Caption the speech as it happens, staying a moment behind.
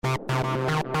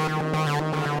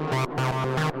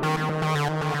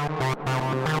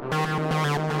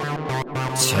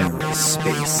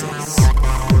TerraSpaces.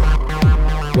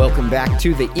 Welcome back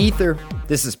to the Ether.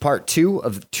 This is part 2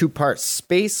 of the 2-part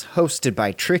space hosted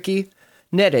by Tricky.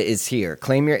 Neta is here.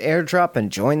 Claim your airdrop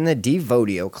and join the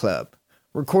Devotio Club.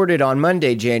 Recorded on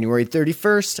Monday, January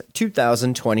 31st,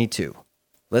 2022.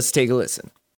 Let's take a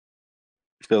listen.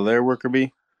 Still there, Worker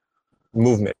B?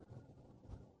 Movement.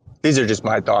 These are just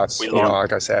my thoughts.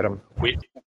 Like I said,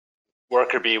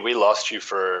 Worker B, we lost you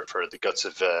for the guts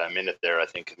of a minute there, I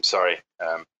think. I'm sorry.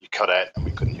 You cut out and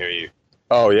we couldn't hear you.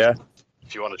 Oh, yeah?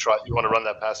 If you want to run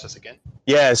that past us again?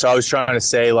 Yeah, so I was trying to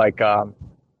say, let's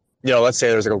say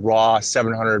there's like a raw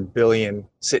 700 billion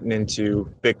sitting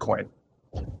into Bitcoin.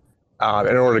 In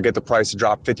order to get the price to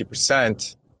drop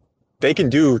 50%, they can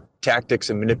do tactics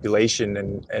and manipulation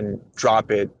and drop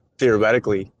it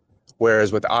theoretically.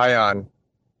 Whereas with Ion,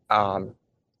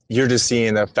 you're just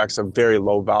seeing the effects of very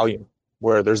low volume,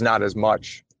 where there's not as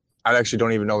much. I actually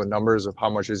don't even know the numbers of how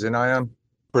much is in Ion.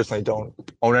 Personally, don't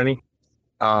own any.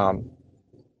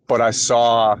 But I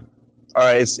saw,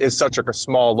 it's such like a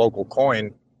small local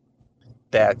coin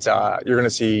that you're going to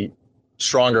see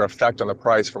stronger effect on the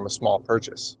price from a small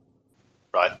purchase.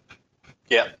 Right.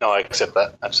 Yeah. No, I accept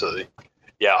that. Absolutely.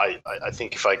 Yeah. I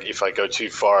think if I go too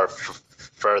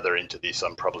further into this,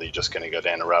 I'm probably just going to go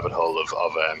down a rabbit hole of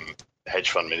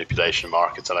hedge fund manipulation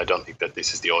markets, and I don't think that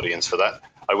this is the audience for that.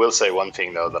 I will say one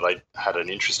thing though, that I had an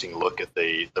interesting look at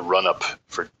the run up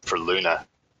for Luna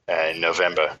in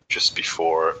November, just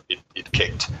before it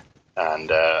kicked,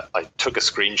 and I took a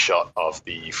screenshot of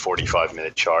the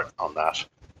 45-minute chart on that,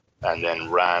 and then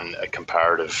ran a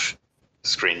comparative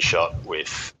screenshot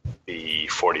with the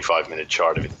 45-minute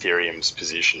chart of Ethereum's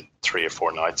position 3 or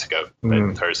 4 nights ago,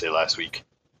 Thursday last week,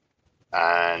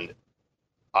 and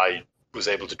I was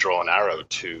able to draw an arrow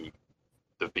to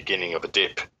the beginning of a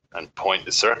dip and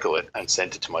circle it, and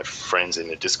sent it to my friends in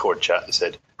the Discord chat and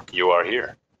said, "You are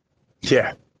here."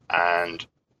 Yeah. And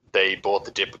they bought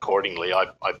the dip accordingly. I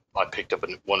picked up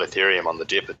one Ethereum on the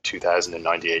dip at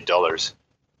 $2,098,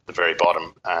 the very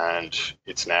bottom, and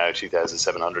it's now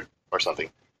 2,700 or something.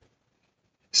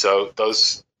 So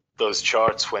those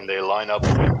charts, when they line up,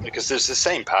 because there's the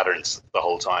same patterns the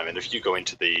whole time, and if you go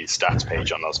into the stats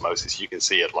page on Osmosis, you can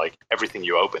see it, like everything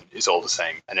you open is all the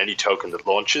same, and any token that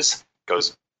launches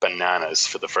goes bananas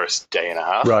for the first day and a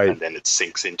half, right, and then it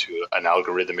sinks into an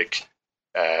algorithmic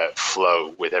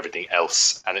flow with everything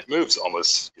else, and it moves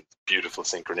almost beautiful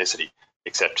synchronicity,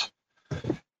 except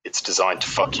it's designed to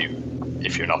fuck you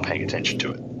if you're not paying attention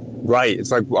to it. Right.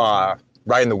 It's like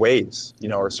riding the waves,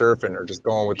 or surfing, or just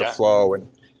going with the flow. And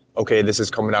okay, this is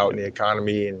coming out in the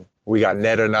economy, and we got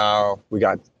Neta now, we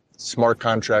got smart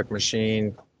contract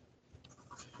machine,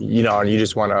 and you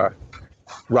just want to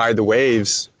ride the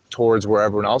waves towards where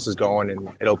everyone else is going, and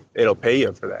it'll pay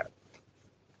you for that.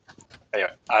 Anyway,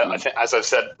 I think, as I've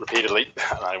said repeatedly,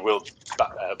 and I will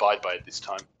abide by it this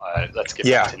time, let's get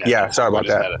back to Neta. Yeah, sorry about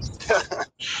that.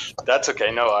 That's okay.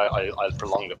 No, I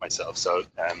prolonged it myself. So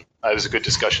it was a good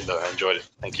discussion, though. I enjoyed it.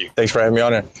 Thank you. Thanks for having me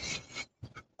on it.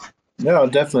 No,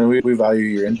 definitely. We value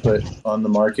your input on the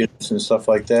markets and stuff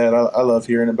like that. I love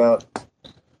hearing about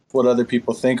what other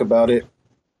people think about it,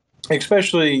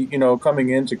 especially, coming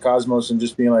into Cosmos and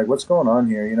just being like, what's going on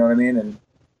here? You know what I mean? And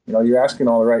you're asking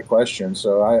all the right questions,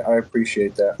 so I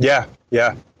appreciate that. Yeah.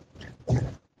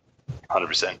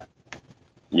 100%.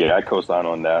 Yeah, I co-sign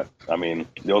on that. I mean,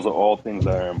 those are all things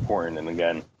that are important. And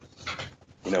again,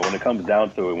 when it comes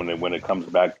down to it, when it comes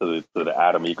back to the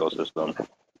Atom ecosystem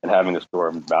and having a store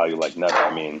of value like Neta,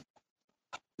 I mean,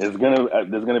 there's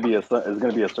gonna be a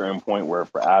certain point where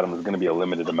for Atom there's gonna be a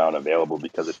limited amount available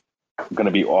because it's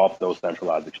gonna be off those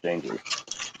centralized exchanges.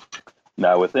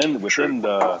 Now within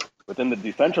the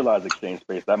decentralized exchange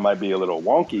space, that might be a little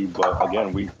wonky, but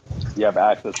again, we have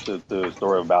access to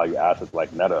store of value assets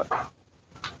like Neta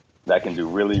that can do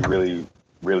really, really,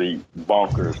 really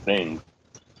bonkers things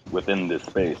within this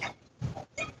space.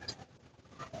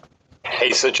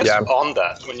 Hey, so just on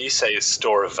that, when you say a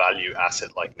store of value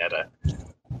asset like Neta,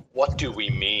 what do we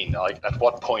mean? Like, at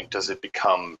what point does it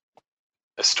become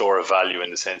a store of value in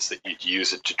the sense that you'd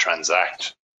use it to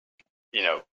transact,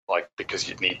 because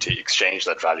you'd need to exchange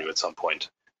that value at some point?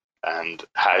 And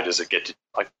how does it get to,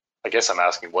 I guess I'm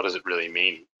asking, what does it really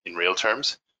mean in real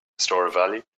terms, store of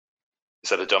value? Is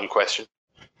that a dumb question?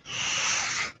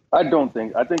 I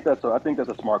think that's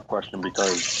a smart question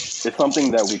because it's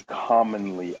something that we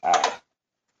commonly ask.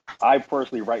 I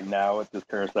personally, right now, at this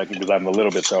current second, because I'm a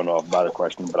little bit thrown off by the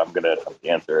question, but I'm gonna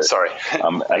answer it. Sorry.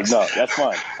 No, that's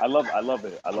fine. I love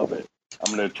it. I'm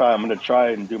gonna try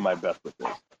and do my best with this.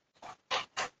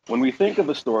 when we think of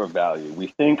a store of value, we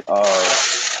think of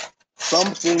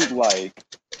something like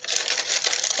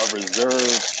a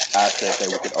reserve asset that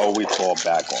we could always fall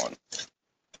back on.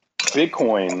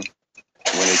 Bitcoin,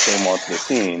 when it came onto the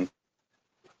scene,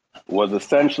 was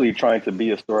essentially trying to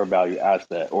be a store of value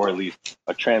asset, or at least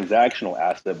a transactional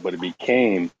asset, but it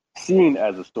became seen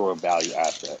as a store of value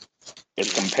asset.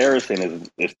 Its comparison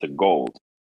is to gold.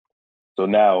 So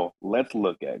now let's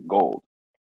look at gold.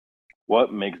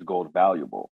 What makes gold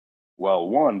valuable? Well,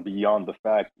 one, beyond the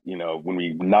fact, when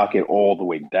we knock it all the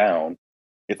way down,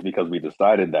 it's because we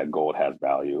decided that gold has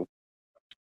value.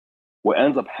 What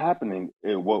ends up happening,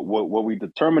 what we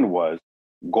determined was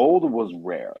gold was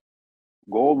rare.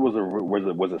 Gold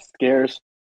was a scarce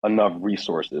enough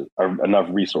resource,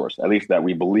 at least that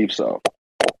we believe so.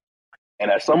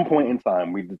 And at some point in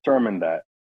time, we determined that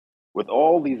with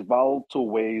all these volatile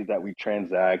ways that we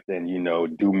transact and,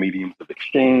 do mediums of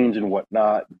exchange and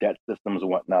whatnot, debt systems and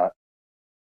whatnot,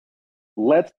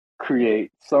 let's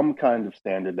create some kind of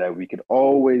standard that we could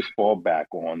always fall back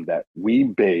on, that we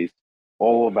base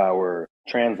all of our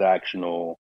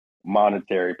transactional,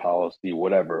 monetary policy,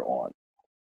 whatever on.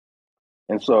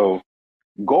 And so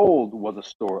gold was a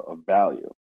store of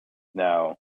value.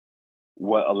 Now,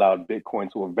 what allowed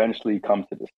Bitcoin to eventually come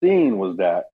to the scene was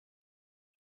that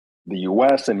the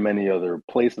US and many other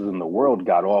places in the world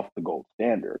got off the gold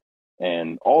standard,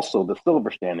 and also the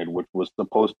silver standard, which was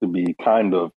supposed to be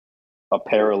kind of a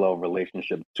parallel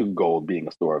relationship to gold being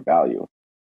a store of value.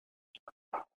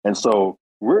 And so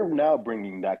we're now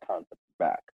bringing that concept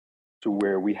back to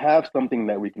where we have something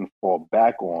that we can fall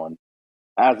back on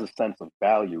as a sense of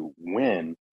value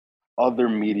when other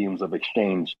mediums of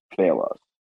exchange fail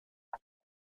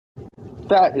us.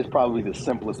 That is probably the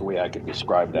simplest way I could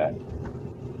describe that,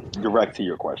 direct to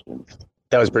your question.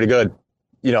 That was pretty good.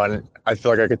 And I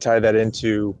feel like I could tie that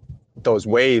into those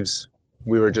waves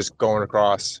we were just going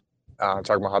across,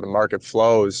 talking about how the market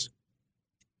flows,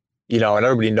 and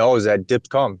everybody knows that dips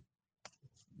come.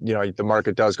 The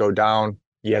market does go down.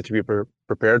 You have to be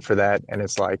prepared for that. And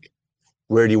it's like,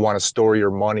 where do you want to store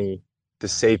your money the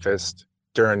safest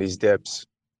during these dips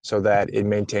so that it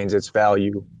maintains its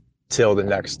value till the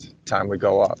next time we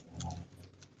go up?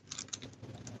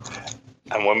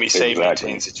 And when we say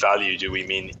maintains its value, do we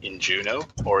mean in Juno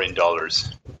or in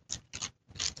dollars?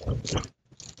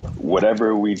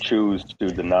 Whatever we choose to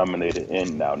denominate it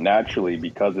in. Now, naturally,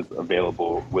 because it's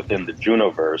available within the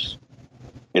Junoverse,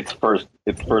 its first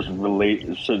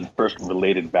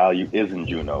related value is in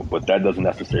Juno, but that doesn't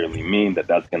necessarily mean that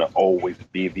that's going to always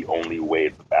be the only way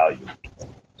it's valued.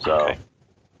 So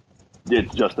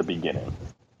It's just the beginning,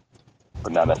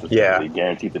 but not necessarily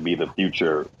guaranteed to be the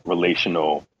future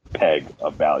relational peg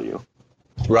of value.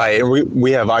 Right, and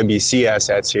we have IBC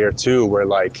assets here too, where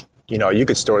you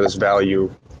could store this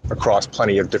value across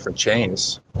plenty of different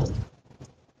chains.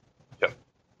 Yep.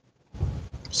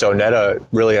 So Neta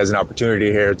really has an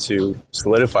opportunity here to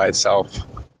solidify itself.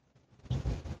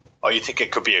 Oh, you think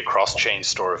it could be a cross-chain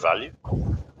store of value?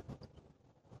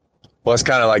 Well, it's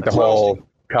kind of like the whole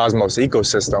Cosmos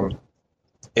ecosystem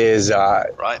is,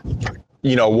 right.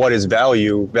 What is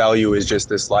value? Value is just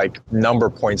this number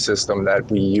point system that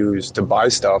we use to buy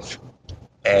stuff.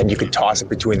 And you could toss it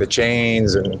between the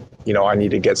chains and, I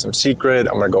need to get some secret.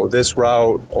 I'm going to go this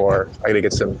route, or I got to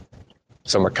get some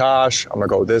Akash. I'm going to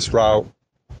go this route.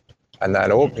 And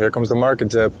then, here comes the market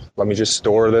dip. Let me just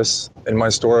store this in my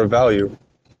store of value.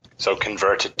 So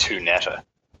convert it to Neta.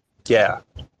 Yeah.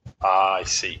 I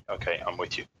see. Okay, I'm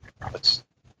with you.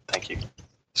 Thank you.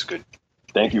 It's good.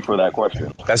 Thank you for that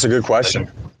question. That's a good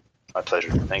question. My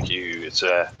pleasure. Thank you.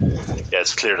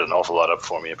 It's cleared an awful lot up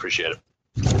for me. I appreciate it.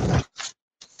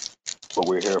 What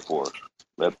we're here for.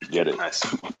 Let's get it. Nice.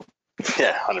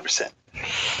 Yeah, 100%.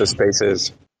 The space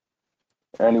is.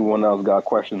 Anyone else got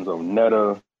questions on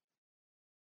Neta,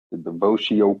 the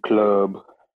Devotio Club,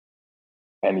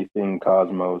 anything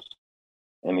Cosmos,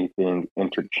 anything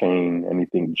Interchain,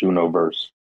 anything Junoverse?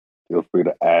 Feel free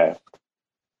to ask.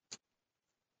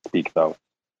 Speak though.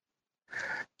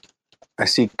 I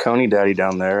see Coney Daddy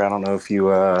down there. I don't know if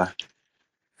you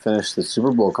finished the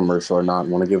Super Bowl commercial or not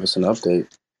and want to give us an update.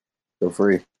 Feel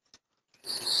free.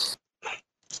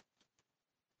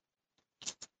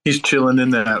 He's chilling in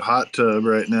that hot tub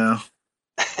right now.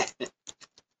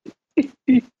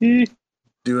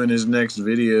 Doing his next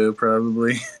video,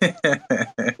 probably.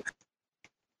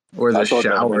 Or the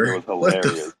shower. That was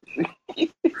hilarious.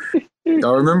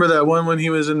 Y'all remember that one when he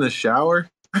was in the shower?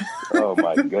 Oh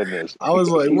my goodness. I was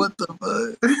like, what the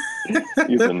fuck?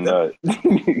 He's a nut.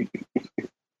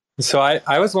 So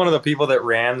I was one of the people that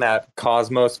ran that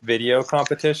Cosmos video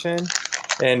competition.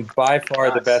 And by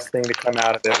far the best thing to come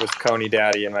out of it was Coney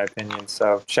Daddy, in my opinion.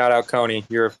 So shout out Coney.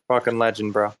 You're a fucking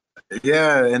legend, bro.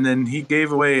 Yeah, and then he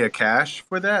gave away a cash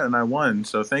for that, and I won.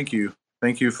 So thank you.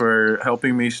 Thank you for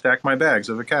helping me stack my bags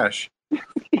of a cash.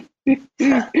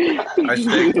 I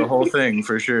staked the whole thing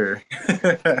for sure.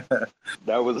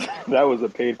 That was a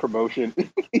paid promotion.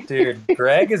 Dude,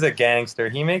 Greg is a gangster.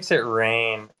 He makes it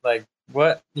rain. Like,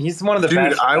 what? He's one of the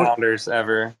best founders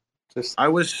ever. I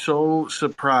was so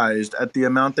surprised at the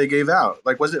amount they gave out.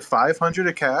 Like, was it 500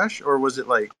 a cash, or was it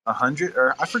like 100?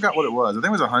 Or I forgot what it was. I think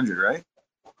it was 100, right?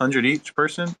 100 each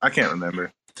person. I can't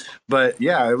remember. But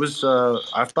yeah, it was.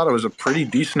 I thought it was a pretty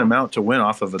decent amount to win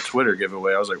off of a Twitter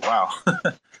giveaway. I was like, wow.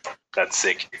 That's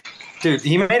sick. Dude,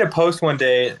 he made a post one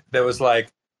day that was like,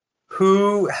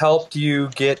 who helped you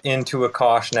get into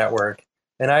Akash network?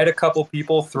 And I had a couple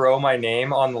people throw my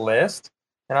name on the list.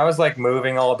 And I was like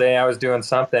moving all day. I was doing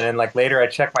something. And like later I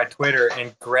checked my Twitter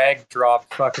and Greg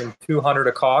dropped fucking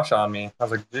 200 Akash on me. I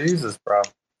was like, Jesus, bro.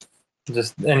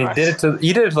 And he did it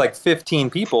to like 15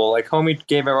 people. Like homie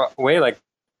gave away like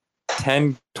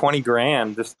 10, 20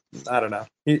 grand. Just, I don't know.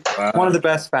 One of the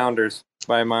best founders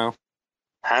by a mile.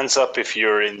 Hands up if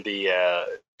you're in the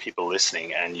people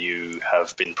listening and you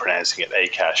have been pronouncing it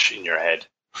Akash in your head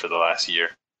for the last year.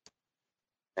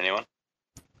 Anyone?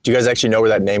 Do you guys actually know where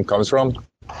that name comes from?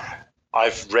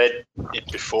 I've read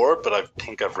it before, but I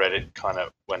think I've read it kind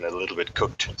of when a little bit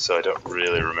cooked, so I don't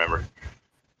really remember.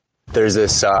 There's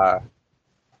this, I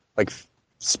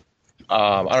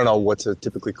don't know what to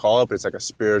typically call it, but it's like a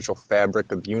spiritual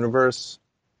fabric of the universe,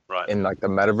 right? In like the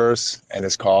metaverse, and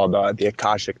it's called the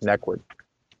Akashic Network.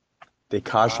 The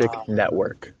Akashic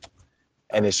Network.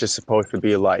 And it's just supposed to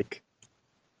be like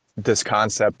this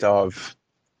concept of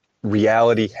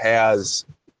reality has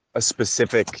a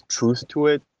specific truth to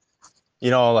it. You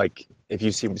know, like if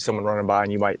you see someone running by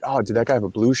and you might, oh, did that guy have a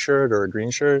blue shirt or a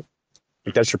green shirt?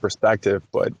 Like that's your perspective,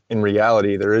 but in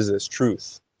reality, there is this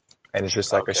truth, and it's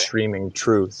just like a streaming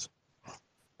truth.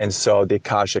 And so the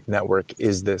Akashic Network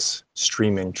is this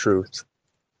streaming truth.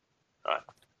 Right.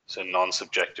 So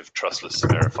non-subjective, trustless,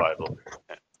 verifiable.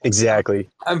 Yeah. Exactly.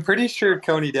 I'm pretty sure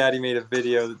Coney Daddy made a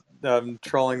video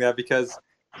trolling that because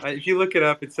if you look it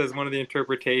up, it says one of the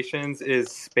interpretations is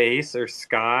space or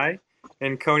sky,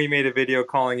 and Coney made a video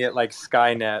calling it like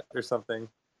Skynet or something.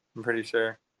 I'm pretty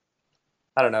sure.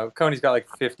 I don't know. Coney's got like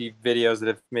 50 videos that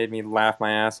have made me laugh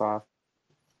my ass off.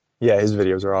 Yeah, his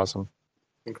videos are awesome.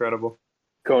 Incredible.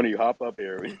 Coney, hop up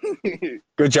here.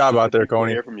 Good job out there,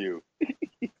 Coney. Hear from you.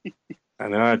 I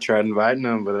know. I tried inviting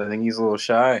him, but I think he's a little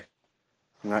shy.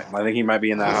 I think he might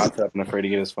be in that hot tub and afraid to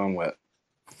get his phone wet.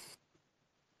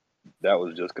 That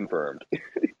was just confirmed.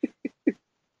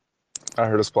 I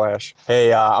heard a splash.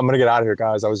 Hey, I'm going to get out of here,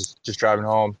 guys. I was just driving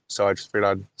home, so I just figured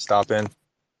I'd stop in.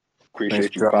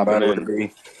 Appreciate you popping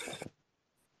in.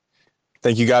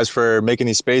 Thank you guys for making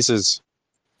these spaces.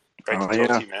 Great to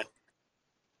talk to you, man.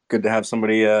 Good to have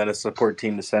somebody in a support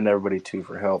team to send everybody to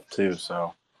for help, too.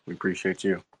 So we appreciate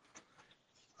you.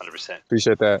 100%.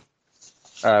 Appreciate that.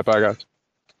 All right, bye, guys.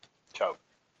 Ciao.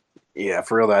 Yeah,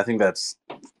 for real, though, I think that's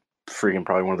freaking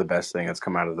probably one of the best things that's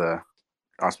come out of the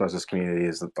Osmosis community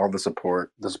is all the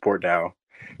support DAO,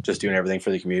 just doing everything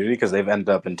for the community, because they've ended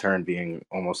up in turn being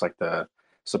almost like the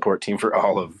support team for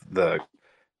all of the,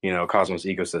 Cosmos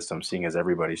ecosystem, seeing as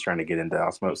everybody's trying to get into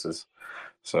Osmosis.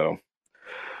 So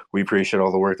we appreciate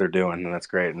all the work they're doing, and that's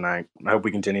great. And I hope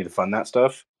we continue to fund that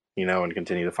stuff, and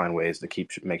continue to find ways to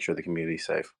make sure the community's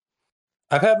safe.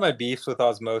 I've had my beefs with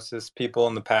Osmosis people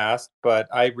in the past, but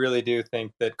I really do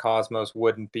think that Cosmos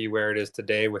wouldn't be where it is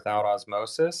today without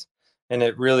Osmosis. And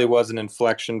it really was an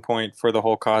inflection point for the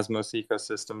whole Cosmos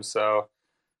ecosystem. So,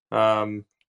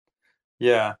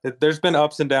 there's been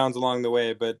ups and downs along the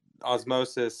way, but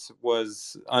Osmosis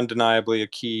was undeniably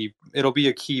it'll be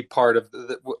a key part of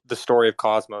the story of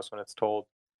Cosmos when it's told.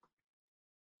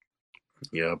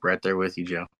 Yep, right there with you,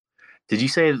 Joe. Did you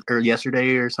say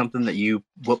yesterday or something that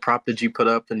what prop did you put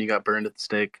up and you got burned at the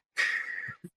stake?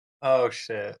 Oh,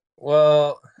 shit.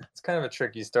 Well, it's kind of a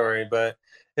tricky story, but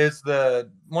it's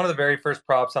one of the very first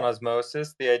props on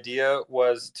Osmosis. The idea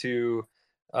was to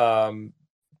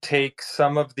take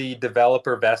some of the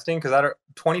developer vesting, because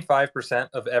 25%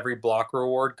 of every block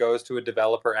reward goes to a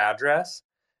developer address,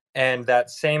 and that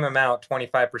same amount,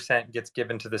 25%, gets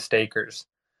given to the stakers.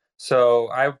 So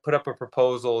I put up a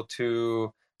proposal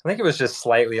to, I think it was just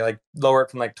slightly like lower it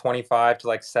from like 25 to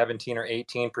like 17 or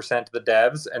 18% to the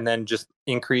devs, and then just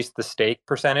increase the stake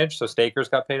percentage. So stakers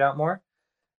got paid out more.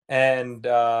 And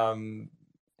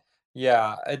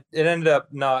it ended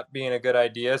up not being a good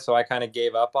idea. So I kind of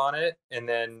gave up on it. And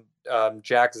then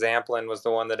Jack Zamplin was the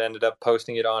one that ended up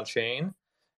posting it on chain.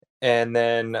 and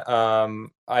then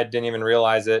I didn't even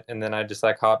realize it, and then I just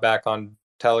like hopped back on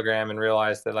Telegram and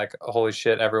realized that like holy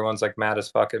shit, everyone's like mad as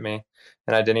fuck at me,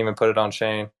 and I didn't even put it on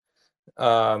Shane.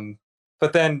 Um,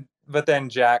 but then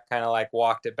Jack kind of like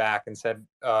walked it back and said,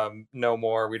 no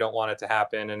more, we don't want it to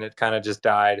happen, and it kind of just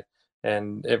died,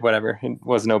 and it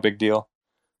was no big deal.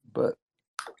 But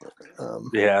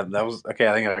yeah, that was okay.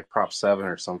 I think like Prop 7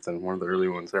 or something, one of the early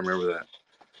ones. I remember that.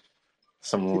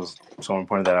 Someone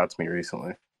pointed that out to me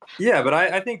recently. yeah, but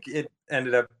I think it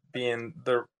ended up being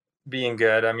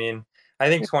good. I mean, I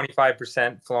think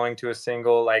 25% flowing to a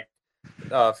single like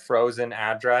frozen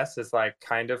address is like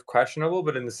kind of questionable,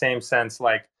 but in the same sense,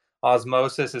 like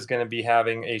Osmosis is going to be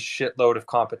having a shitload of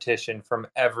competition from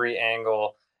every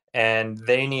angle, and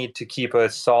they need to keep a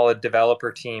solid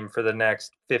developer team for the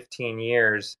next 15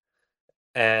 years.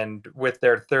 And with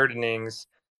their third innings,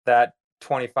 that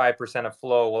 25% of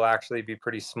flow will actually be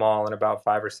pretty small in about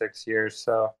 5 or 6 years.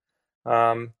 So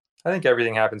I think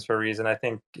everything happens for a reason. I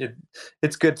think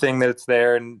it's a good thing that it's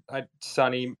there. And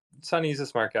Sonny's a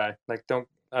smart guy. Like,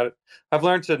 I've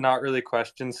learned to not really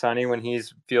question Sonny when he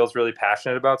feels really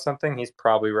passionate about something. He's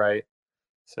probably right.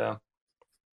 So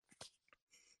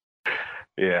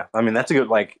Yeah, I mean that's a good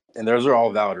like, and those are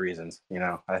all valid reasons.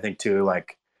 I think too,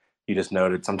 like you just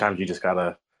noted, sometimes you just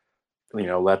gotta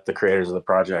let the creators of the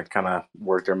project kind of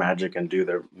work their magic and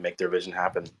make their vision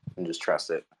happen and just trust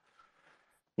it.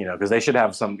 Because they should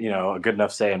have some a good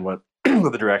enough say in what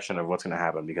the direction of what's going to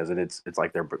happen, because it's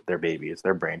like their baby, it's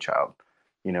their brainchild.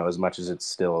 As much as it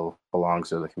still belongs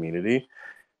to the community.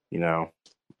 You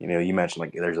mentioned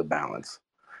like there's a balance.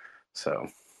 So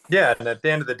yeah, and at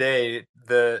the end of the day,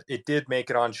 it did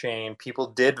make it on chain. People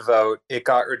did vote. It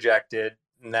got rejected,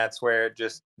 and that's where it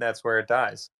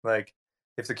dies. Like,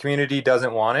 if the community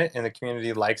doesn't want it and the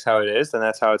community likes how it is, then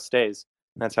that's how it stays.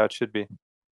 And that's how it should be.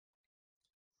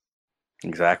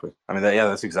 exactly. I mean,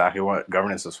 that's exactly what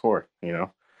governance is for. And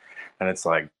it's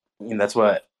like, that's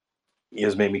what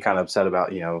has made me kind of upset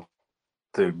about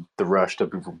the rush to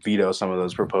veto some of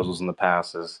those proposals in the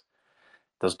past. Is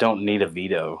those don't need a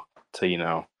veto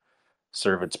to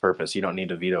serve its purpose. You don't need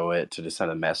to veto it to just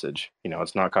send a message.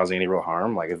 It's not causing any real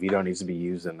harm. Like, a veto needs to be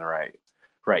used in the right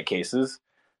cases,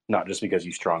 not just because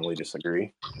you strongly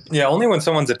disagree. Yeah, only when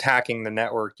someone's attacking the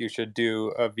network you should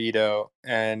do a veto.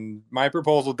 And my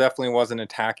proposal definitely wasn't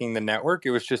attacking the network.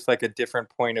 It was just like a different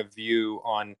point of view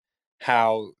on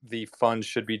how the funds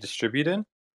should be distributed.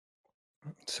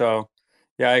 So,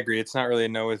 yeah, I agree. It's not really a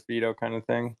no with veto kind of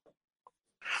thing.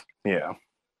 Yeah,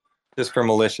 Just for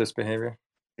malicious behavior.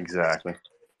 exactly.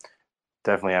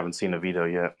 Definitely haven't seen a veto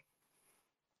yet.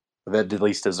 But that at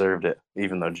least deserved it,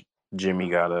 even though Jimmy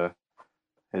got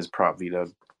his prop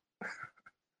vetoed.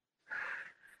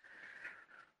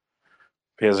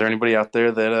 Is there anybody out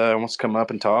there that wants to come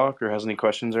up and talk or has any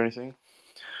questions or anything?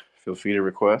 Feel free to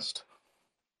request.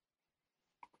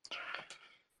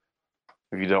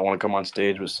 If you don't want to come on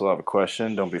stage but still have a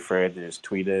question, don't be afraid to just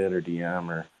tweet it or DM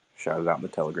or shout it out in the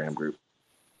Telegram group.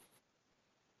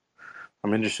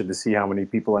 I'm interested to see how many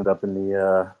people end up in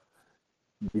the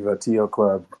Devotio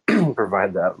club,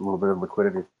 provide that little bit of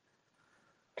liquidity.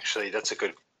 Actually, that's a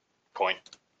good point.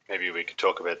 Maybe we could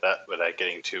talk about that without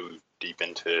getting too deep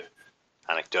into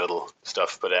anecdotal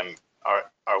stuff. But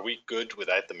are we good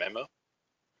without the memo?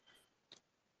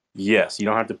 Yes, you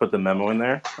don't have to put the memo in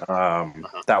there.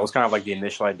 That was kind of like the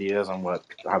initial ideas on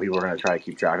how people were going to try to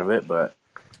keep track of it, but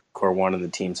Core One and the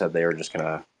team said they were just going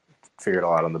to figure it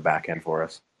all out on the back end for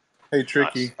us. Hey,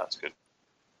 Tricky. That's good.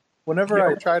 Whenever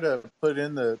I try to put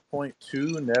in the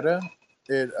 0.2 Neta,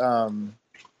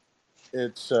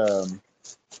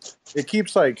 it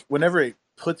keeps like, whenever it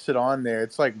puts it on there,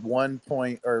 it's like 1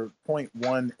 point or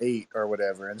 0.18 or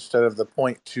whatever instead of the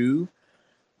 0.2.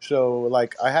 So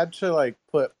like I had to like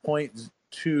put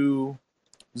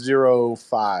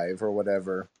 0.205 or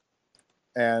whatever,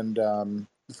 and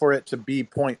for it to be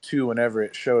 0.2 whenever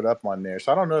it showed up on there.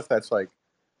 So I don't know if that's like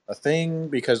a thing,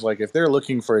 because like if they're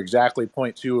looking for exactly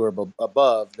 0.2 or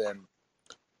above, then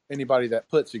anybody that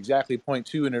puts exactly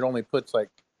 0.2 and it only puts like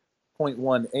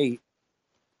 0.18,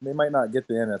 they might not get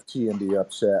the NFT and be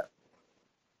upset.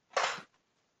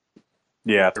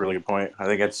 Yeah, that's a really good point. I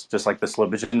think it's just like the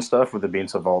slippage and stuff with it being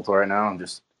so volatile right now, and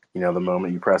just the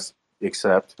moment you press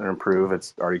accept and approve,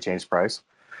 it's already changed price.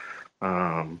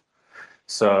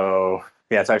 So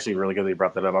yeah, it's actually really good that you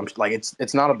brought that up. I'm like,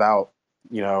 it's not about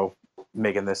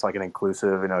making this like an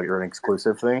inclusive, you're an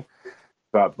exclusive thing,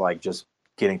 about like just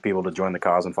getting people to join the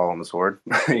cause and fall on the sword,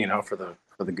 for the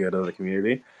good of the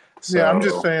community. So, yeah, I'm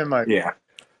just saying, like, yeah.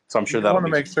 So I'm sure that I want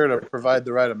to make sure to provide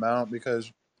the right amount,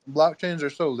 because blockchains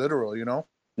are so literal,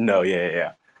 No,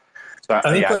 yeah. So I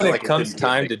think I when feel it like it comes shouldn't be a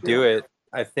time big to deal. do it,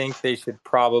 I think they should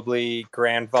probably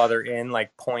grandfather in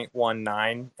like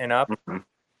 0.19 and up, Mhm.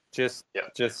 just Yeah.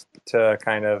 to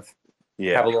kind of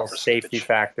Yeah, have a little Proper safety slippage.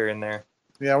 factor in there.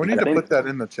 Yeah, we need I to think- put that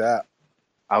in the chat.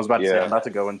 I was about to say Yeah. I'm about to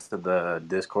go into the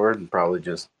Discord and probably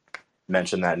just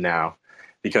mention that now,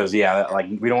 because like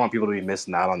we don't want people to be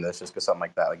missing out on this just because something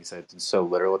like that, like you said, it's so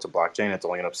literal. It's a blockchain. It's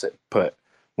only gonna put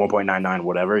 1.99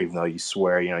 whatever, even though you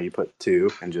swear you put 2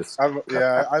 and just. I've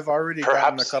already gotten a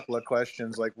Perhaps. couple of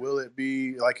questions like, will it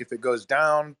be like if it goes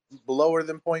down lower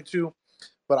than 0.2?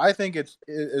 But I think it's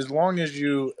as long as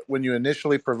when you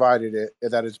initially provided it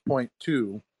that it's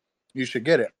 0.2, you should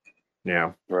get it.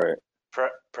 Yeah. Right.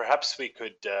 Perhaps we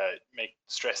could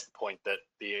stress the point that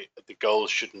the goal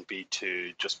shouldn't be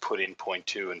to just put in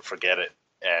 0.2 and forget it.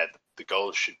 The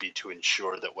goal should be to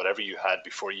ensure that whatever you had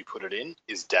before you put it in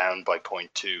is down by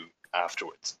 0.2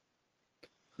 afterwards.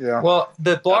 Yeah. Well,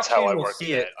 the That's how I blockchain will worked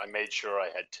see it. it. I made sure I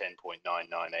had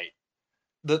 10.998.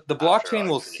 The after blockchain I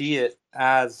will finished. see it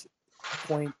as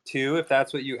 0.2 if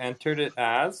that's what you entered it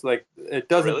as. Like, it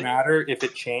doesn't Really? matter if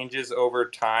it changes over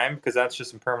time because that's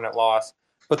just impermanent loss.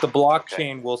 But the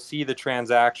blockchain will see the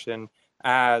transaction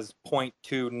as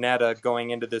 0.2 Neta going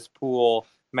into this pool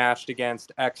matched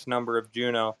against X number of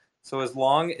Juno. So as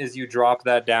long as you drop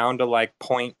that down to like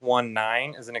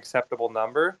 0.19 as an acceptable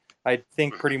number, I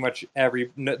think pretty much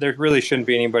there really shouldn't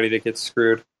be anybody that gets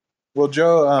screwed. Well,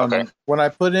 Joe, Okay. when I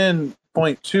put in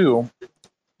 0.2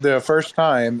 the first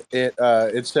time,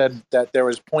 it said that there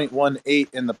was 0.18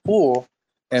 in the pool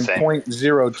and Same.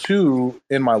 0.02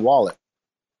 in my wallet.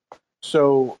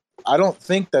 So I don't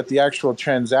think that the actual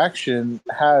transaction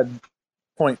had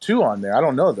 0.2 on there. I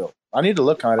don't know though. I need to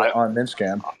look on it on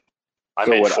Mintscan. I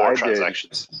So made what 4 I did-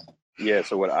 transactions. Yeah,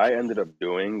 so what I ended up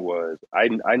doing was I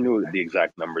knew the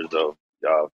exact numbers of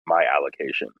my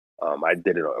allocation. I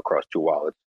did it across 2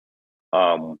 wallets.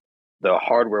 The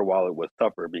hardware wallet was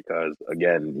tougher because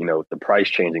again, the price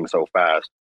changing so fast.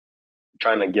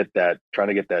 Trying to get that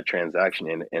transaction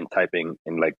in and typing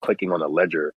and like clicking on a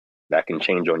ledger that can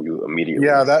change on you immediately.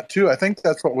 Yeah, that too. I think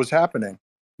that's what was happening.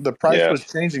 The price Yeah. was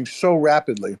changing so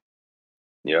rapidly.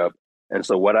 Yep. And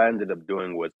so what I ended up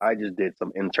doing was I just did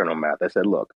some internal math. I said,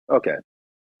 look, okay,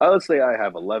 let's say I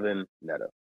have 11 Neta.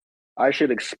 I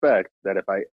should expect that if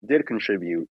I did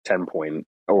contribute 10 point,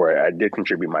 or I did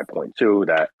contribute my 0.2,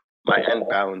 that my end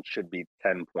balance should be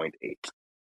 10.8.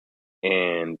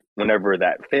 And whenever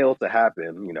that failed to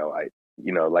happen,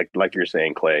 like you're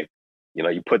saying, Clay,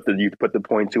 you put the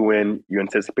 0.2 in, you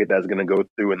anticipate that's going to go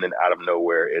through, and then out of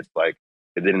nowhere, it's like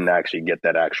it didn't actually get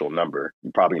that actual number.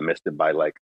 You probably missed it by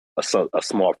like a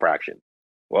small fraction.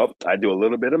 Well, I do a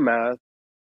little bit of math,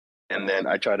 and then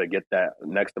I try to get that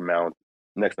next amount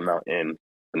in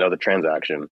another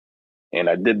transaction, and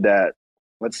I did that.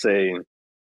 Let's say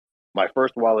my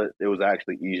first wallet, it was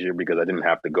actually easier because I didn't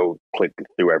have to go click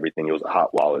through everything. It was a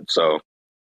hot wallet, so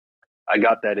I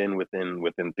got that in within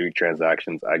 3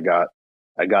 transactions. I got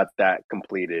that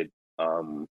completed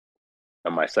on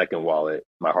my second wallet,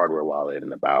 my hardware wallet,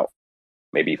 in about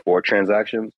maybe 4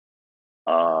 transactions.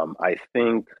 I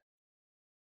think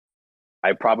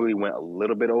I probably went a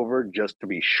little bit over just to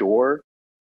be sure.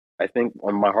 I think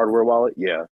on my hardware wallet,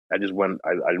 yeah, I just went.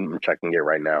 I'm checking it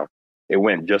right now. It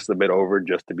went just a bit over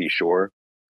just to be sure.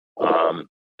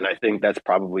 And I think that's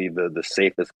probably the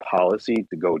safest policy,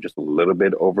 to go just a little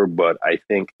bit over. But I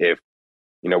think if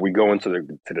we go into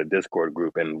the Discord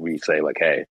group and we say like,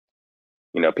 hey,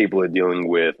 people are dealing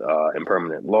with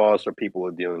impermanent loss, or people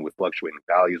are dealing with fluctuating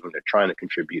values when they're trying to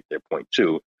contribute their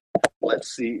 0.2.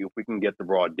 Let's see if we can get the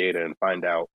raw data and find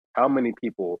out how many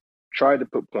people tried to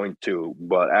put 0.2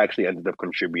 but actually ended up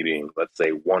contributing, let's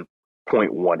say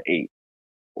 1.18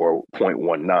 or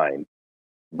 0.19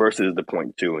 versus the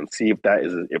 0.2, and see if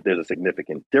there's a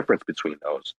significant difference between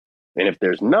those. And if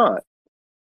there's not,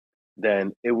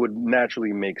 then it would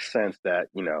naturally make sense that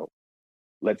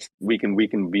we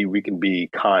can be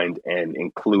kind and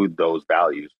include those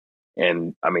values.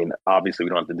 And I mean, obviously, we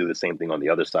don't have to do the same thing on the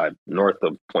other side, north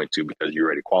of 0.2, because you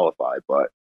already qualify.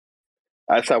 But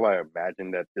that's how I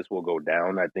imagine that this will go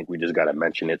down. I think we just got to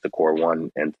mention it to Core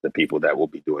One and to the people that will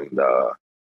be doing the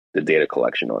data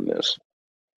collection on this.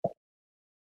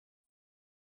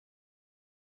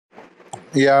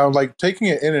 Yeah, like taking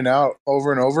it in and out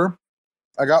over and over.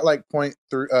 I got like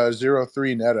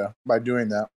 0.03 Neta by doing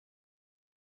that.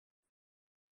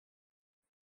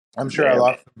 I'm sure I Damn.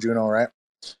 lost Juno, right?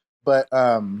 But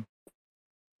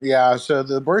yeah, so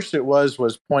the worst it was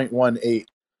 0.18.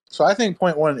 So I think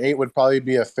 0.18 would probably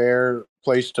be a fair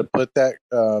place to put that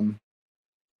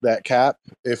that cap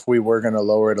if we were going to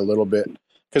lower it a little bit,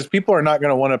 because people are not going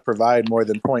to want to provide more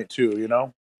than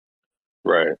 0.2,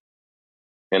 Right.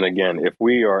 And again, if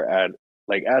we are at,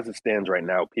 like, as it stands right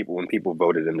now, when people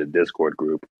voted in the Discord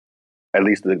group, at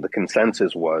least the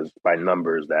consensus was by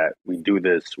numbers that we do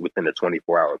this within a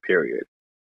 24-hour period.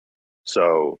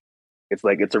 So it's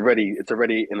like it's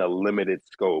already in a limited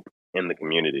scope in the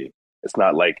community. It's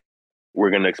not like we're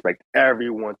going to expect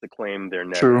everyone to claim their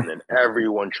net True. and then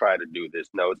everyone try to do this.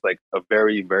 No, it's like a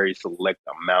very, very select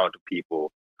amount of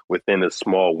people within a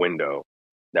small window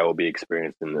that will be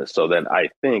experiencing this. So then I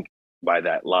think by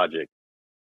that logic,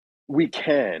 we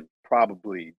can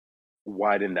probably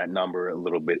widen that number a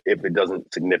little bit if it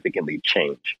doesn't significantly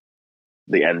change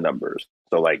the end numbers.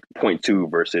 So like zero point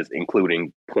 0.2 versus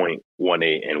including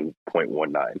 0.18 and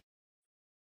 0.19.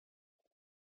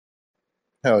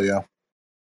 Hell yeah.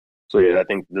 So yeah, I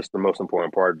think this is the most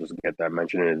important part. Just get that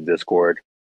mentioned in the Discord.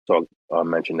 So I'll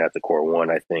mention that to core one.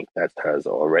 I think that has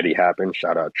already happened.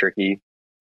 Shout out Tricky.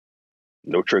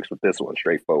 No tricks with this one.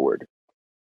 Straightforward.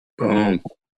 Boom.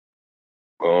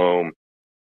 Boom.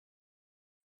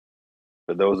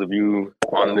 For those of you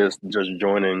on this just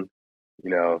joining,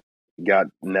 got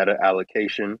Neta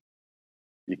allocation.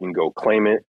 You can go claim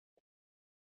it.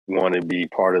 You want to be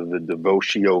part of the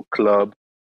Devotio club,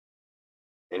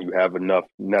 and you have enough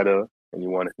Neta, and you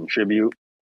want to contribute,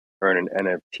 earn an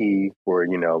NFT for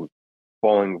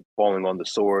falling on the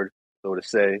sword, so to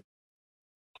say.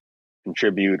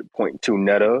 Contribute 0.2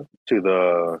 Neta to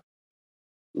the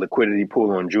liquidity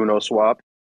pool on Juno swap.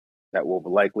 That will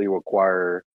likely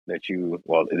require that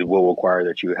it will require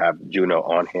that you have Juno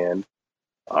on hand.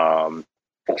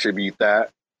 Contribute that.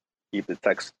 Keep the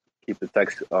text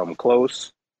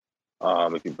close.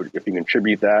 If you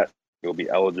contribute that, you'll be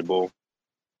eligible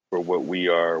for what we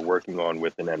are working on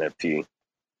with an NFT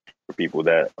for people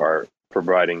that are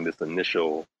providing this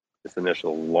initial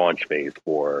launch phase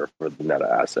for the Neta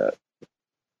asset.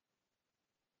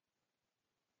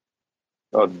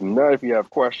 Other than that, if you have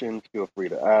questions, feel free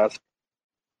to ask.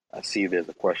 I see there's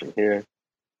a question here.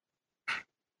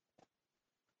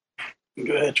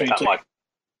 Go ahead, Train.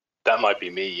 That might be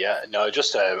me. Yeah. No, I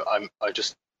just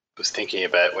was thinking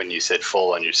about when you said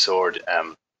fall on your sword.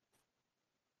 I'm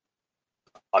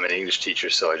an English teacher,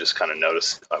 so I just kind of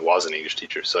noticed. I was an English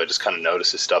teacher, so I just kind of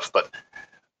noticed this stuff. But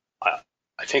I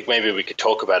think maybe we could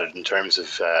talk about it in terms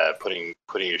of putting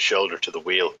your shoulder to the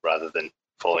wheel rather than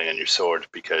falling on your sword,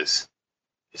 because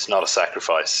it's not a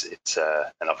sacrifice; it's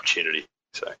an opportunity.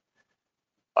 So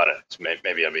I don't know.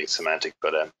 Maybe I'm being semantic,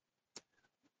 but I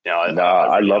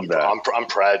love that. I'm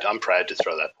proud. I'm proud to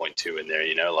throw that 0.2 in there.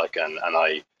 And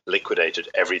I liquidated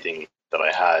everything that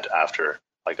I had after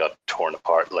I got torn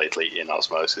apart lately in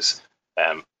osmosis.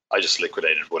 I just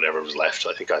liquidated whatever was left.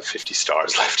 I think I have 50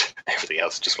 stars left. Everything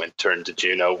else just turned to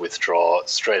Juno, withdraw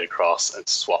straight across, and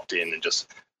swapped in and just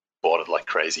bought it like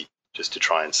crazy just to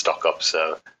try and stock up.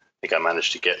 So I think I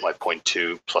managed to get my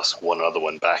 0.2 plus one other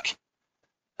one back,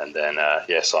 and then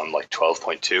so I'm like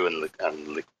 12.2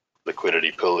 and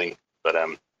liquidity pooling. But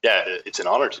it's an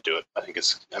honor to do it. I think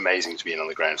it's amazing to be in on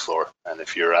the ground floor. And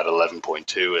if you're at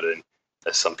 11.2,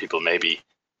 as some people maybe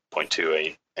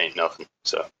 0.2 ain't nothing.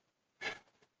 So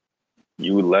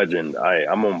you legend.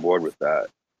 I'm on board with that.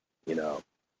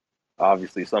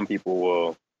 Obviously some people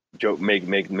will joke, make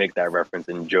that reference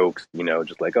in jokes.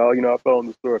 Just like, oh, I fell on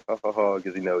the sword, ha ha ha,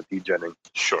 because degenning.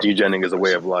 Sure. Degenning is a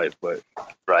way of life, but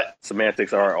right.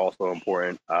 Semantics are also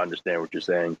important. I understand what you're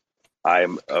saying.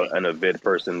 I'm an avid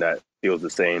person that feels the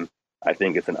same. I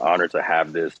think it's an honor to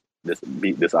have this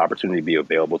opportunity be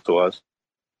available to us,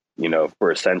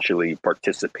 for essentially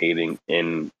participating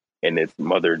in its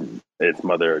mother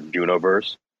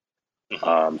Junoverse.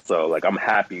 Mm-hmm. So like I'm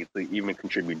happy to even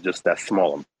contribute just that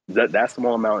small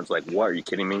amount. It's like, what, are you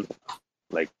kidding me?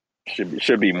 Like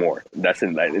should be more. That's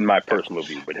in my personal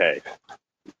view, but hey,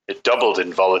 it doubled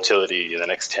in volatility in the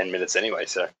next 10 minutes anyway.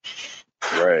 So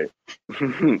right.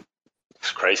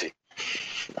 It's crazy.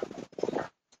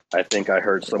 I think I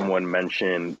heard someone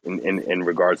mention in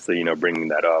regards to bringing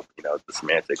that up, the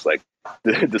semantics, like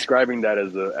describing that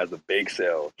as a bake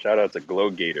sale. Shout out to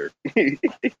Glowgator.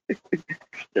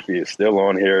 If he is still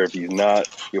on here, if he's not,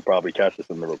 you'll probably catch this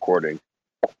in the recording.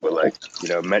 But like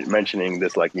mentioning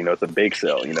this, like it's a bake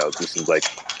sale. This is like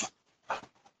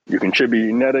you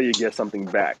contribute Neta, you get something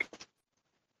back.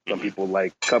 Some people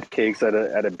like cupcakes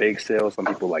at a bake sale. Some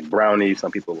people like brownies.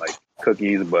 Some people like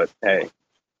cookies. But hey,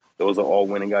 those are all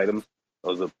winning items.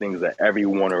 Those are things that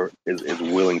everyone is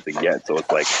willing to get. So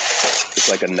it's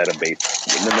like a Neta bake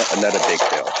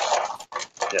sale.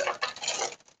 Yeah.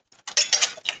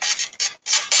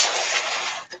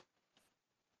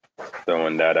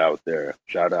 Throwing that out there.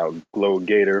 Shout out Glow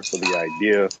Gator for the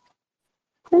idea.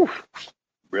 Whew.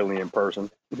 Brilliant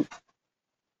person.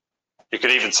 You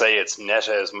could even say it's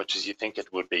Neta as much as you think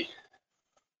it would be.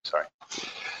 Sorry.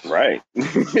 Right.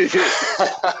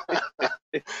 That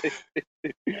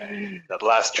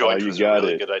last joint was a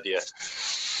really good idea.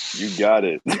 You got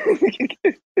it.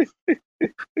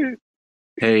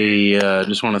 Hey,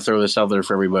 just want to throw this out there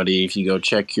for everybody. If you go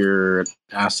check your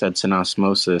assets in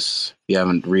Osmosis, if you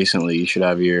haven't recently, you should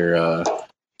have your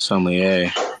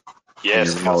sommelier.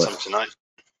 Yes, I got some tonight.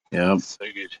 Yep. So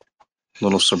good.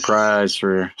 Little surprise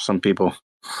for some people.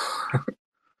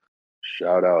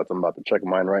 Shout out. I'm about to check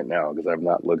mine right now because I've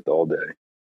not looked all day.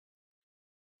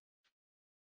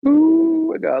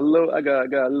 Ooh, I got a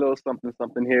little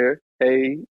something here.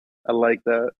 Hey, I like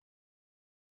that.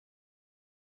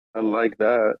 I like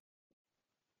that.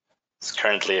 It's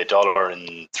currently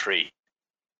 $1.03.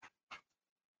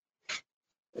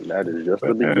 And that is just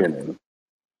the beginning.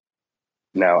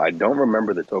 Now, I don't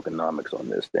remember the tokenomics on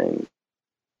this thing.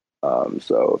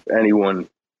 So if anyone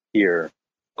here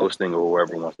hosting or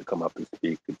whoever wants to come up and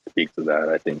speak to that,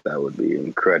 I think that would be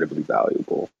incredibly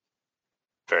valuable.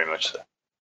 Very much so.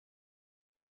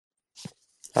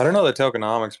 I don't know the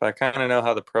tokenomics, but I kind of know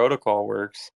how the protocol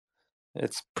works.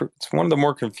 It's one of the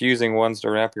more confusing ones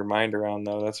to wrap your mind around,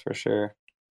 though. That's for sure.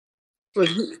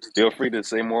 Feel free to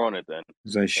say more on it then.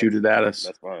 They shoot it at us.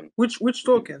 That's fine. Which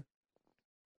token?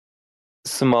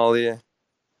 Somalia.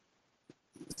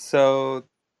 So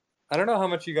I don't know how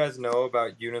much you guys know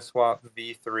about Uniswap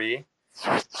v3,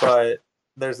 but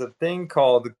there's a thing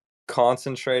called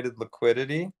concentrated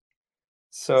liquidity.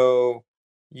 So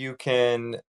you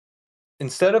can,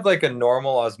 instead of like a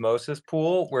normal osmosis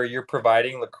pool where you're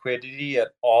providing liquidity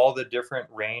at all the different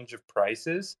range of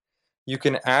prices, you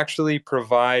can actually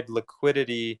provide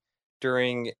liquidity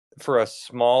for a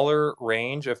smaller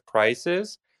range of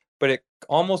prices, but it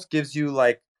almost gives you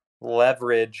like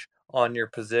leverage on your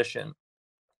position.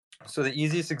 So the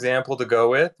easiest example to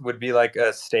go with would be like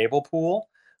a stable pool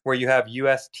where you have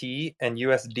UST and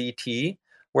USDT,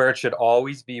 where it should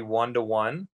always be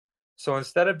 1-to-1. So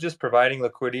instead of just providing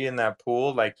liquidity in that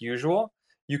pool like usual,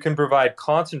 you can provide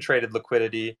concentrated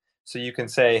liquidity. So you can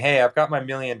say, hey, I've got my $1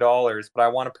 million, but I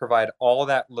want to provide all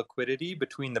that liquidity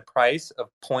between the price of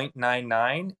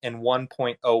 0.99 and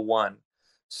 1.01.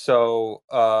 So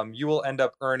you will end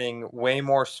up earning way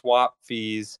more swap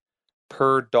fees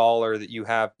per dollar that you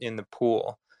have in the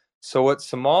pool. So what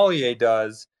Sommelier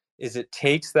does is it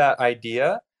takes that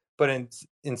idea, but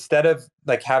instead of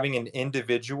like having an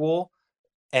individual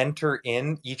enter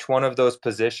in each one of those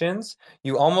positions,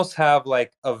 you almost have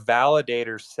like a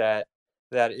validator set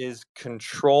that is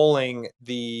controlling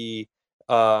the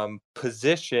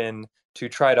position to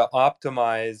try to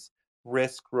optimize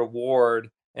risk reward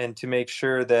and to make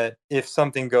sure that if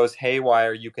something goes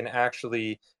haywire, you can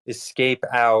actually escape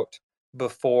out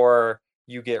before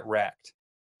you get wrecked.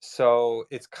 So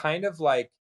it's kind of like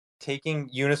taking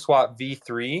Uniswap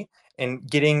v3 and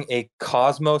getting a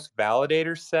Cosmos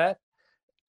validator set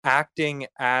acting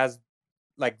as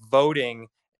like voting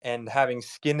and having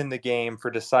skin in the game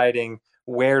for deciding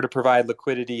where to provide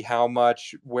liquidity, how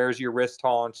much, where's your risk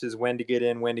tolerances, when to get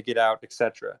in, when to get out,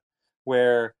 etc.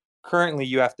 Where currently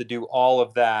you have to do all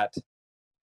of that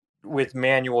with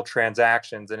manual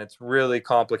transactions, and it's really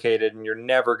complicated, and you're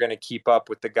never going to keep up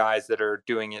with the guys that are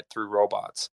doing it through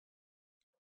robots.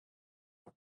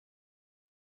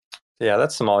 Yeah,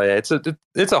 that's Somalia.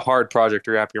 It's a hard project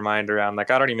to wrap your mind around.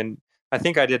 Like I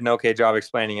think I did an okay job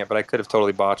explaining it, but I could have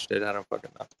totally botched it. I don't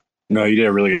fucking know. No, you did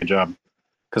a really good job.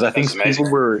 Because I think people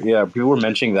were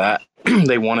mentioning that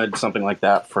they wanted something like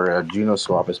that for a Juno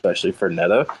swap, especially for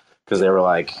Neta, because they were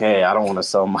like, hey, I don't want to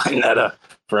sell my Neta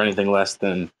for anything less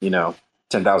than,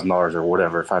 $10,000 or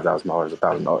whatever, $5,000,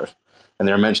 $1,000. And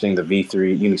they were mentioning the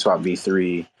V3, Uniswap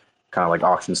V3, kind of like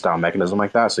auction style mechanism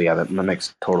like that. So yeah, that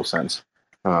makes total sense.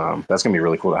 That's going to be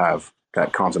really cool to have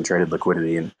that concentrated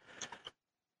liquidity. And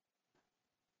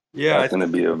yeah, that's going to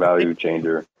be a value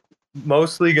changer.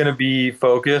 Mostly going to be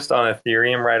focused on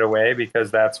Ethereum right away because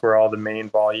that's where all the main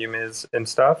volume is and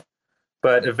stuff.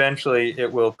 But eventually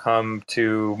it will come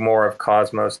to more of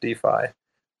Cosmos DeFi.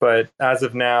 But as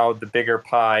of now, the bigger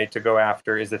pie to go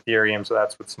after is Ethereum, so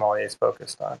that's what Sommelier is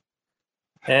focused on.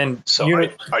 And so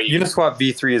Uniswap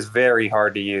v3 is very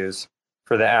hard to use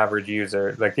for the average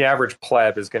user. Like the average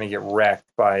pleb is going to get wrecked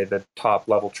by the top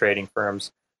level trading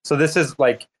firms. So this is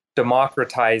like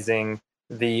democratizing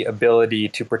the ability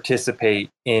to participate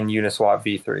in Uniswap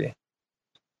v3.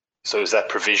 So is that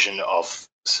provision of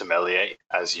Sommelier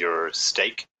as your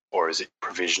stake, or is it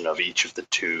provision of each of the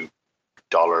 $2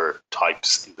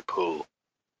 types in the pool?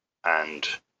 And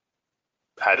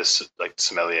how does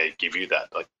Sommelier give you that?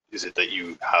 Like, is it that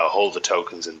you hold the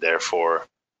tokens and therefore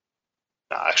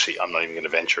No, actually, I'm not even going to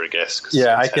venture a guess.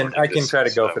 Yeah, I can try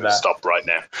to go for that. Stop right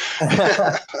now.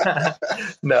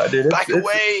 No, dude, back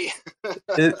away.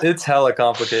 It's hella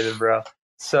complicated, bro.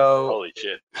 So, holy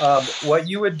shit. What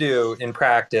you would do in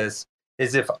practice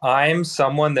is, if I'm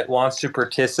someone that wants to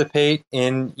participate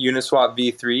in Uniswap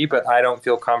V3, but I don't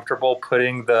feel comfortable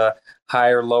putting the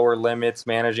higher, lower limits,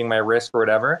 managing my risk or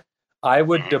whatever, I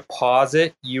would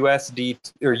deposit USD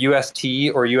or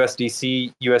UST or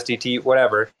USDC, USDT,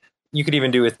 whatever. You could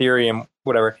even do Ethereum,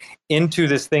 whatever, into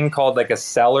this thing called like a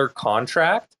seller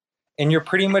contract. And you're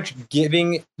pretty much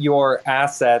giving your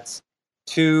assets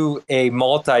to a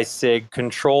multi-sig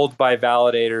controlled by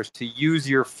validators to use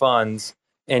your funds,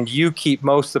 and you keep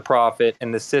most of the profit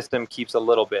and the system keeps a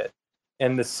little bit.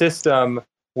 And the system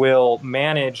will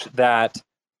manage that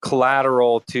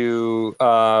collateral to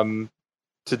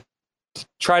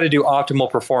try to do optimal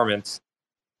performance.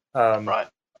 Right.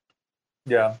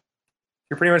 Yeah.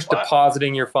 You're pretty much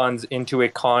depositing your funds into a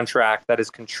contract that is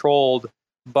controlled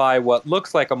by what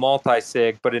looks like a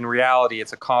multi-sig, but in reality,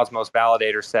 it's a Cosmos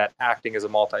validator set acting as a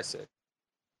multi-sig.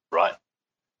 Right.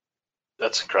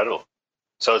 That's incredible.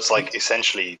 So it's like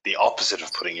essentially the opposite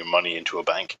of putting your money into a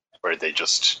bank, where they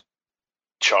just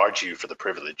charge you for the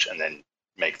privilege and then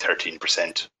make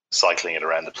 13% cycling it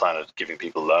around the planet, giving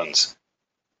people loans.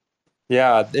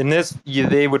 Yeah, in this,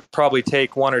 they would probably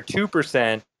take 1 or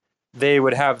 2%. They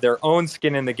would have their own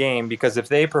skin in the game, because if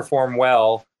they perform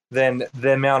well, then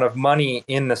the amount of money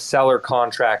in the seller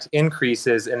contract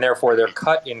increases, and therefore their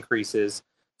cut increases.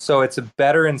 So it's a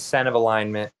better incentive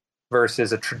alignment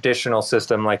versus a traditional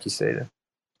system, like you stated.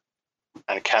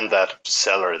 And can that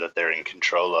seller that they're in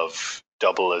control of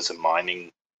double as a mining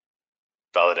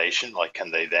validation? Like,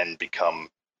 can they then become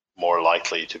more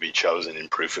likely to be chosen in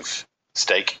proof of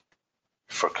stake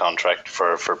for contract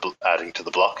for adding to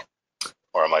the block?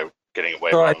 Or am I getting it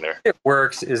way wrong there? It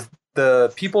works is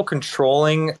the people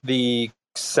controlling the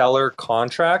seller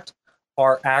contract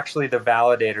are actually the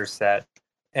validator set.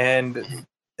 And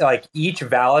like each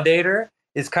validator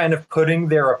is kind of putting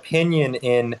their opinion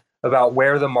in about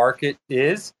where the market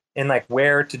is and like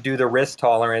where to do the risk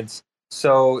tolerance.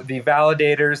 So the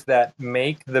validators that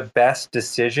make the best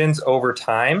decisions over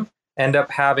time end up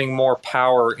having more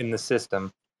power in the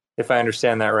system, if I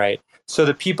understand that right. So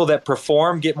the people that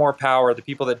perform get more power, the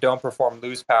people that don't perform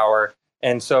lose power.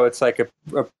 And so it's like a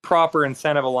proper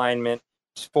incentive alignment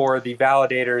for the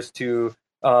validators to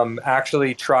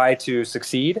actually try to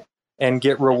succeed and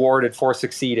get rewarded for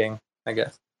succeeding, I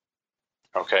guess.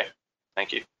 Okay,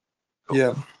 thank you. Cool.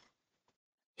 Yeah.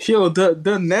 Yo,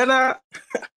 the Neta,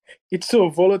 it's so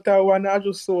volatile right now. I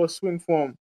just saw a swing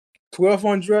from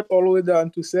 1,200 all the way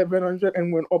down to 700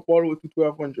 and went up all the way to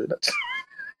 1,200.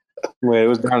 Wait, it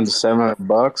was down to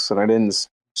 $700 and I didn't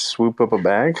swoop up a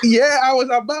bag? Yeah, I was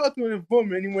about to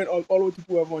inform and he went all the way to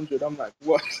 1,200. I'm like,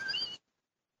 what?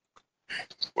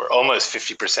 We're almost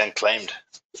 50% claimed.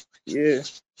 Yeah.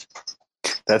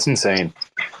 That's insane.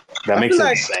 That makes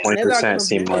like 20%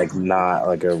 seem like not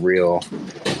like a real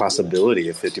possibility.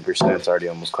 If 50% is already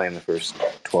almost claimed the first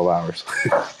 12 hours.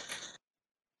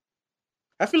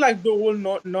 I feel like the whole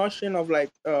notion of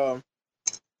like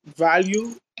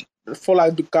value for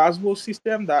like the Cosmos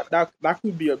system, that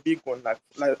could be a big one, like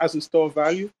as a store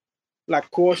value,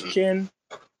 like cross chain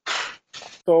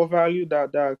store value,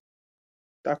 that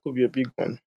could be a big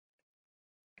one.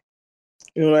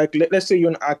 You know, like let's say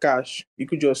you're in Akash, you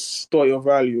could just store your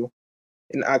value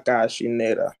in Akash in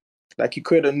Neta. Like you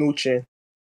create a new chain,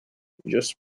 you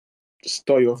just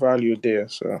store your value there.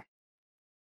 So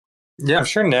yeah, I'm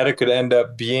sure Neta could end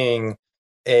up being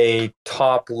a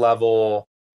top level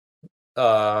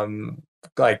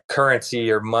like currency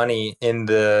or money in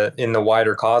the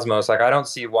wider cosmos. Like I don't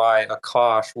see why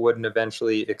Akash wouldn't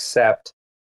eventually accept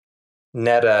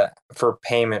Neta for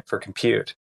payment for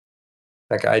compute.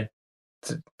 Like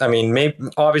I mean, maybe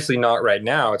obviously not right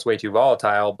now. It's way too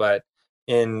volatile. But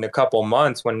in a couple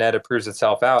months, when Neta proves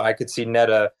itself out, I could see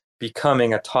Neta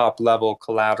becoming a top level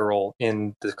collateral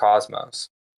in the cosmos.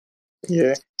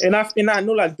 Yeah, and I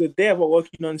know like the dev are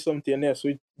working on something else.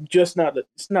 So it's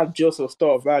not just a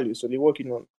store of value. So they're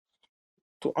working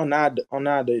on add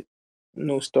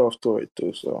new stuff to it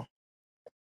too. So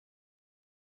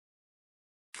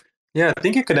yeah, I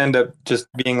think it could end up just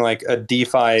being like a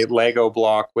DeFi Lego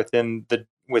block within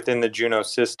the Juno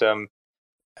system,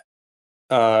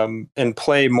 and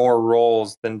play more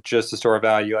roles than just a store of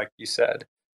value, like you said.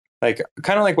 Like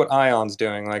kind of like what Ion's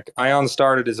doing. Like Ion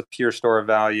started as a pure store of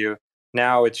value.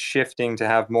 Now it's shifting to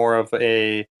have more of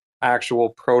a actual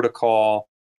protocol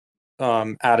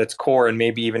at its core, and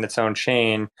maybe even its own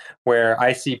chain, where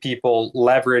I see people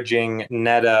leveraging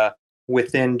Neta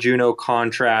within Juno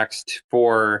contracts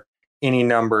for any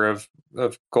number of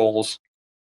goals.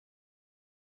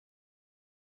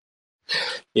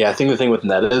 Yeah, I think the thing with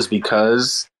Neta is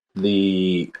because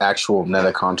the actual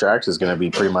Neta contract is going to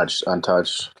be pretty much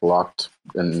untouched, locked,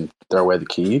 and throw away the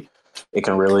key. It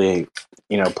can really,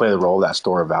 play the role of that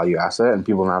store of value asset, and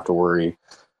people don't have to worry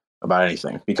about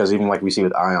anything. Because even like we see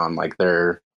with Ion, like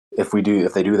if they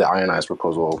do the ionized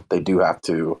proposal, they do have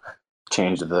to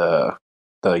change the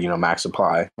max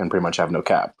supply and pretty much have no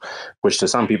cap, which to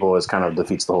some people is kind of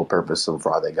defeats the whole purpose of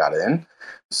why they got in.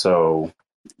 So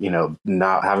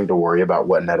not having to worry about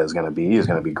what Neta is going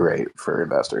to be great for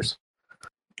investors.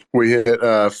 We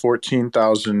hit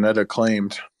 14,000 Neta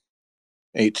claimed,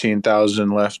 18,000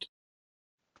 left.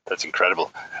 That's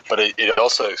incredible. But it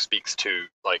also speaks to,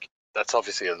 like, that's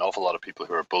obviously an awful lot of people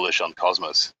who are bullish on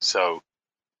Cosmos. So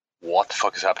what the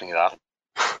fuck is happening at Atom?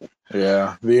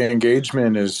 Yeah, the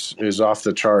engagement is off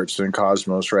the charts in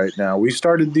Cosmos right now. We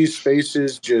started these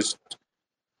spaces just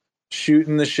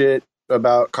shooting the shit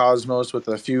about Cosmos with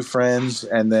a few friends,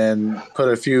 and then put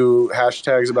a few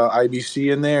hashtags about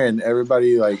IBC in there, and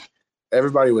everybody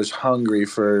was hungry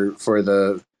for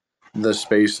the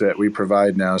space that we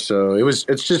provide now. So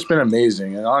it's just been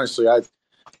amazing. And honestly, I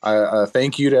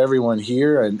thank you to everyone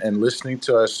here and listening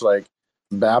to us like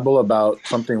babble about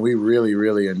something we really,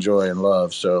 really enjoy and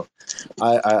love. So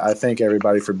I thank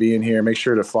everybody for being here. Make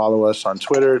sure to follow us on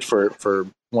Twitter for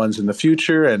ones in the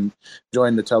future, and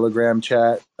join the Telegram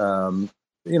chat.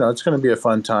 It's going to be a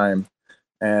fun time,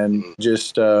 and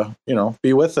just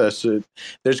be with us.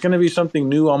 There's going to be something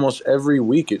new almost every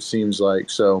week, it seems like.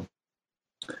 So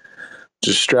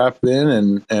just strap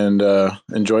in and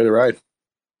enjoy the ride.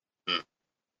 I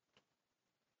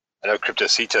know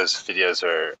Cryptocito's videos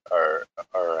are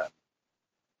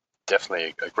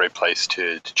definitely a great place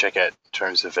to check out in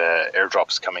terms of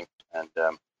airdrops coming and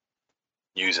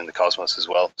news in the Cosmos as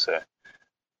well. So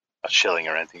not shilling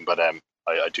or anything, but I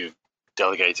do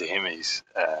delegate to him. He's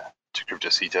to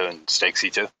Cryptocito and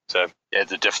Stakecito. So yeah,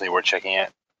 they're definitely worth checking out.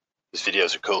 His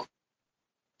videos are cool.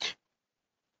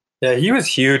 Yeah, he was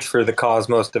huge for the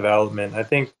Cosmos development. I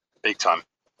think big time.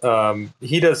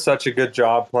 He does such a good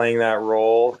job playing that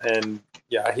role, and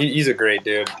yeah, he's a great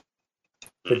dude.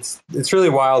 It's really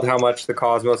wild how much the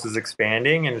Cosmos is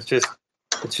expanding, and it's just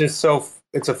it's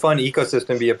a fun ecosystem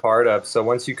to be a part of. So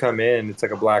once you come in, it's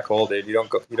like a black hole, dude. You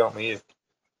don't leave.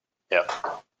 Yeah.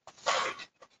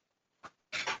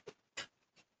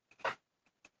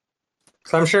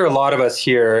 So I'm sure a lot of us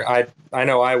here, I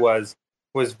know I was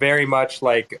very much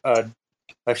like a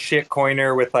shit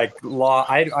coiner with like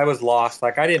I was lost.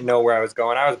 Like I didn't know where I was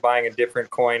going. I was buying a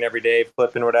different coin every day,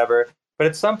 flipping whatever. But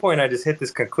at some point I just hit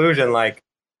this conclusion, like,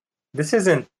 this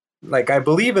isn't, like, I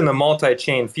believe in the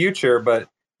multi-chain future, but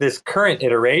this current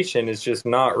iteration is just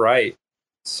not right.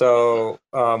 So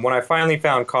when I finally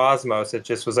found Cosmos, it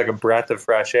just was like a breath of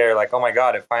fresh air. Like, oh my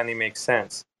God, it finally makes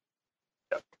sense.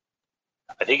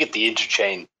 I think at the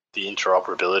interchain, the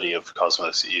interoperability of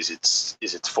Cosmos is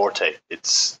its forte.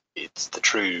 It's the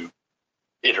true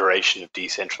iteration of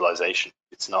decentralization.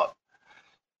 It's not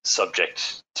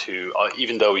subject to,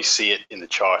 even though we see it in the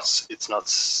charts, it's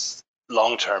not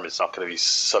long term. It's not going to be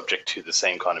subject to the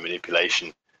same kind of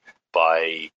manipulation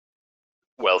by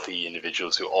wealthy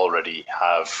individuals who already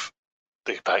have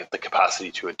the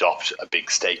capacity to adopt a big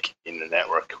stake in the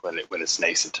network when it's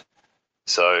nascent.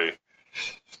 So,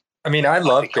 I mean, I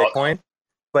love Bitcoin.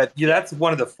 But that's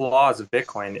one of the flaws of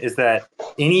Bitcoin, is that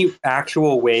any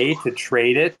actual way to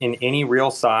trade it in any real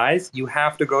size, you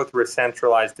have to go through a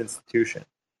centralized institution.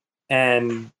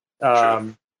 And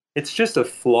it's just a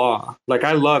flaw. Like,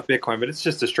 I love Bitcoin, but it's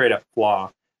just a straight up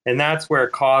flaw. And that's where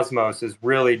Cosmos is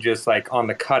really just like on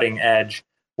the cutting edge,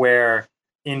 where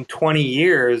in 20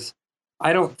 years,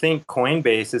 I don't think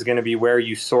Coinbase is going to be where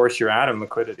you source your Atom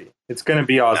liquidity. It's going to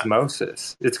be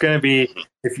osmosis. It's going to be,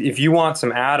 if you want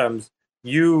some atoms,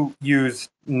 you use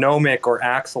Nomic or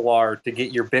Axelar to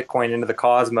get your Bitcoin into the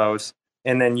Cosmos,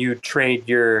 and then you trade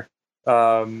your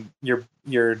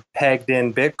pegged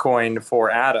in Bitcoin for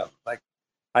Atom. Like,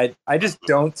 I just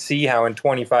don't see how in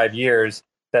 25 years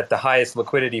that the highest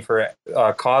liquidity for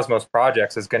Cosmos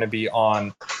projects is going to be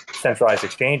on centralized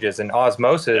exchanges, and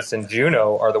Osmosis and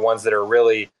Juno are the ones that are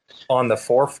really on the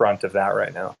forefront of that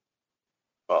right now.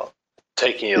 Well,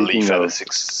 taking a leaf out of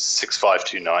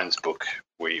 6529's book,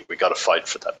 we got to fight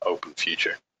for that open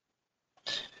future.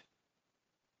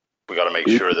 We got to make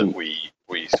sure that we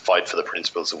fight for the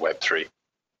principles of Web3.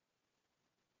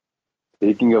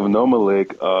 Speaking of Nomalik,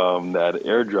 that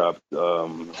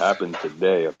airdrop happened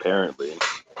today, apparently.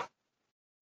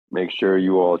 Make sure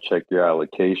you all check your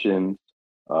allocations.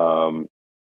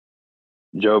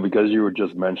 Joe, because you were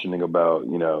just mentioning about,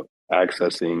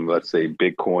 accessing, let's say,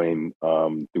 Bitcoin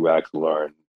through Axelar,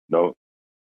 no,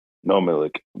 no,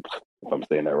 Milik, if I'm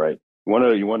saying that right.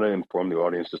 You want to inform the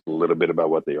audience just a little bit about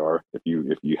what they are, if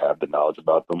you have the knowledge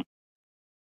about them.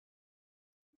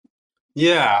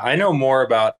 Yeah, I know more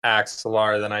about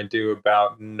Axelar than I do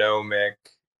about Nomic.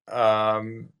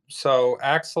 So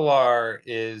Axelar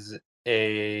is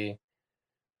a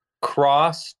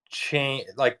cross chain,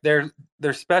 like they're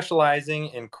specializing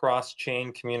in cross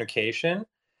chain communication,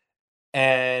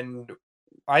 and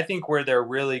I think where they're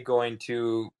really going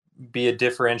to be a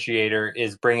differentiator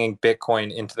is bringing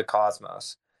Bitcoin into the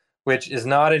cosmos, which is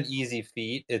not an easy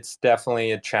feat. It's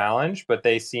definitely a challenge, but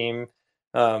they seem,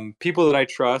 people that I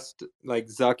trust, like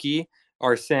Zucky,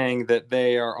 are saying that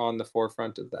they are on the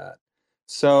forefront of that.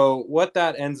 So what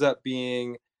that ends up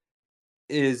being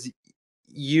is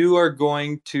you are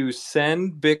going to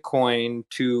send Bitcoin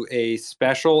to a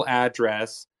special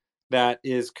address that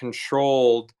is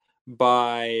controlled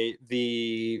by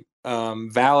the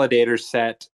validator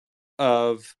set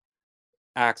of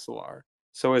Axelar.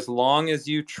 So as long as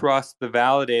you trust the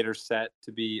validator set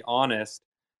to be honest,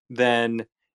 then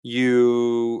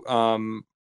you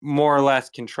more or less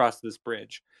can trust this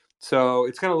bridge. So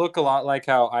it's going to look a lot like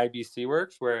how IBC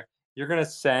works, where you're going to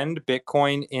send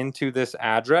Bitcoin into this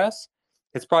address.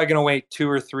 It's probably going to wait 2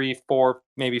 or 3, 4,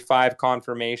 maybe 5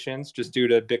 confirmations just due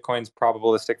to Bitcoin's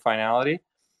probabilistic finality.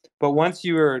 But once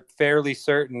you are fairly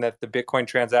certain that the Bitcoin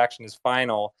transaction is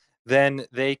final, then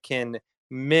they can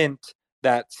mint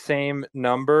that same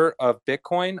number of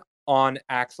Bitcoin on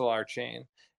Axelar chain.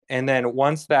 And then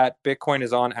once that Bitcoin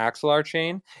is on Axelar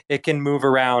chain, it can move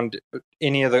around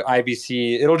any of the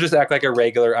IBC. It'll just act like a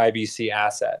regular IBC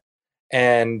asset.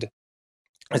 And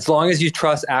as long as you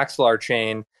trust Axelar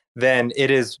chain, then it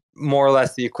is more or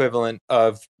less the equivalent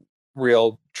of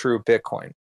real, true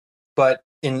Bitcoin. But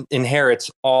inherits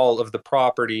all of the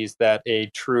properties that a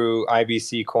true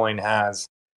IBC coin has.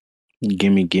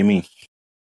 Gimme. And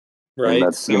Right?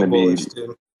 that's So bullish,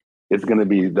 dude. that's gonna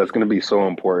be so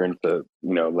important to,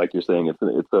 like you're saying,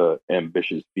 it's a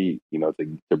ambitious feat,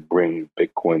 to bring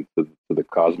Bitcoin to the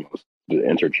cosmos, to the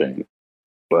interchain.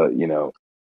 But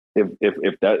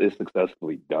if that is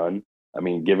successfully done, I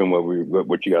mean, given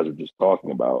what you guys are just talking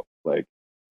about, like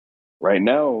right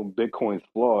now, Bitcoin's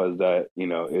flaw is that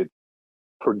it's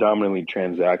predominantly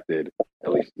transacted,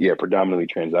 predominantly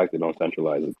transacted on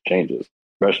centralized exchanges,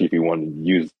 especially if you want to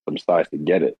use some size to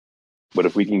get it. But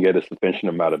if we can get a sufficient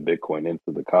amount of Bitcoin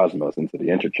into the cosmos, into the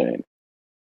interchain,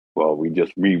 well, we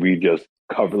just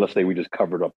cover. Let's say we just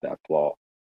covered up that flaw.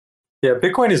 Yeah,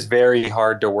 Bitcoin is very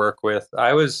hard to work with.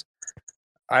 I was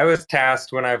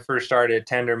tasked when I first started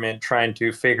Tendermint trying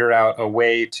to figure out a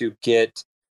way to get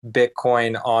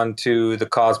Bitcoin onto the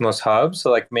Cosmos Hub. So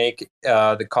like make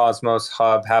the Cosmos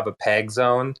Hub have a peg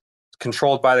zone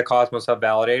controlled by the Cosmos Hub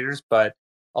validators, but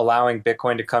allowing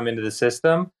Bitcoin to come into the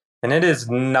system. And it is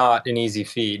not an easy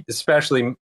feat,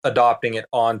 especially adopting it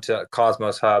onto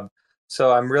Cosmos Hub.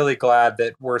 So I'm really glad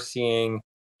that we're seeing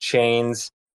chains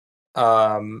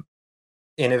um,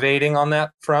 innovating on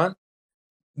that front.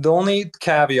 The only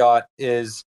caveat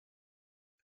is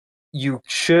you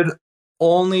should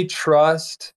only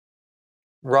trust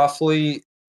roughly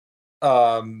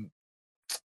how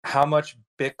much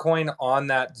Bitcoin on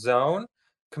that zone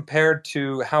compared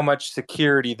to how much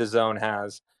security the zone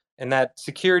has. And that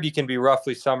security can be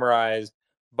roughly summarized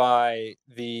by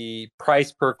the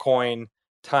price per coin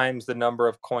times the number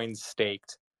of coins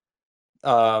staked.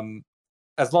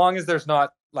 As long as there's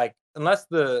not unless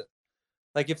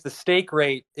if the stake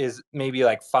rate is maybe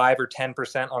like 5 or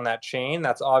 10% on that chain,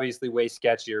 that's obviously way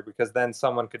sketchier because then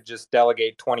someone could just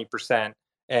delegate 20%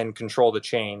 and control the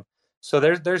chain. So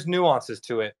there's nuances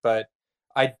to it, but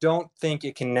I don't think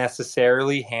it can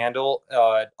necessarily handle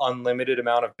unlimited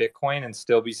amount of Bitcoin and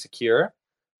still be secure,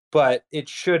 but it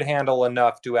should handle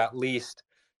enough to at least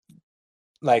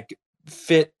like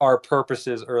fit our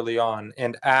purposes early on.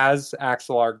 And as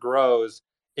Axelar grows,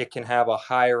 it can have a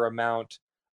higher amount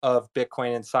of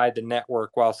Bitcoin inside the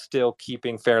network while still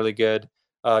keeping fairly good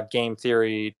game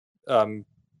theory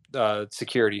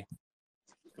security.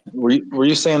 Were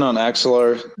you saying on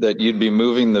Axelar that you'd be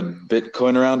moving the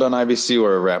Bitcoin around on IBC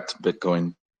or a wrapped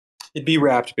Bitcoin? It'd be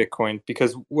wrapped Bitcoin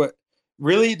because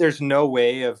there's no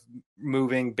way of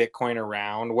moving Bitcoin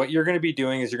around. What you're going to be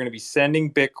doing is you're going to be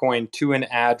sending Bitcoin to an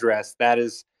address that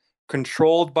is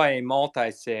controlled by a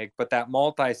multi-sig, but that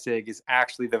multi-sig is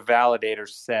actually the validator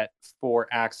set for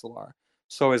Axelar.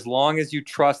 So as long as you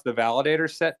trust the validator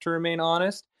set to remain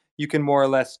honest, you can more or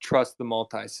less trust the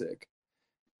multi-sig.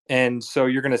 And so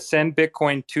you're going to send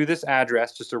Bitcoin to this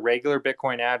address, just a regular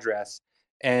Bitcoin address,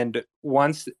 And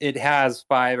once it has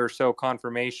 5 or so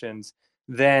confirmations,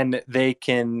 then they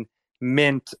can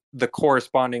mint the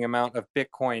corresponding amount of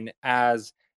Bitcoin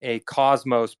as a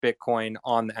Cosmos Bitcoin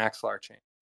on the Axelar chain.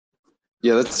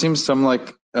 Yeah, that seems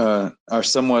are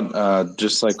somewhat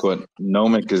just like what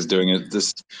Nomic is doing.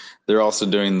 They're also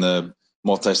doing the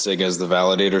multi-sig as the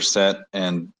validator set,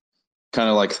 and kind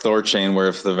of like Thorchain, where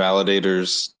if the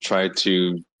validators try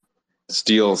to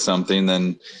steal something,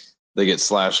 then they get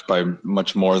slashed by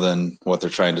much more than what they're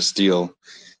trying to steal.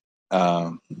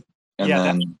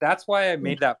 That's why I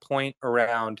made that point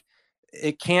around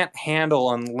it can't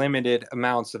handle unlimited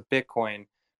amounts of Bitcoin,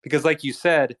 because like you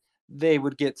said, they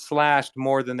would get slashed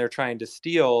more than they're trying to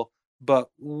steal. But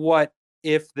what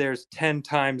if there's 10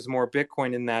 times more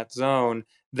Bitcoin in that zone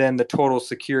than the total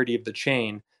security of the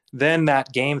chain? Then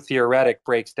that game theoretic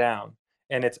breaks down,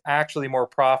 and it's actually more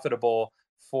profitable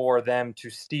for them to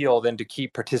steal than to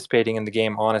keep participating in the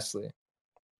game honestly.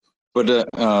 But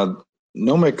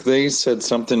Nomic, they said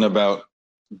something about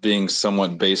being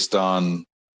somewhat based on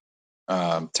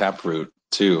Taproot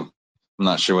too. I'm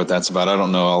not sure what that's about. I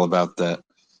don't know all about that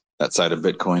side of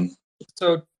Bitcoin.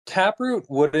 So Taproot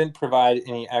wouldn't provide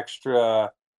any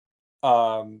extra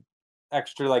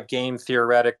like game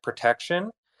theoretic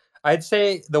protection. I'd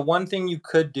say the one thing you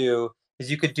could do is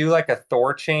you could do like a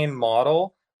Thorchain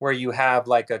model where you have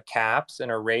like a caps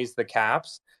and erase the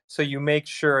caps. So you make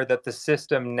sure that the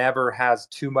system never has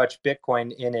too much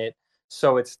Bitcoin in it,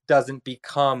 so it doesn't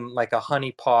become like a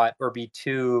honeypot or be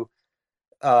too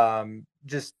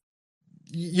just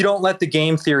you don't let the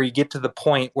game theory get to the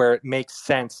point where it makes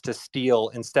sense to steal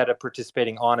instead of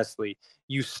participating honestly.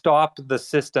 You stop the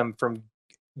system from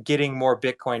getting more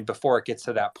Bitcoin before it gets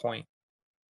to that point.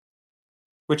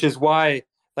 Which is why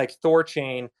like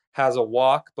Thorchain has a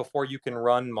walk before you can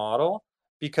run model,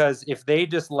 because if they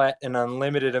just let an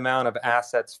unlimited amount of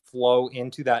assets flow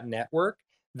into that network,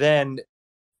 then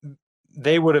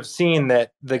they would have seen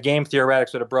that the game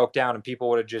theoretics would have broke down and people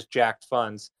would have just jacked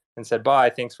funds and said, bye,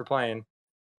 thanks for playing.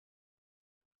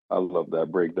 I love that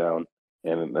breakdown,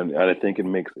 and I think it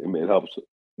helps it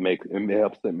make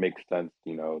sense,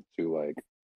 to like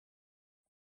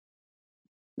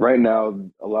right now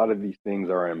a lot of these things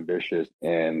are ambitious,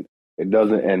 and it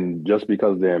doesn't, and just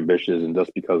because they're ambitious and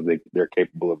just because they're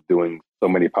capable of doing so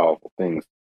many powerful things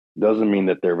doesn't mean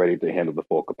that they're ready to handle the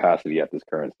full capacity at this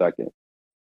current second.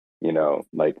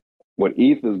 Like what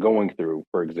ETH is going through,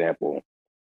 for example,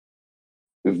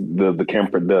 is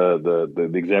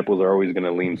the examples are always going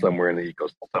to lean somewhere in the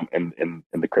ecosystem in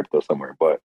the crypto somewhere.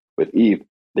 But with ETH,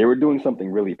 they were doing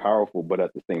something really powerful, but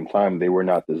at the same time, they were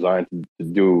not designed to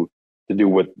do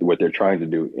what they're trying to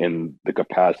do in the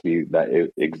capacity that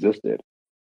it existed,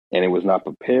 and it was not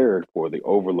prepared for the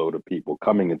overload of people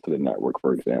coming into the network.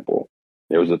 For example,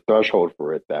 there was a threshold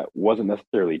for it that wasn't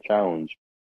necessarily challenged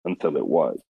until it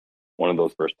was. One of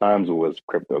those first times was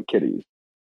crypto kitties.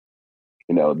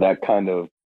 That kind of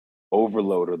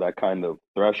overload or that kind of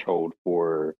threshold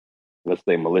for, let's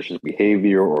say, malicious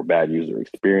behavior or bad user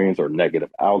experience or negative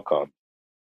outcome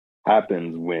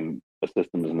happens when the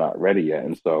system is not ready yet.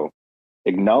 And so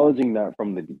acknowledging that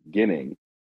from the beginning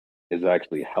is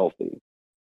actually healthy,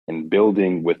 and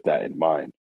building with that in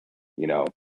mind,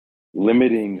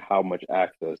 limiting how much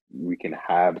access we can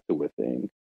have to a thing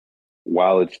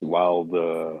while let's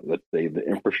say the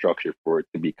infrastructure for it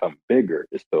to become bigger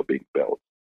is still being built.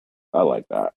 I like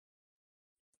that.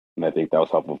 And I think that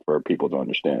was helpful for people to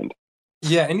understand.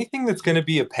 Yeah, anything that's going to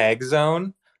be a peg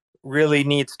zone really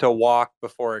needs to walk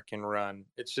before it can run.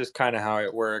 It's just kind of how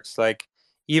it works. Like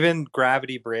even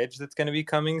Gravity Bridge that's going to be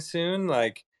coming soon,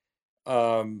 like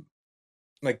that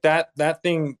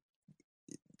thing,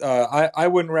 I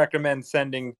wouldn't recommend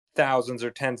sending thousands or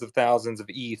tens of thousands of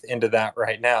ETH into that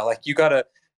right now. Like you gotta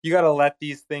let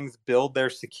these things build their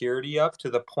security up to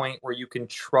the point where you can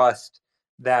trust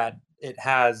that it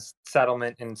has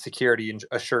settlement and security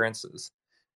assurances.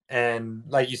 And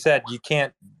like you said, you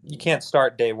can't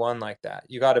start day one like that.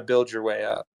 You got to build your way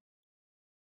up.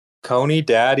 Coney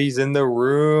Daddy's in the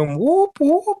room. Whoop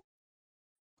whoop.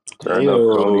 Turn up,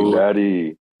 Coney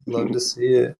Daddy. Love to see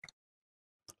it.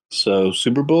 So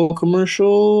Super Bowl commercial,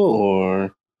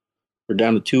 or we're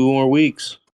down to 2 more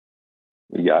weeks?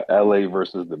 We got LA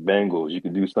versus the Bengals. You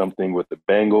could do something with the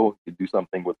Bengal. You could do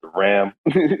something with the Ram.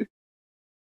 The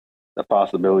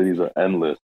possibilities are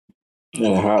endless. And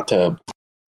a hot tub.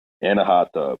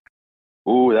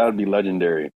 Ooh, that would be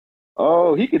legendary.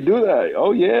 Oh, he could do that.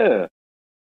 Oh yeah.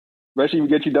 Especially if we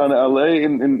get you down to LA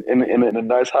in a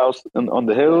nice house on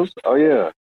the hills. Oh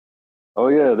yeah.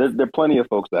 There are plenty of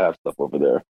folks that have stuff over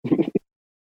there.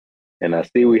 And I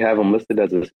see we have him listed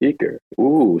as a speaker.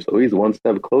 Ooh, so he's one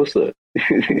step closer.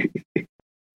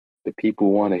 The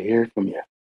people want to hear from you.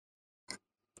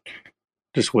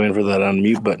 Just waiting for that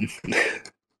unmute button.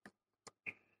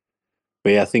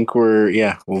 But yeah, I think well,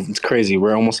 it's crazy.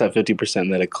 We're almost at 50%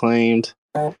 Neta claimed.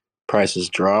 Prices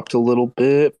dropped a little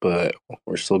bit, but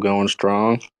we're still going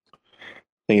strong. I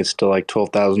think it's still like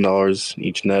 $12,000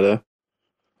 each Neta.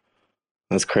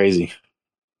 That's crazy.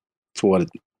 It's what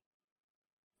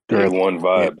Day one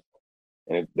vibe.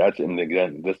 And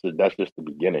again, that's just the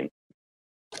beginning.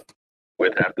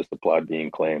 With half the supply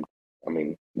being claimed. I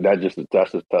mean, that's just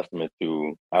testament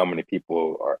to how many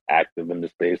people are active in the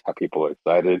space, how people are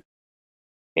excited.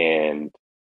 And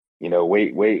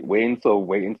wait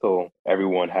until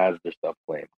everyone has their stuff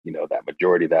claimed. That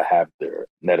majority that have their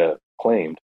Neta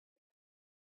claimed,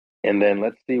 and then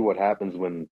let's see what happens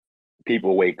when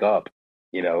people wake up.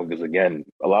 Because again,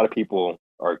 a lot of people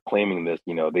are claiming this.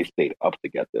 They stayed up to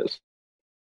get this.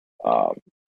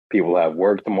 People have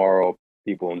work tomorrow.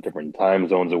 People in different time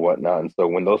zones and whatnot, and so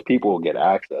when those people get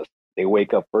access, they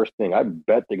wake up first thing. I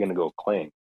bet they're gonna go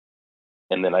claim.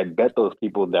 And then I bet those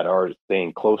people that are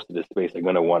staying close to the space are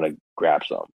going to want to grab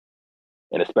some.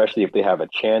 And especially if they have a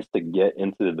chance to get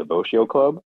into the Devotio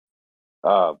club.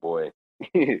 Oh, boy.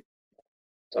 So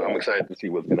I'm excited to see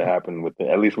what's going to happen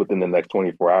at least within the next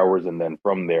 24 hours. And then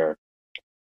from there,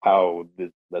 how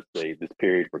this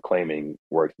period for claiming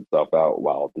works itself out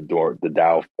while the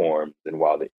DAO forms and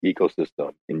while the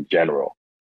ecosystem in general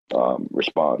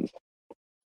responds.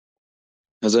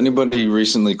 Has anybody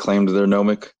recently claimed their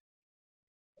Nomic?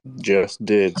 Just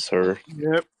did, sir.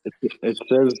 Yep. It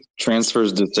says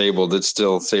transfers disabled. It's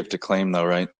still safe to claim, though,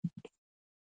 right?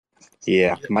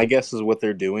 Yeah. My guess is what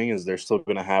they're doing is they're still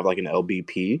going to have like an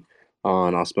LBP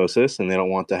on Osmosis, and they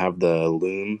don't want to have the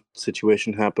Loom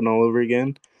situation happen all over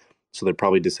again. So they're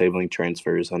probably disabling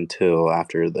transfers until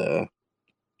after the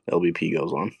LBP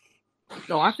goes on.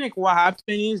 No, I think what happened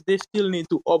is they still need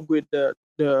to upgrade the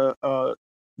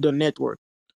network.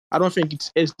 I don't think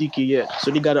it's SDK yet,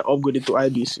 so they gotta upgrade it to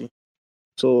IBC.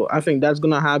 So I think that's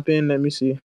gonna happen. Let me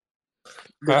see.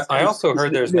 I also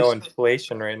heard there's no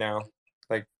inflation right now.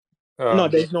 Like, no,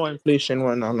 there's no inflation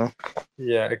right now. No.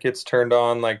 Yeah, it gets turned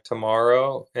on like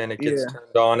tomorrow, and it gets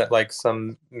turned on at like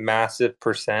some massive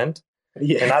percent.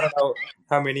 Yeah. And I don't know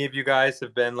how many of you guys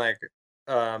have been like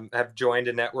have joined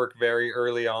a network very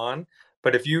early on,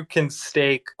 but if you can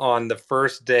stake on the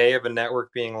first day of a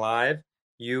network being live,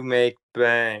 you make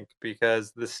bank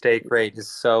because the stake rate is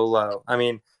so low. I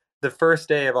mean, the first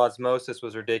day of Osmosis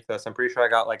was ridiculous. I'm pretty sure I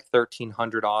got like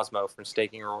 1,300 Osmo from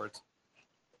staking rewards.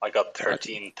 I got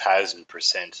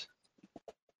 13,000%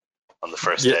 on the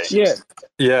first day.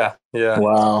 Yeah.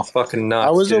 Wow. It's fucking nuts. I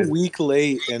was dude. a week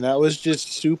late, and that was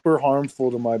just super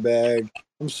harmful to my bag.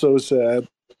 I'm so sad.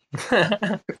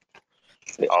 Oh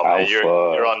man,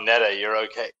 you're on Neta. You're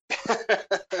okay.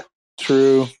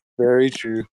 True. Very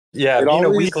true. Yeah, being a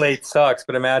week late sucks,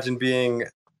 but imagine being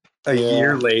a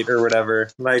year late or whatever.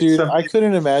 Like, dude, I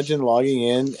couldn't imagine logging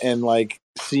in and like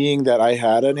seeing that I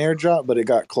had an airdrop, but it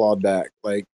got clawed back.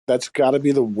 Like, that's got to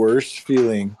be the worst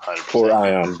feeling. 100%. Poor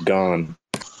Ion, gone.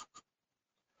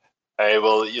 Hey,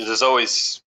 well, there's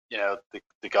always,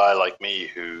 the guy like me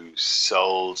who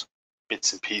sold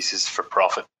bits and pieces for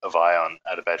profit of Ion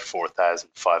at about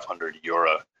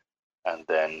 €4,500, and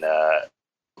then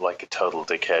like a total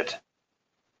dickhead. A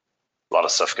lot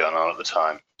of stuff going on at the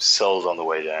time. Sold on the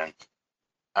way down,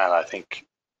 and I think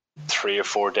 3 or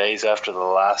 4 days after the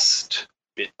last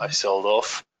bit I sold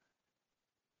off,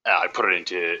 I put it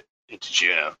into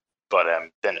Juno, but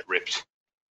then it ripped.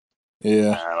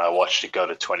 Yeah. And I watched it go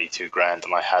to 22 grand,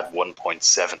 and I had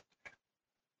 1.7, and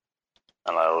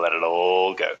I let it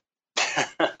all go.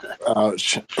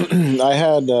 Ouch. I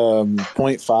had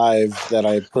 0.5 that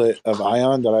I put of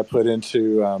Ion that I put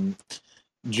into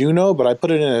Juno, but I put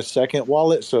it in a second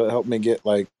wallet, so it helped me get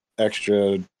like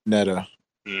extra Neta.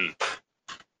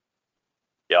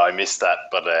 Yeah, I missed that,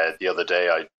 but the other day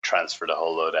I transferred a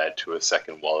whole load out to a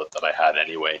second wallet that I had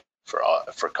anyway for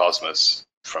Cosmos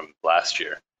from last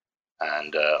year,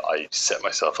 and I set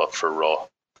myself up for Raw.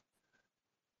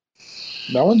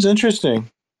 That one's interesting.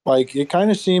 Like, it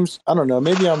kind of seems, I don't know,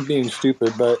 maybe I'm being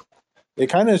stupid, but it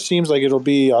kind of seems like it'll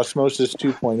be Osmosis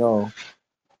 2.0.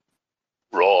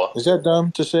 Raw. Is that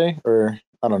dumb to say? Or,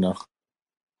 I don't know.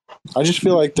 I just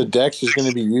feel like the DEX is going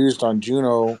to be used on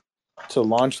Juno to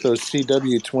launch those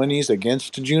CW20s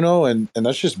against Juno, and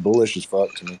that's just bullish as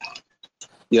fuck to me.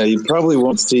 Yeah, you probably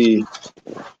won't see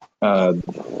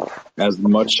as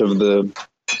much of the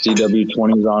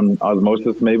CW20s on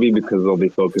Osmosis, maybe, because they'll be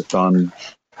focused on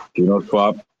Juno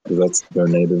Swap, because that's their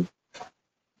native.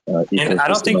 And I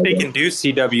don't think ecosystem. they can do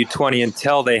CW20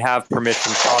 until they have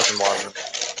permission Cosmwasm.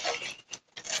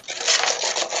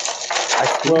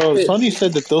 Well, Sonny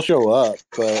said that they'll show up,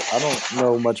 but I don't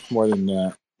know much more than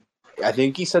that. I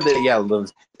think he said that,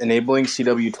 the enabling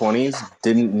CW20s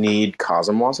didn't need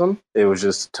Cosmwasm. It was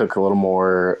just took a little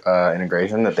more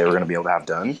integration that they were going to be able to have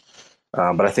done.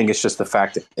 But I think it's just the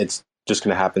fact that it's just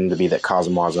going to happen to be that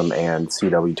Cosmwasm and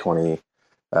CW20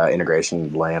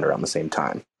 integration land around the same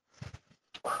time.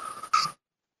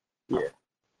 Yeah.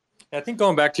 I think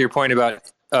going back to your point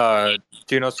about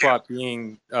Juno Swap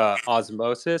being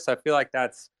osmosis, I feel like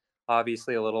that's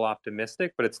obviously a little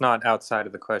optimistic, but it's not outside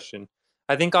of the question.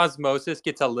 I think osmosis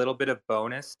gets a little bit of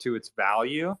bonus to its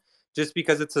value just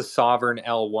because it's a sovereign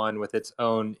L1 with its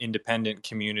own independent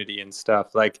community and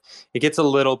stuff. Like, it gets a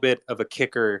little bit of a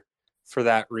kicker for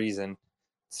that reason.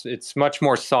 It's much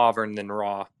more sovereign than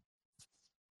raw.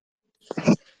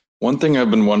 One thing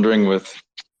I've been wondering with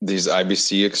these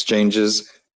IBC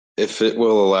exchanges, if it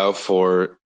will allow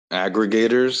for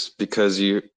aggregators, because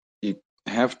you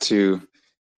have to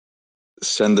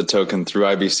send the token through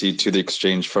IBC to the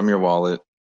exchange from your wallet.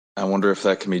 I wonder if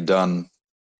that can be done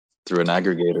through an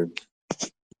aggregator.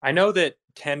 I know that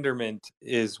Tendermint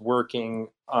is working.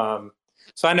 So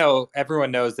I know everyone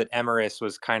knows that Emeris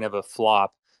was kind of a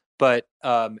flop, but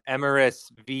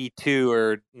Emeris V2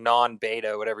 or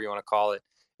non-beta, whatever you want to call it,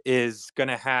 is going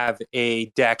to have a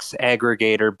DEX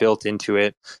aggregator built into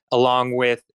it, along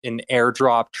with an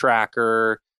airdrop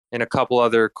tracker and a couple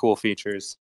other cool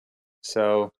features.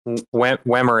 So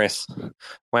Wemeris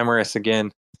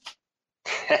again.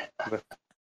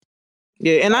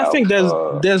 Yeah, and I think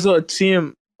there's a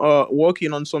team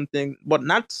working on something, but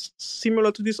not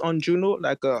similar to this on Juno,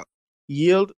 like a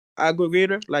yield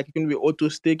aggregator, like it can be auto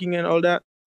staking and all that.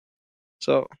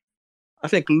 So I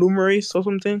think Lumeris or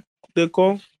something they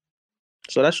call.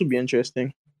 So that should be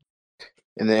interesting.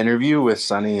 In the interview with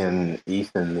Sonny and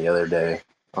Ethan the other day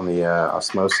on the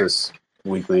Osmosis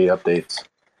weekly updates,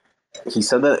 he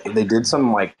said that they did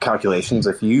some like calculations.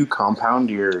 If you compound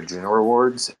your Juno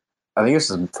rewards, I think this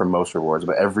is for most rewards,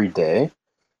 but every day,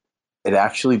 it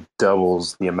actually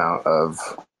doubles the amount of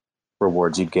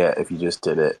rewards you get if you just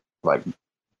did it like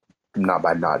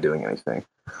not doing anything.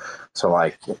 So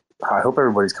like, I hope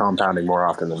everybody's compounding more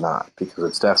often than not, because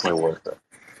it's definitely worth it.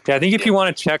 Yeah, I think if you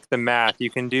want to check the math, you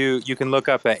can look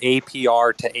up an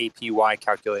APR to APY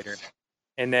calculator,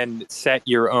 and then set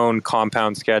your own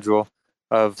compound schedule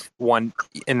of one,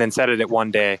 and then set it at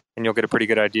 1 day, and you'll get a pretty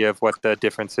good idea of what the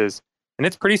difference is. And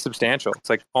it's pretty substantial.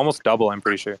 It's like almost double, I'm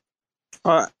pretty sure.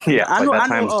 Yeah, I know. that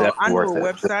time's definitely I know worth a it.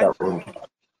 website.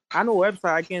 I know a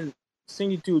website. I can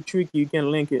send you to Tricky. You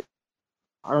can link it.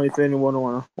 I don't know if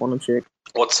anyone wanna check.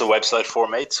 What's the website for,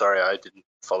 mate? Sorry, I didn't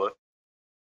follow.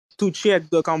 To check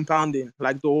the compounding,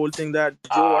 like the whole thing that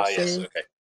Joe was saying.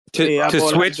 Yes, okay. To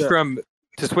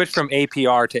switch from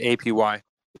APR to APY.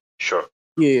 Sure.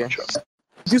 Yeah. Sure.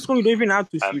 This one you don't even have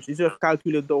to switch. You just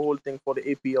calculate the whole thing for the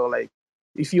APR. Like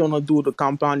if you wanna do the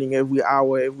compounding every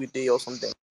hour, every day, or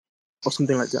something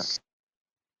like that.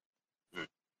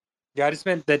 Yeah, I just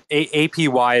meant that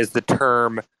APY is the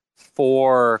term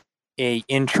for a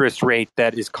interest rate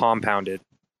that is compounded.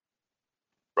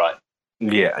 Right.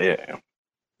 Yeah.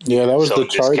 Yeah, that was so the in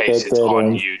this chart case, it's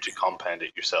on that you to compound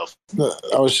it yourself.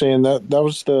 I was saying that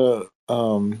was the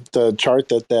chart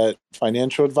that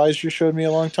financial advisor showed me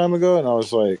a long time ago, and I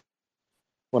was like,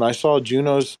 when I saw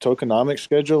Juno's tokenomics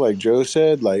schedule, like Joe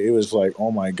said, like it was like,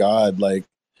 oh my god, like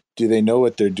do they know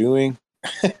what they're doing?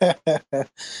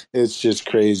 It's just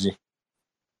crazy.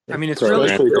 I mean, it's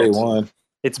especially really day one.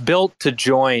 It's built to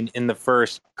join in the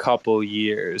first couple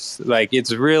years. Like,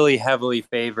 it's really heavily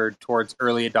favored towards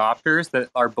early adopters that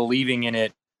are believing in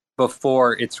it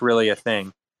before it's really a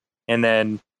thing. And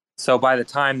then, so by the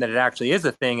time that it actually is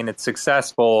a thing and it's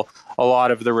successful, a lot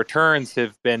of the returns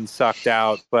have been sucked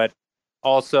out. But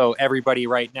also, everybody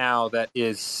right now that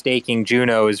is staking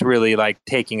Juno is really like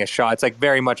taking a shot. It's like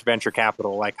very much venture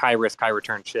capital, like high risk, high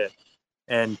return shit.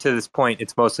 And to this point,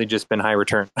 it's mostly just been high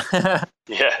return.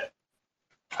 Yeah.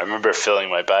 I remember filling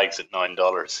my bags at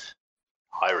 $9.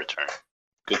 High return.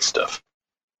 Good stuff.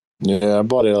 Yeah, I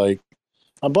bought it like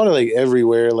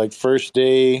everywhere, like first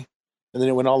day, and then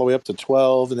it went all the way up to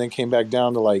 12, and then came back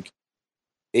down to like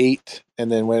 8, and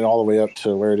then went all the way up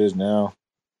to where it is now.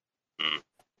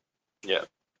 Yeah.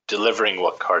 Delivering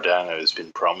what Cardano has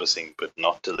been promising, but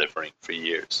not delivering for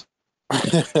years.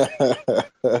 I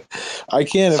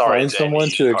can't find someone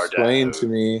to explain to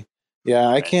me. Yeah,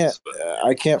 I can't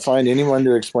find anyone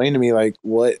to explain to me like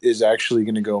what is actually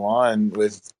going to go on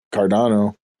with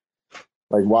Cardano.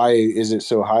 Like, why is it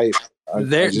so hype?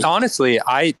 Honestly,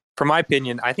 I from my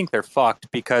opinion, I think they're fucked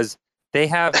because they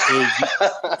have a.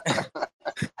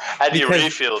 How do you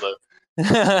really feel though?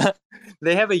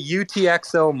 They have a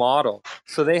UTXO model.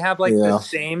 So they have like the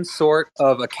same sort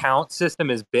of account system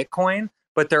as Bitcoin,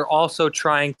 but they're also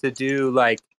trying to do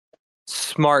like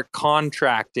smart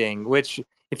contracting, which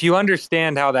if you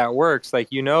understand how that works, like,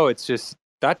 it's just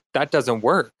that doesn't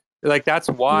work. Like, that's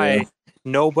why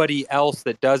nobody else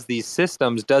that does these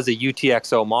systems does a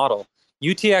UTXO model.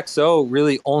 UTXO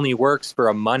really only works for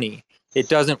a money. It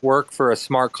doesn't work for a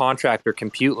smart contract or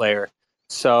compute layer.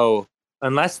 So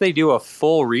unless they do a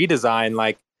full redesign,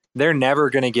 like, they're never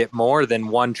going to get more than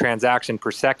 1 transaction per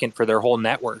second for their whole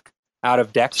network out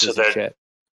of DEXs and shit.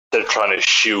 They're trying to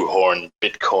shoehorn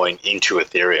Bitcoin into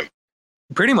Ethereum.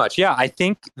 Pretty much, yeah. I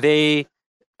think they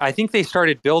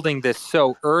started building this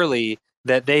so early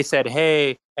that they said,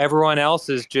 hey, everyone else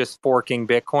is just forking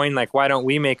Bitcoin. Like, why don't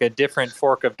we make a different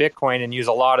fork of Bitcoin and use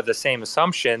a lot of the same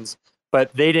assumptions?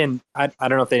 But they didn't, I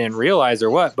don't know if they didn't realize or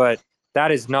what, but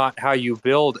that is not how you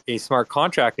build a smart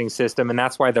contracting system. And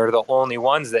that's why they're the only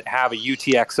ones that have a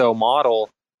UTXO model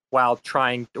while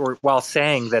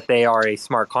saying that they are a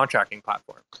smart contracting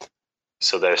platform.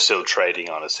 So they're still trading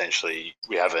on, essentially,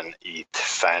 we have an ETH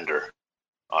founder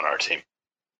on our team.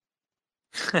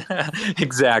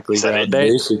 Exactly. Bro.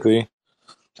 Basically.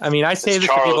 I mean, I say this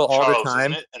to people all the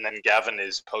time. Isn't it? And then Gavin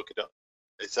is Polkadot.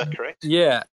 Is that correct?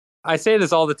 Yeah. I say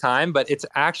this all the time, but it's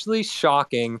actually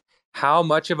shocking how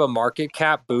much of a market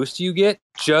cap boost you get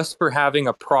just for having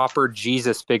a proper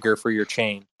Jesus figure for your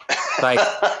chain. Like,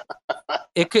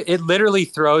 it literally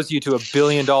throws you to $1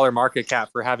 billion market cap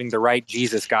for having the right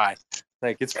Jesus guy.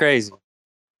 Like, it's crazy.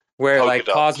 Where Polkadot, like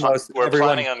Cosmos, we're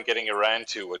planning on getting around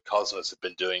to what Cosmos have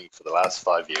been doing for the last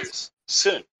 5 years.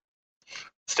 Soon.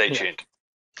 Stay tuned.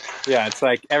 Yeah, it's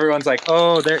like everyone's like,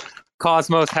 oh,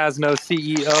 Cosmos has no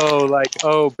CEO. Like,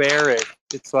 oh, Barrett.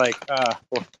 It's like,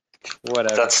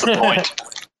 whatever. That's the point.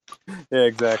 Yeah,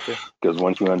 exactly. Because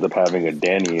once you end up having a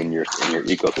Danny in your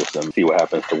ecosystem, see what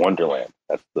happens to Wonderland.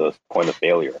 That's the point of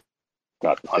failure.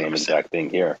 Not the same 100%. Exact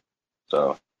thing here.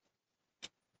 So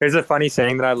there's a funny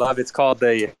saying that I love. It's called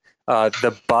the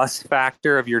bus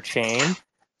factor of your chain,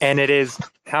 and it is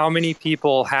how many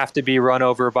people have to be run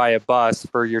over by a bus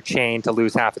for your chain to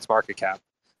lose half its market cap.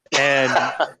 And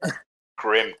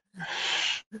grim.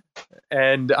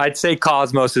 And I'd say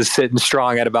Cosmos is sitting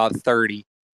strong at about 30.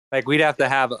 Like, we'd have to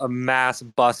have a mass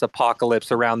bus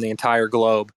apocalypse around the entire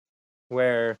globe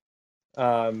where,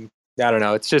 I don't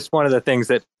know, it's just one of the things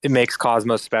that it makes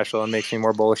Cosmos special and makes me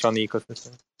more bullish on the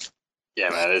ecosystem. Yeah,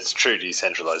 man, it's true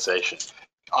decentralization.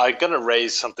 I'm going to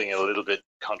raise something a little bit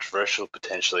controversial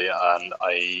potentially, and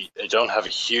I don't have a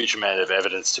huge amount of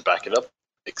evidence to back it up,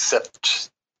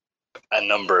 except a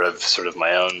number of sort of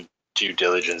my own due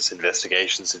diligence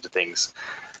investigations into things.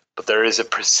 But there is a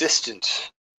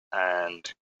persistent and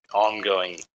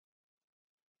ongoing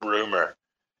rumor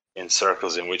in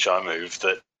circles in which I move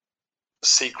that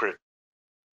Secret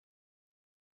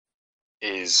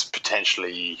is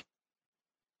potentially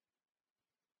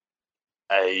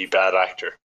a bad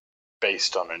actor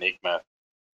based on Enigma,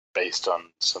 based on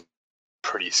some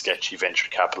pretty sketchy venture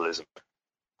capitalism.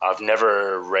 I've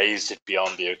never raised it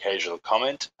beyond the occasional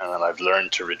comment, and then I've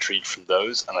learned to retreat from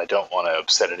those, and I don't want to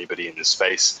upset anybody in this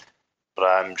space. But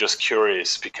I'm just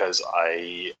curious because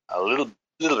I'm a little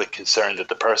bit concerned that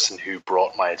the person who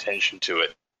brought my attention to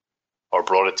it, or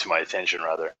brought it to my attention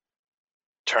rather,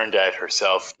 turned out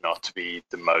herself not to be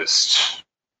the most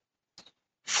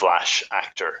flash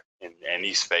actor in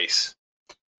any space,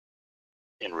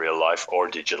 in real life or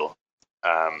digital.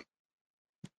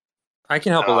 I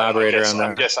can help elaborate around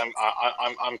that.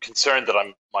 I'm concerned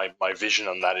that my vision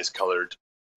on that is colored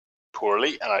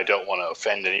poorly, and I don't want to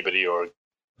offend anybody or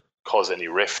cause any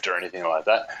rift or anything like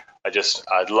that.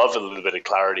 I'd love a little bit of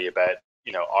clarity about,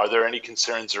 are there any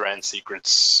concerns around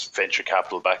Secret's venture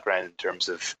capital background in terms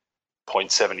of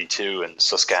Point.72 and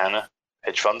Susquehanna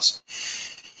hedge funds?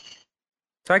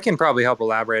 So I can probably help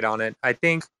elaborate on it. I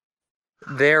think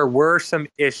there were some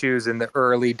issues in the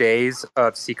early days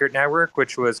of Secret Network,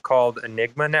 which was called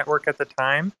Enigma Network at the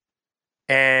time.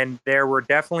 And there were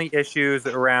definitely issues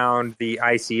around the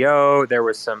ICO. There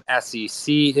was some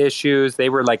SEC issues. They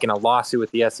were like in a lawsuit with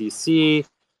the SEC.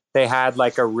 They had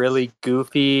like a really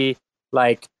goofy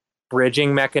like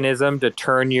bridging mechanism to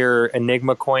turn your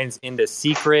Enigma coins into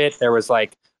Secret. There was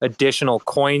like additional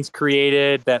coins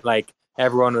created that like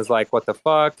everyone was like, what the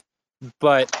fuck?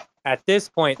 But at this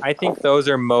point, I think those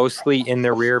are mostly in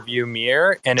the rear view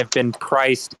mirror and have been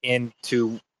priced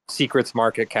into Secret's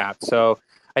market cap. So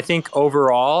I think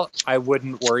overall, I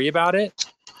wouldn't worry about it.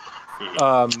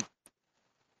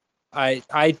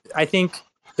 I think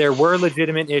there were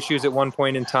legitimate issues at one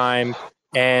point in time,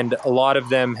 and a lot of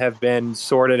them have been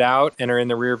sorted out and are in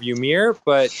the rearview mirror.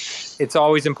 But it's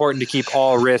always important to keep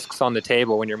all risks on the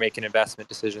table when you're making investment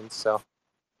decisions. So,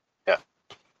 yeah,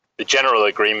 the general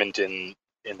agreement in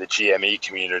the GME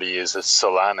community is that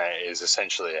Solana is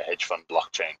essentially a hedge fund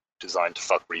blockchain designed to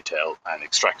fuck retail and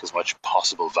extract as much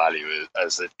possible value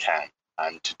as it can,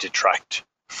 and to detract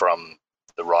from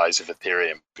the rise of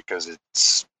Ethereum because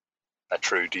it's a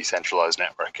true decentralized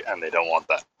network and they don't want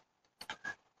that.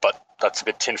 But that's a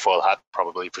bit tinfoil hat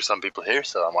probably for some people here,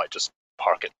 so I might just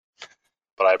park it.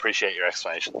 But I appreciate your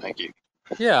explanation. Thank you.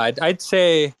 Yeah, I'd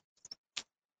say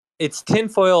it's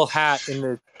tinfoil hat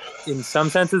in some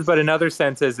senses, but in other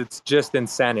senses, it's just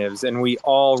incentives, and we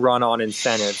all run on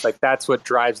incentives. Like that's what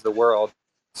drives the world.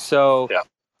 So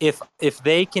if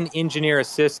they can engineer a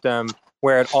system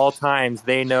where at all times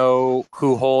they know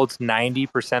who holds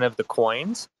 90% of the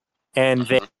coins, and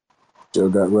they Joe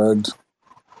got rugged.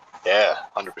 Yeah,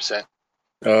 100%.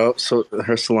 Oh, so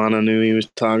her Solana knew he was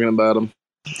talking about him.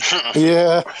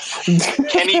 Yeah.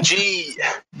 Kenny G.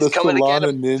 The coming to get Solana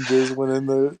him. ninjas went in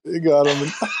there. They got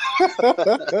him.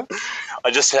 I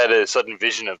just had a sudden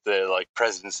vision of the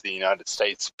presidents of the United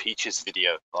States Peaches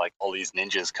video, like all these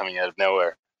ninjas coming out of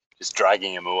nowhere, just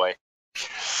dragging him away.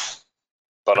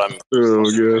 But I'm so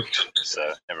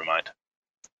never mind.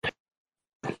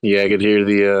 Yeah, I could hear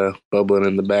the bubbling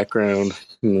in the background,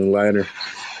 and the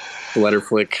lighter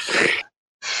flick.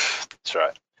 That's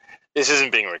right. This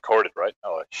isn't being recorded, right?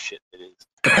 Oh shit, it is.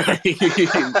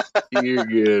 You're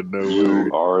good. No You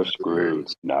worries. are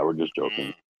screwed. Now we're just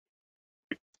joking.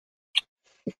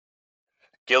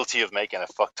 Guilty of making a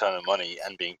fuck ton of money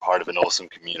and being part of an awesome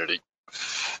community.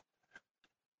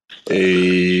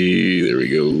 Hey, there we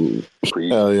go.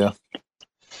 Hell yeah.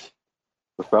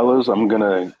 So fellas, I'm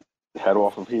gonna head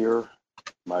off of here.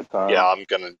 My time. Yeah, I'm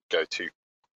gonna go too.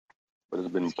 But it's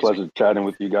been a pleasure chatting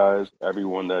with you guys.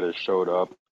 Everyone that has showed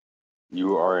up,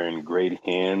 you are in great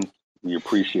hands. We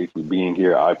appreciate you being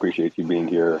here. I appreciate you being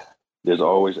here. There's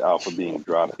always alpha being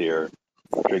dropped here.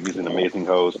 Triggy's an amazing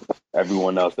host.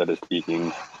 Everyone else that is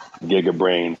speaking, Giga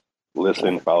Brains,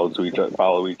 listen,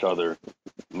 follow each other,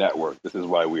 network. This is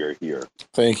why we are here.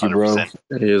 Thank you, bro. 100%.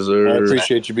 Yes, sir. I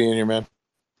appreciate you being here, man.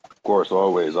 Of course,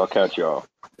 always. I'll catch y'all.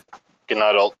 Good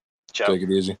night, all. Ciao. Take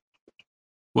it easy.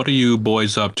 What are you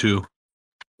boys up to?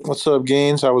 What's up,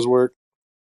 Gaines? How was work?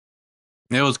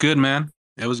 It was good, man.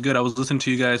 It was good. I was listening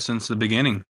to you guys since the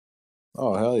beginning.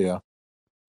 Oh, hell yeah.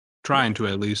 Trying to,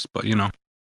 at least, but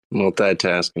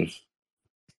Multitasking.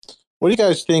 What do you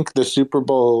guys think the Super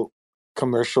Bowl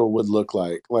commercial would look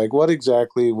like? Like, what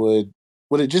exactly would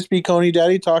it just be Coney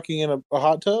Daddy talking in a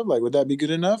hot tub? Like, would that be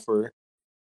good enough? Or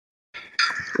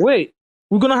Wait,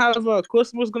 we're gonna have a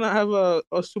customers gonna have a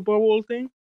Super Bowl thing?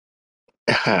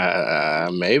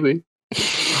 Maybe.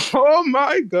 Oh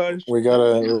my gosh! we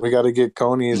gotta get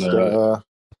Coney's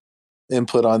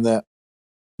input on that.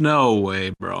 no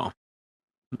way, bro.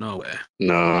 No way.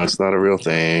 No, it's not a real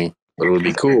thing, but it would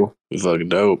be cool. It's fucking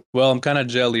dope. Well, I'm kind of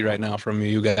jelly right now from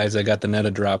you guys. I got the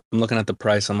Neta drop. I'm looking at the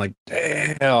price. I'm like,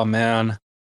 damn, man.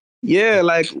 Yeah,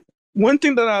 like one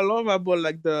thing that I love about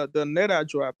like the Neta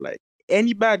drop, like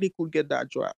anybody could get that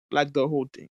drop, like the whole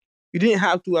thing. You didn't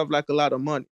have to have like a lot of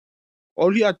money.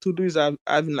 All you had to do is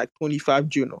having like 25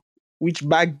 Juno, which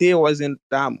back then wasn't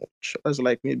that much. It was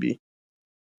like maybe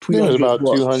It was about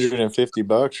 $200.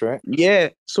 $250, right? Yeah,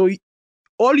 so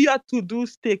all you had to do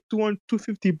is take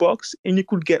 $250, and you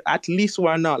could get at least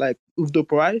right now, like with the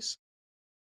price,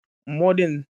 more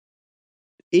than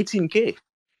 18K.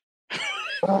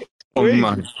 Oh Crazy.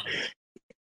 my.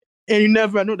 And you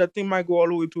never know, that thing might go all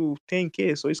the way to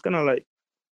 10K. So it's kind of like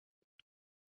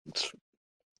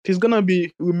he's gonna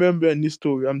be remembered in this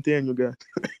story. I'm telling you guys,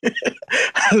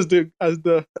 as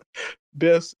the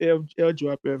best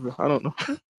airdrop ever. I don't know.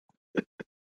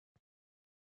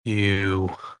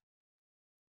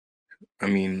 I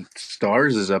mean,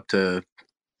 Stars is up to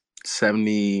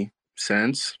 70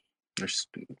 cents.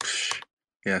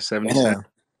 Yeah, 70 cents.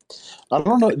 I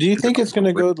don't know. Do you think it's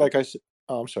gonna go like I said?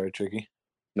 Oh, I'm sorry, Tricky.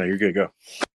 No, you're good. Go.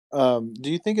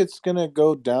 Do you think it's gonna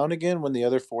go down again when the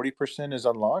other 40% is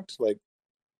unlocked? Like,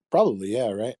 probably,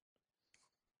 yeah, right?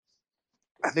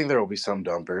 I think there will be some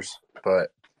dumpers,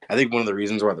 but I think one of the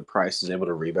reasons why the price is able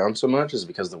to rebound so much is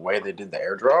because the way they did the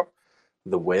airdrop,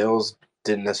 the whales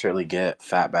didn't necessarily get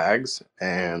fat bags,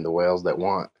 and the whales that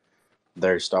want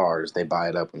their stars, they buy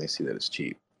it up when they see that it's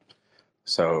cheap.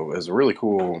 So it was really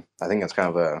cool. I think that's kind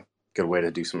of a good way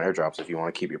to do some airdrops if you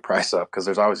want to keep your price up, because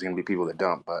there's always going to be people that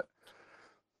dump, but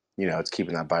it's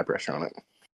keeping that buy pressure on it.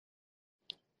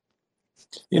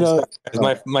 You know,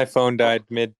 my phone died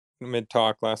mid mid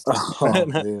talk last time. Oh,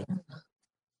 yeah.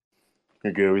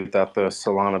 You're good. We thought the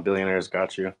Solana billionaires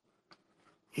got you.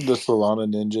 The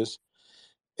Solana ninjas.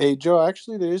 Hey, Joe,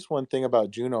 actually, there is one thing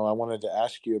about Juno I wanted to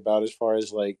ask you about as far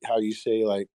as like how you say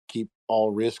like keep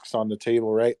all risks on the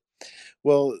table, right?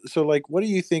 Well, so like, what do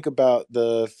you think about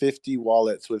the 50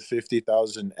 wallets with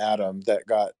 50,000 Atom that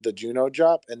got the Juno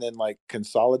drop and then like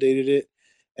consolidated it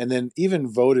and then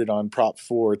even voted on Prop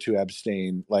 4 to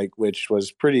abstain, like, which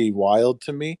was pretty wild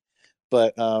to me.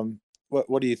 But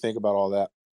what do you think about all that?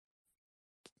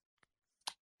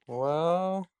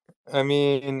 Well, I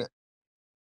mean,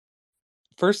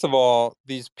 first of all,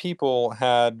 these people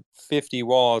had 50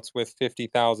 wallets with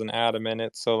 50,000 Atom in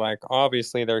it, so like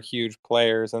obviously they're huge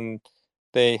players and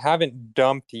they haven't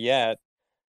dumped yet.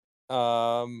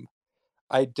 Um,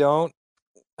 I don't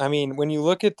I mean, when you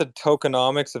look at the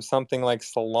tokenomics of something like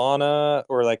Solana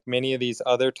or like many of these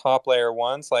other top layer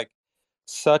ones, like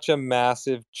such a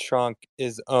massive chunk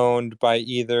is owned by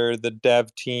either the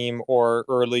dev team or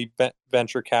early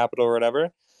venture capital or whatever.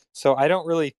 So I don't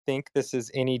really think this is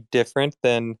any different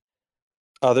than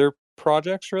other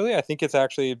projects, really. I think it's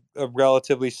actually a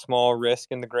relatively small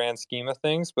risk in the grand scheme of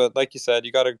things. But like you said,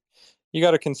 you got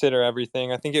to consider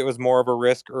everything. I think it was more of a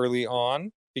risk early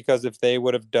on because if they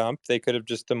would have dumped, they could have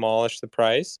just demolished the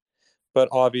price. But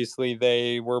obviously,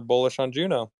 they were bullish on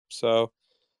Juno, so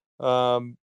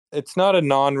um, it's not a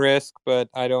non-risk. But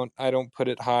I don't put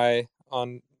it high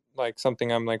on like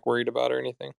something I'm like worried about or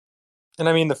anything. And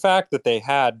I mean, the fact that they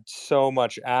had so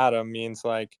much Atom means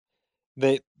like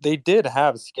they did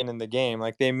have skin in the game.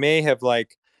 Like they may have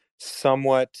like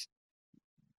somewhat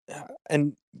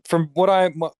and from what I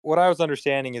was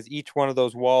understanding is each one of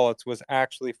those wallets was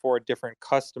actually for a different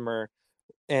customer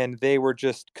and they were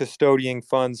just custodying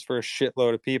funds for a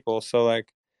shitload of people. So like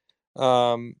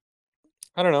um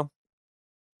I don't know.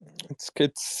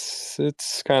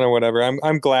 It's kind of whatever.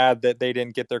 I'm glad that they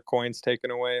didn't get their coins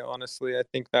taken away, honestly. I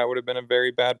think that would have been a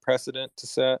very bad precedent to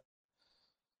set.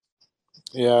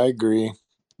 Yeah, I agree.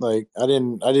 Like, I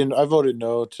voted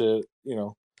no to,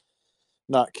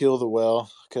 not kill the whale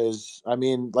because, I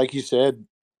mean, like you said,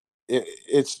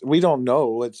 we don't know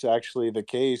what's actually the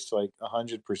case, like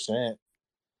 100%.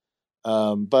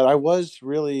 But I was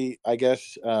really, I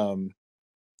guess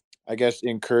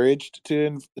encouraged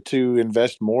to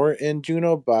invest more in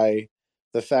Juno by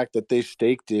the fact that they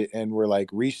staked it and were like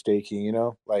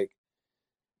restaking, like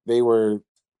they were,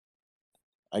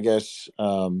 I guess,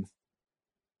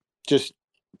 just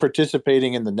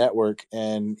participating in the network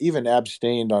and even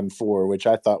abstained on 4, which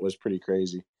I thought was pretty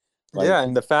crazy. Like, Yeah,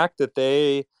 and the fact that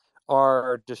they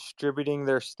are distributing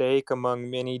their stake among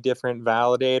many different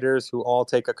validators who all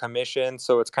take a commission,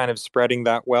 so it's kind of spreading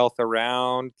that wealth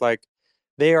around. Like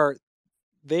they are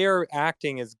they are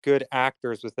acting as good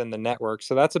actors within the network.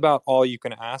 So that's about all you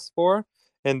can ask for.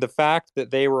 And the fact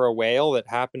that they were a whale that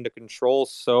happened to control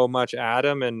so much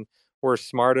Atom and were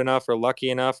smart enough or lucky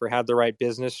enough or had the right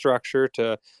business structure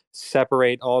to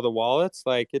separate all the wallets,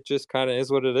 like it just kind of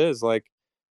is what it is. Like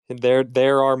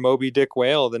they're our Moby Dick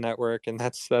whale of the network, and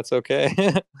that's okay.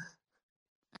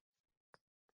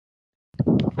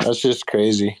 that's just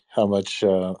crazy how much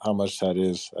that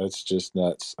is. That's just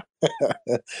nuts.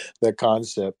 The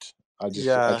concept, I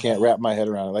Yeah, can't wrap my head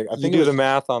around it. Like, you do the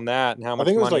math on that and how I think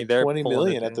much it was money like they're 20 pulling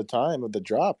million it at the in. time of the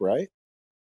drop, right?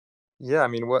 Yeah, I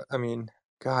mean,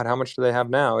 God, how much do they have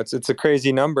now? It's a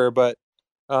crazy number, but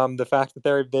the fact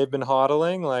that they've been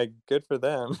hodling, like, good for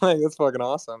them. Like, that's fucking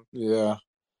awesome. Yeah.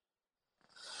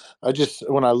 I just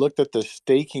when I looked at the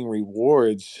staking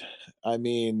rewards, I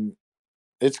mean,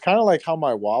 it's kind of like how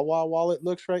my Wawa wallet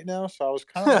looks right now. So I was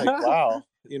kind of like, wow,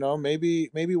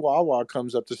 maybe Wawa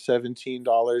comes up to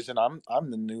 $17 and I'm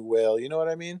the new whale. You know what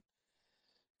I mean?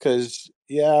 Because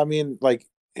yeah, I mean, like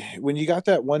when you got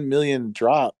that 1 million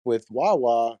drop with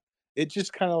Wawa, it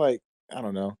just kind of like I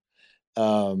don't know.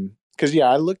 Because yeah,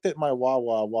 I looked at my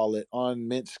Wawa wallet on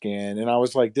MintScan and I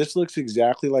was like, this looks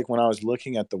exactly like when I was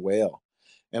looking at the whale.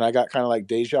 And I got kind of like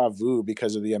deja vu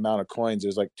because of the amount of coins. It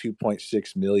was like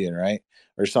 2.6 million, right?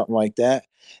 Or something like that.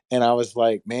 And I was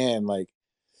like, man, like,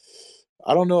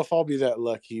 I don't know if I'll be that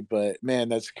lucky, but man,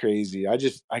 that's crazy.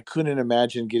 I couldn't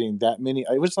imagine getting that many.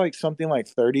 It was like something like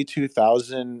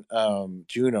 32,000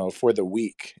 Juno for the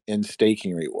week in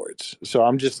staking rewards. So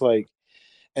I'm just like,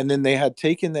 and then they had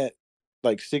taken that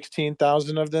like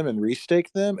 16,000 of them and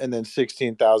restaked them and then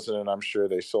 16,000 and I'm sure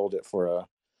they sold it for a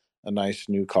nice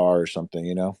new car or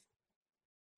something,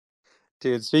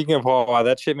 Dude, speaking of Wawa,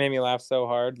 that shit made me laugh so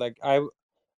hard. Like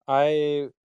I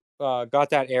got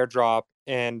that airdrop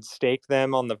and staked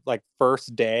them on the like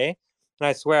first day, and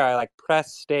I swear I like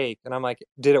pressed stake, and I'm like,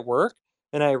 did it work?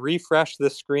 And I refreshed the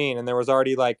screen, and there was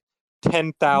already like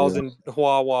 10,000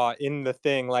 Huawei in the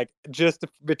thing, like just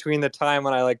between the time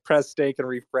when I like press stake and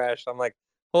refresh. I'm like,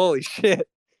 holy shit,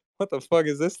 what the fuck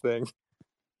is this thing?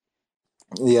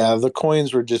 Yeah, the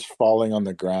coins were just falling on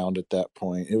the ground at that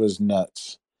point. It was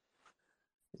nuts.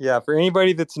 Yeah, for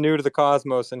anybody that's new to the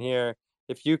Cosmos in here,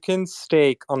 if you can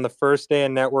stake on the first day a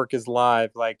network is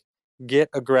live, like get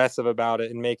aggressive about it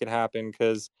and make it happen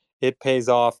because it pays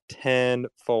off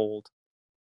tenfold.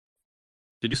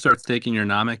 Did you start staking your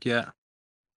Namek yet?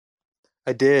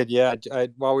 I did, yeah.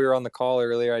 While we were on the call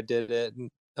earlier, I did it.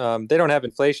 They don't have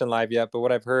inflation live yet, but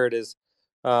what I've heard is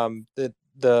that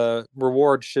the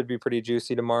reward should be pretty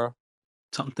juicy tomorrow.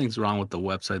 Something's wrong with the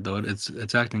website though.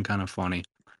 It's acting kind of funny.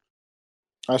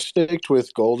 I staked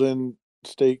with golden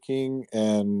staking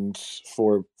and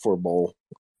for bowl.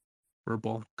 For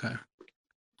bowl, okay.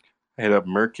 Hit up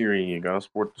Mercury. You gotta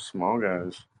support the small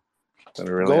guys.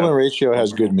 Really golden ratio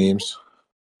has good memes.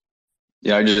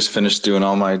 Yeah, I just finished doing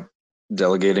all my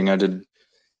delegating. I did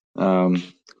a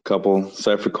couple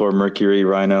CipherCore, Mercury,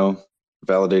 Rhino,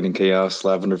 Validating Chaos,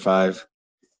 Lavender 5,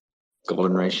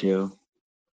 Golden Ratio.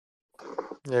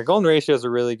 Yeah, Golden Ratio is a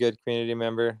really good community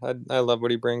member. I love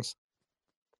what he brings.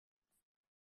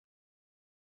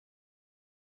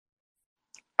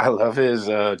 I love his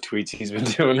tweets he's been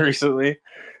doing recently.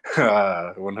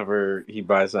 Whenever he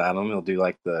buys an atom, he'll do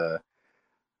like the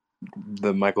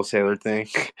Michael Saylor thing.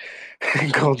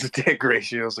 Gold to tick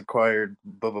ratios acquired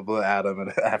blah blah blah atom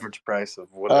at an average price of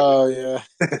whatever. Oh yeah.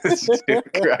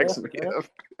 It cracks me up.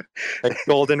 Like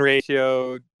Golden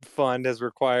Ratio Fund has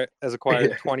acquired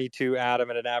 22 atom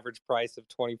at an average price of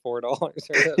 $24.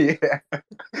 Yeah.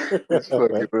 It's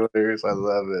fucking hilarious. I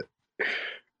love it.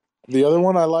 The other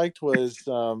one I liked was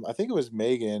I think it was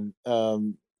Megan.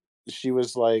 She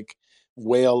was like,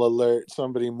 whale alert,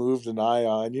 somebody moved an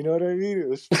ion. You know what I mean? It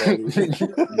was funny.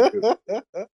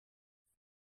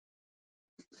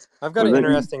 I've got an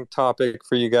interesting topic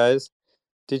for you guys.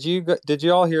 Did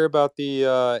you all hear about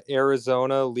the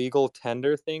Arizona legal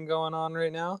tender thing going on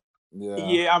right now?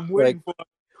 Yeah, I'm waiting for.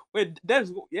 Wait,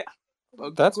 that's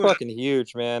fucking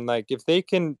huge, man. Like if they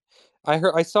can,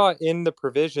 I saw in the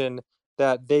provision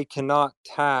that they cannot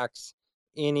tax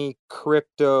any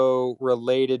crypto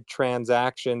related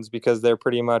transactions because they're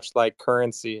pretty much like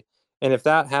currency. And if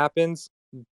that happens,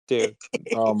 dude,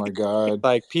 oh my god,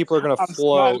 like people are gonna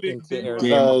flow into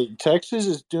Arizona. Texas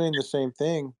is doing the same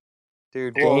thing,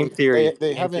 dude. Game theory.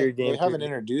 They haven't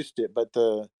introduced it, but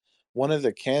one of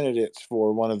the candidates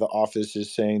for one of the offices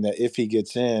is saying that if he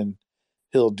gets in,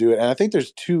 he'll do it. And I think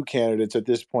there's two candidates at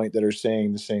this point that are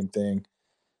saying the same thing.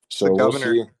 So the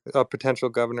governor, we'll see. A potential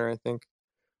governor, I think.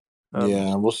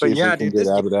 Yeah, we'll see if we can get this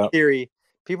out. Theory.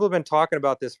 People have been talking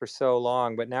about this for so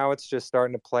long, but now it's just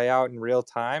starting to play out in real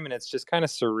time, and it's just kind of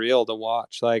surreal to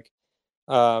watch. Like,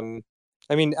 I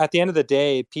mean, at the end of the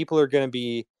day, people are going to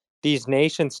be these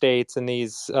nation states and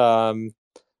these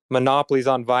monopolies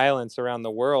on violence around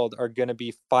the world are going to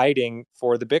be fighting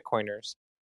for the Bitcoiners.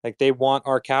 Like they want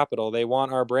our capital, they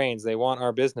want our brains, they want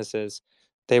our businesses,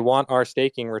 they want our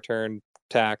staking return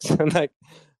tax. And like,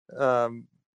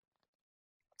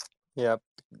 yeah,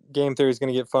 game theory is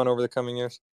going to get fun over the coming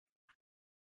years.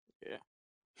 Yeah,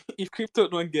 if crypto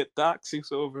don't get taxed,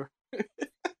 it's over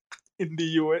in the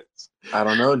US. I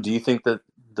don't know. Do you think that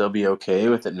they'll be okay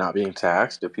with it not being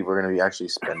taxed? If people are going to be actually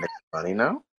spending money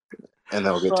now, and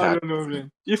they'll get taxed? I don't know,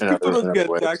 man. If crypto don't get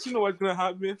taxed, you know what's going to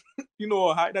happen? You know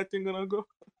how high that thing going to go?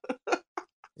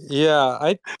 Yeah,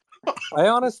 I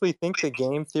honestly think the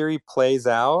game theory plays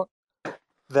out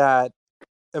that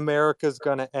America's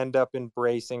going to end up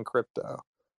embracing crypto.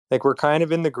 Like we're kind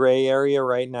of in the gray area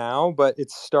right now, but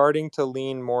it's starting to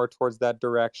lean more towards that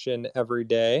direction every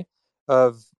day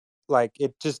of like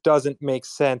it just doesn't make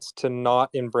sense to not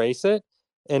embrace it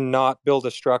and not build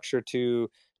a structure to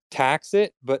tax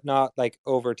it, but not like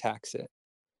overtax it.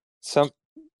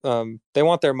 They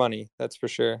want their money, that's for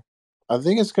sure. I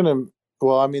think it's gonna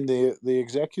I mean the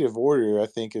executive order I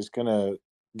think is gonna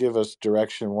give us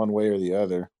direction one way or the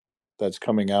other that's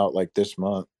coming out like this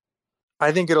month.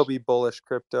 I think it'll be bullish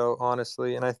crypto,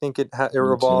 honestly, and I think it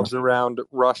revolves around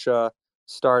Russia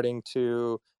starting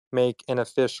to make an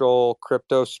official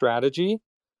crypto strategy.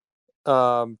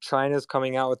 China's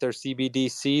coming out with their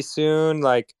CBDC soon.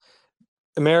 Like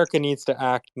America needs to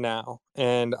act now,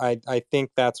 and I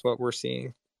think that's what we're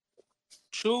seeing.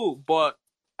 True, but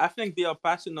I think they are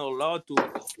passing a law to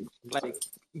like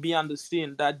be on the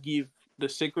scene that give the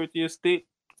Secretary of State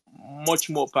much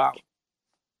more power.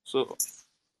 So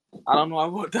I don't know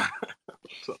about that.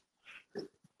 So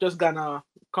just gonna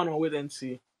kind of wait and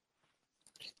see.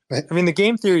 I mean, the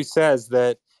game theory says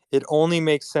that it only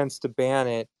makes sense to ban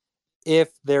it if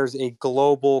there's a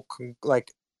global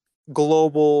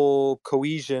global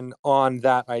cohesion on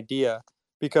that idea,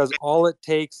 because all it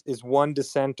takes is one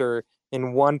dissenter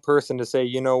and one person to say,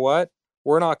 you know what,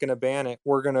 we're not going to ban it,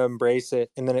 we're going to embrace it,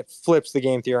 and then it flips the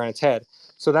game theory on its head.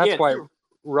 So that's why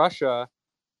Russia,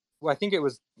 I think it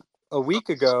was a week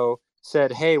ago,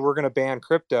 said, hey, we're going to ban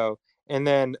crypto, and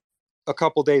then a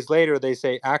couple days later they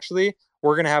say, actually,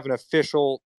 we're going to have an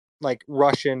official like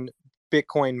Russian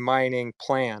Bitcoin mining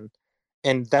plan.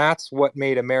 And that's what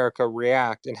made America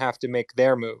react and have to make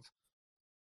their move.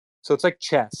 So it's like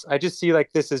chess. I just see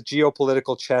like this as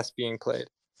geopolitical chess being played.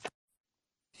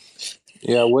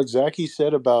 Yeah, what Zachy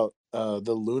said about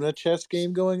the Luna chess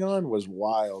game going on was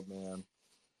wild, man.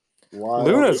 Wild.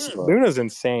 Luna's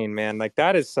insane, man. Like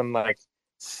that is some like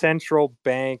central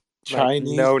bank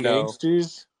Chinese no.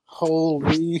 gangsters.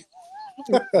 Holy.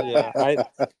 Yeah, I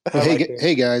Hey, like it.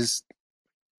 hey guys.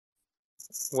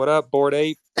 What up, Bored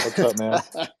Ape? What's up, man?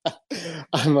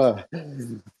 I'm a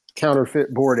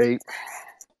counterfeit Bored Ape.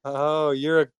 Oh,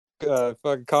 you're a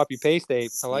fucking copy paste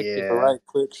ape. I like it. All right,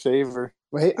 quick saver.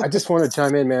 Well, hey, I just want to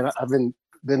chime in, man. I've been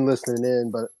listening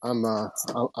in, but I'm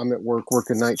at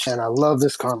working night, and I love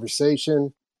this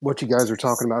conversation. What you guys are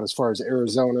talking about as far as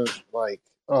Arizona, like,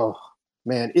 oh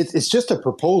man, it's just a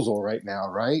proposal right now,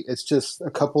 right? It's just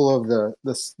a couple of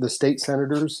the state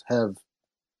senators have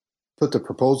put the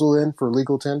proposal in for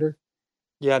legal tender.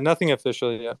 Yeah, nothing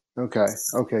official yet. Okay,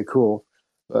 cool.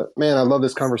 But man, I love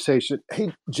this conversation.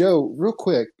 Hey, Joe, real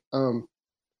quick,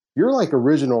 you're like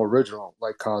original,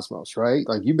 like Cosmos, right?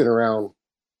 Like you've been around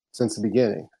since the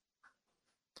beginning.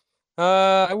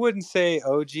 I wouldn't say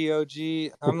OG.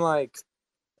 I'm like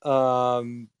a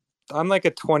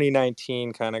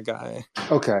 2019 kind of guy.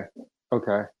 Okay.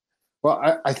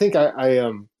 Well, I think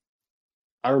I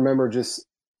remember just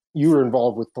you were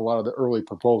involved with a lot of the early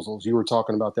proposals. You were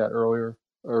talking about that earlier,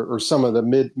 or some of the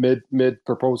mid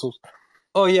proposals.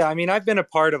 Oh yeah, I mean I've been a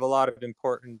part of a lot of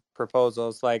important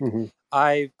proposals. Like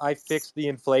I fixed the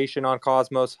inflation on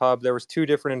Cosmos Hub. There was 2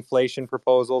 different inflation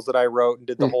proposals that I wrote and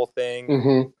did the whole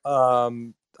thing.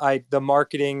 The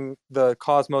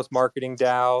Cosmos marketing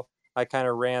DAO, I kind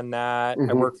of ran that.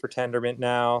 I work for Tendermint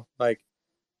now. Like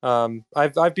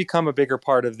I've become a bigger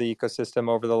part of the ecosystem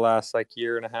over the last like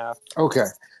year and a half. Okay,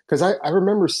 because I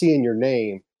remember seeing your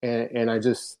name, and I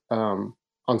just on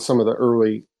some of the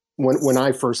early when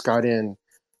I first got in,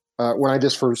 when I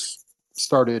just first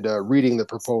started reading the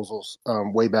proposals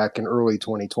way back in early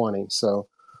 2020. So,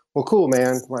 well, cool,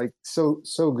 man. Like so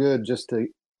good just to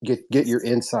get your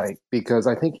insight, because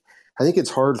I think it's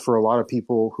hard for a lot of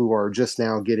people who are just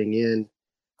now getting in.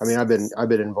 I mean, I've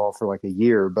been involved for like a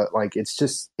year, but like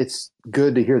it's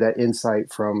good to hear that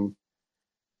insight from,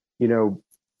 you know,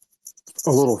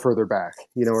 a little further back.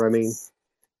 You know what I mean?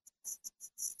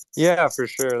 Yeah, for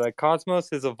sure. Like Cosmos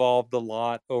has evolved a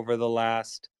lot over the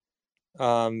last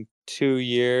 2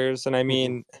 years, and I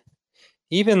mean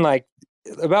even like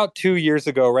about 2 years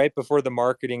ago, right before the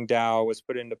marketing DAO was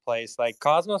put into place, like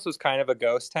Cosmos was kind of a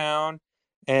ghost town,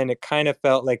 and it kind of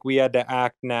felt like we had to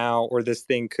act now or this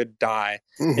thing could die.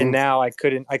 And now I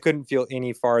couldn't feel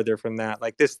any farther from that.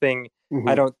 Like this thing,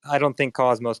 I don't think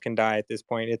Cosmos can die at this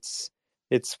point. It's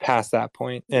past that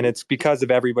point, and it's because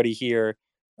of everybody here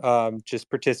just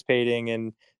participating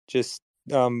and just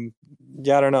yeah,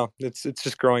 I don't know. It's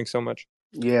just growing so much.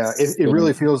 Yeah, it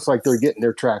really feels like they're getting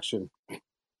their traction.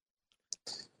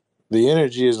 The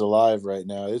energy is alive right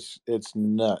now. It's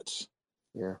nuts.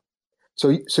 Yeah.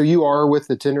 So you are with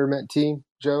the Tendermint team,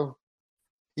 Joe?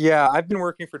 Yeah, I've been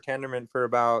working for Tendermint for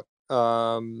about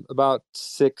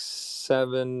 6,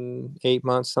 7, 8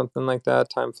 months, something like that.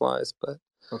 Time flies, but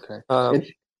okay.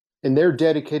 And they're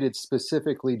dedicated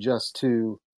specifically just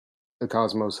to the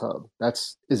Cosmos Hub.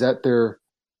 Is that their?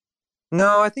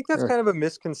 No, I think that's kind of a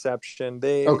misconception.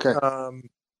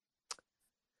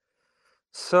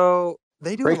 So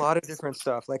they do a lot of different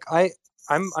stuff. Like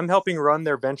I'm helping run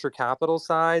their venture capital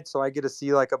side, so I get to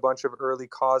see like a bunch of early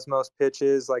Cosmos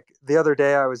pitches. Like the other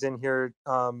day, I was in here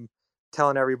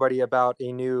telling everybody about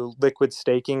a new liquid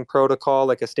staking protocol,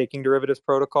 like a staking derivatives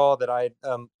protocol that I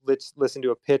listened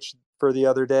to a pitch for the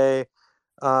other day.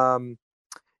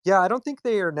 Yeah, I don't think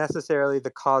they are necessarily the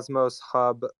Cosmos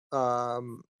Hub.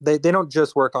 They don't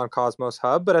just work on Cosmos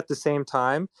Hub, but at the same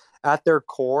time, at their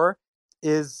core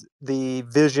is the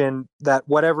vision that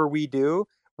whatever we do,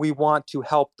 we want to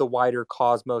help the wider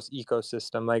Cosmos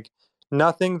ecosystem. Like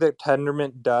nothing that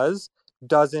Tendermint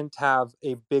doesn't have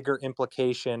a bigger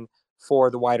implication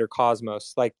for the wider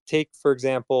Cosmos. Like take, for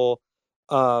example,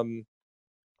 Starport,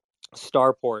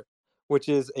 which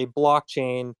is a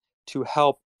blockchain to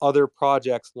help other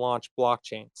projects launch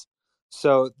blockchains.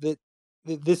 So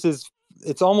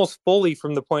it's almost fully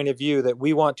from the point of view that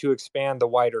we want to expand the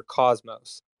wider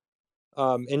cosmos.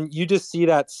 And you just see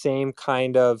that same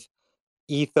kind of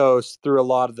ethos through a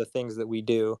lot of the things that we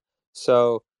do.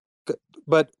 So,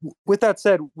 but with that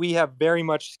said, we have very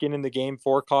much skin in the game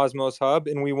for Cosmos Hub,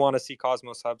 and we want to see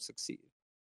Cosmos Hub succeed.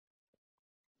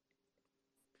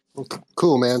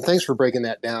 Cool, man. Thanks for breaking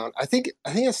that down. I think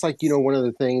it's like, one of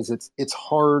the things it's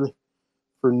hard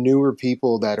for newer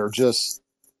people that are just,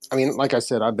 I mean, like I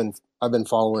said, I've been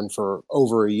following for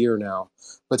over a year now,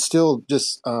 but still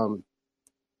just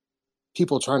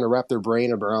people trying to wrap their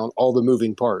brain around all the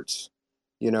moving parts,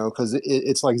 because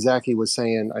it's like Zachy was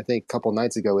saying, I think a couple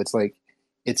nights ago, it's like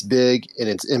it's big and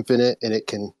it's infinite and it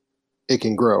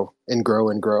can grow and grow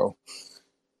and grow.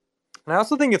 And I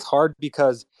also think it's hard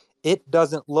because it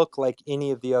doesn't look like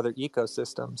any of the other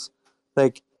ecosystems.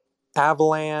 Like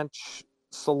Avalanche,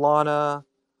 Solana,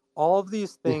 all of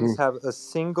these things have a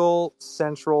single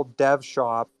central dev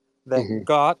shop that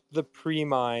got the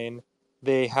pre-mine.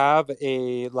 They have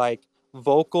a like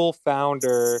vocal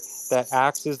founder that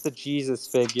acts as the Jesus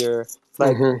figure.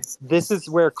 Like this is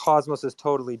where Cosmos is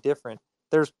totally different.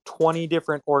 There's 20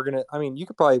 different I mean, you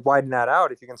could probably widen that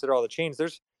out if you consider all the chains.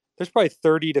 There's probably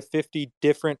 30 to 50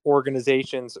 different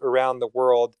organizations around the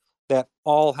world that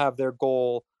all have their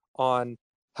goal on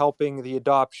helping the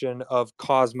adoption of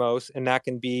Cosmos, and that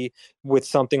can be with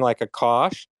something like a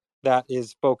Kosh that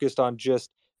is focused on just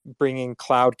bringing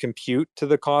cloud compute to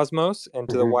the Cosmos and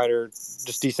to the wider,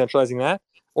 just decentralizing that.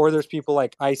 Or there's people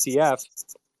like ICF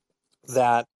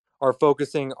that are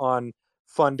focusing on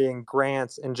funding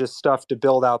grants and just stuff to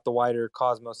build out the wider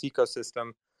Cosmos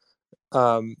ecosystem.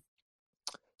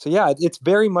 So yeah, it's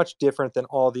very much different than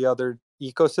all the other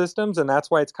ecosystems, and that's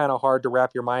why it's kind of hard to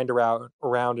wrap your mind around,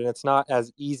 and it's not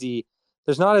as easy.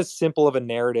 There's not as simple of a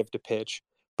narrative to pitch,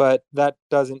 but that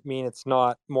doesn't mean it's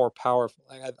not more powerful.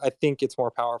 I think it's more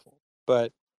powerful,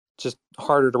 but just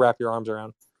harder to wrap your arms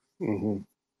around.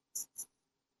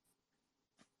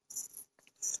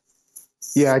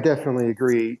 Yeah, I definitely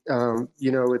agree.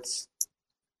 It's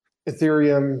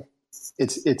Ethereum.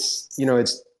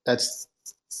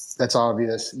 That's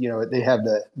obvious. They have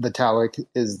the Vitalik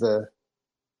is the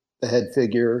head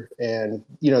figure, and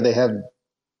they have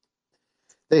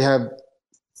their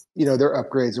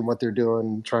upgrades and what they're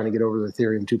doing, trying to get over the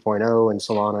Ethereum 2.0 and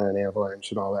Solana and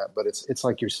Avalanche and all that. But it's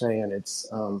like you're saying,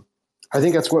 I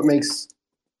think that's what makes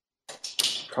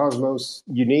Cosmos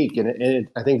unique, and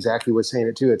I think Zachy was saying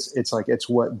it too. It's like it's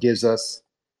what gives the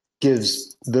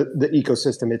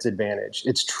ecosystem its advantage.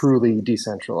 It's truly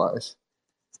decentralized.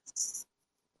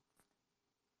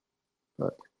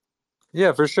 But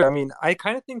yeah, for sure. I mean, I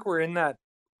kind of think we're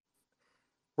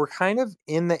kind of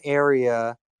in the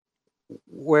area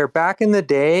where back in the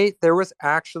day, there was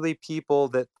actually people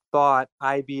that thought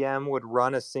IBM would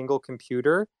run a single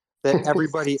computer that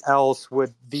everybody else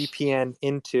would VPN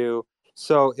into.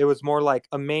 So it was more like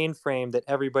a mainframe that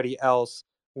everybody else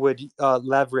would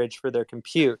leverage for their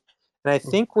compute. And I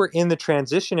think we're in the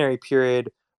transitionary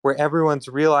period where everyone's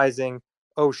realizing,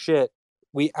 oh shit,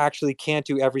 we actually can't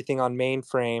do everything on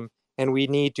mainframe and we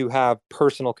need to have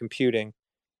personal computing.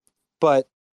 But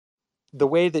the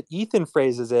way that Ethan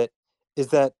phrases it is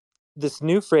that this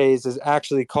new phrase is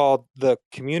actually called the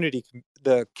community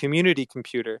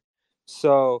computer.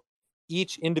 So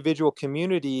each individual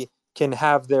community can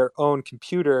have their own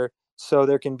computer, so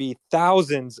there can be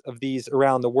thousands of these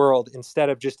around the world instead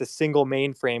of just a single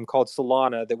mainframe called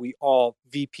Solana that we all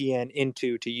VPN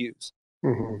into to use.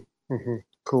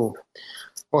 Cool.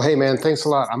 Well, hey man, thanks a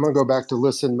lot. I'm gonna go back to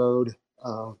listen mode.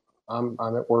 I'm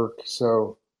at work,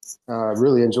 so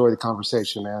really enjoy the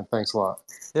conversation, man. Thanks a lot.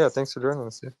 Yeah, thanks for joining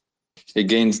us, dude. Hey,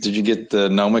 Gaines, did you get the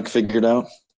Gnomic figured out?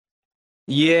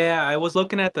 Yeah, I was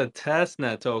looking at the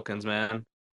testnet tokens, man.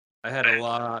 I had a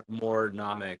lot more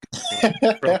Nomic.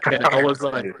 I was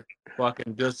like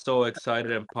fucking just so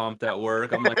excited and pumped at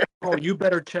work. I'm like, oh, you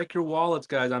better check your wallets,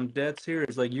 guys. I'm dead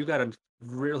serious. Like, you got a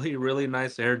really, really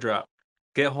nice airdrop.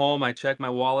 Get home, I check my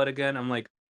wallet again. I'm like,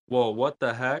 whoa, what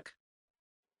the heck?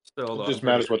 So It just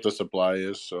matters what the supply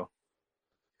is. So,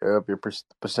 yep, your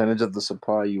percentage of the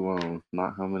supply you own,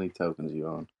 not how many tokens you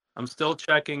own. I'm still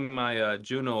checking my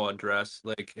Juno address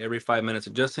like every 5 minutes,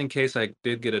 just in case I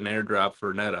did get an airdrop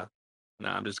for Neta.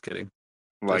 Nah, I'm just kidding.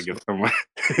 Like if someone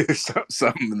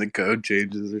something in the code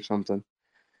changes or something.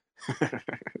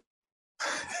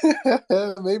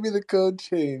 maybe the code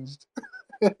changed.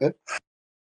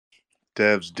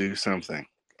 Devs, do something.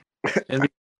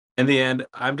 In the end,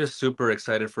 I'm just super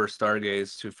excited for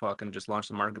Stargaze to fucking just launch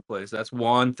the marketplace. That's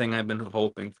one thing I've been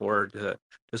hoping for, to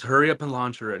just hurry up and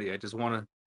launch already. I just want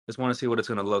to see what it's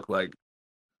going to look like.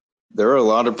 There are a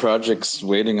lot of projects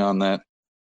waiting on that,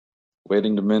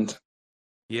 waiting to mint.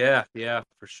 Yeah,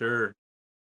 for sure.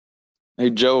 Hey,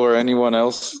 Joe, or anyone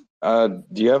else, do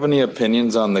you have any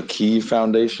opinions on the Key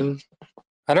Foundation?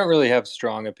 I don't really have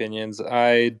strong opinions.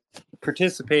 I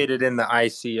participated in the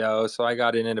ICO, so I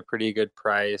got in at a pretty good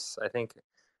price. I think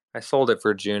I sold it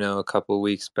for Juno a couple of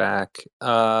weeks back.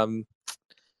 You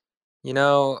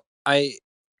know, I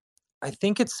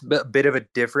think it's a bit of a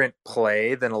different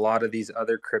play than a lot of these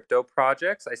other crypto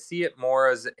projects. I see it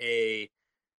more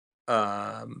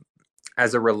um,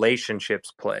 as a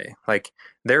relationships play. Like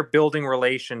they're building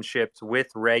relationships with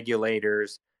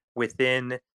regulators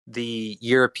within the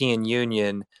European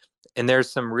Union, and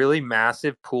there's some really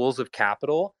massive pools of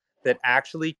capital that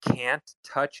actually can't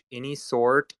touch any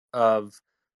sort of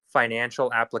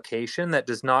financial application that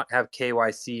does not have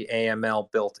KYC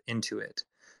AML built into it.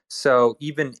 So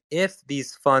even if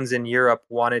these funds in Europe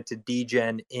wanted to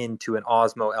degen into an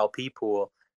Osmo LP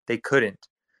pool, they couldn't.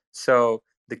 So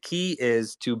the key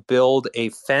is to build a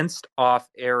fenced off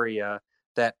area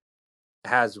that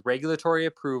has regulatory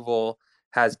approval,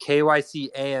 has KYC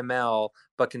AML,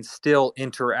 but can still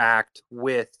interact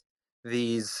with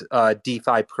these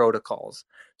DeFi protocols.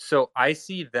 So I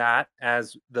see that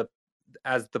as the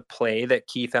play that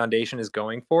Key Foundation is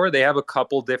going for. They have a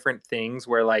couple different things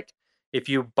where, like, if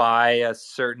you buy a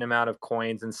certain amount of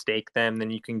coins and stake them,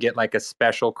 then you can get like a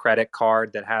special credit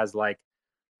card that has like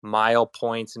mile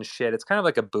points and shit. It's kind of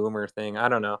like a boomer thing. I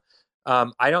don't know.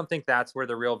 I don't think that's where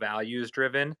the real value is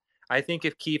driven. I think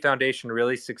if Key Foundation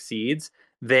really succeeds,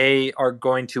 they are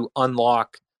going to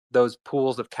unlock those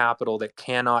pools of capital that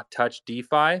cannot touch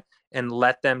DeFi and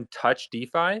let them touch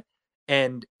DeFi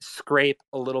and scrape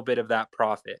a little bit of that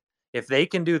profit. If they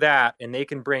can do that and they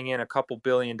can bring in a couple $1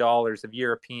 billion of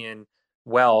European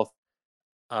wealth,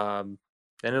 then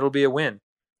it'll be a win.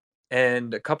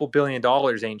 And a couple $1 billion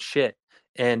ain't shit.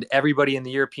 And everybody in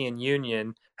the European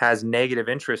Union has negative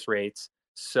interest rates.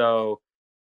 So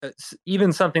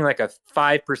even something like a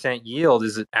 5% yield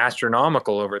is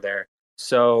astronomical over there.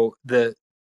 So yeah,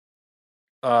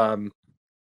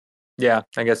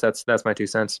 I guess that's my 2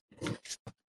 cents.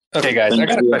 Okay, guys, I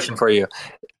got a question for you.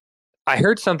 I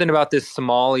heard something about this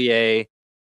sommelier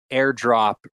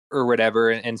airdrop or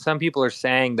whatever, and some people are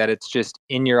saying that it's just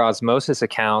in your Osmosis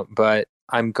account, but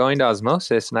I'm going to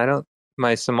Osmosis and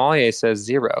my sommelier says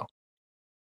 0.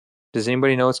 Does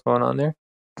anybody know what's going on there?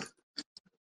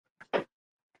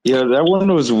 Yeah, that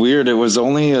one was weird. It was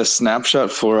only a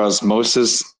snapshot for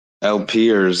Osmosis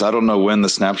LPers. I don't know when the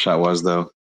snapshot was,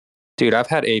 though. Dude, I've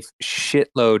had a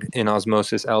shitload in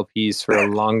Osmosis LPs for a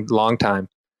long time.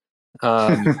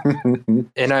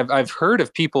 And I've heard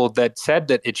of people that said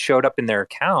that it showed up in their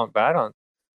account, but I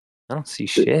don't see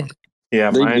shit. Yeah,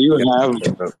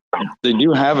 they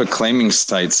do have a claiming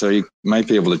site, so you might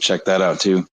be able to check that out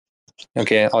too.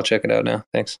 Okay, I'll check it out now.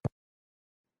 Thanks.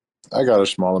 I got a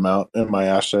small amount in my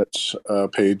assets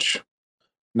page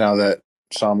now that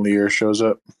Sommelier shows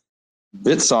up.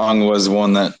 Bitsong was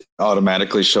one that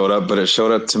automatically showed up, but it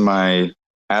showed up to my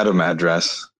Atom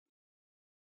address.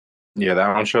 Yeah,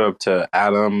 that one showed up to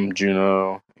Atom,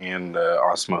 Juno, and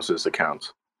Osmosis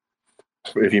accounts.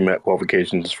 If you met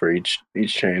qualifications for each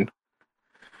chain.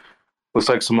 Looks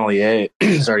like Sommelier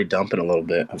is already dumping a little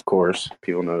bit, of course.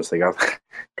 People noticed they got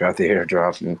the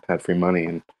airdrop and had free money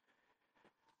and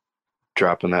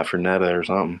dropping that for Neta or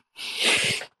something.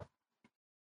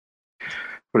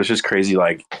 But it's just crazy,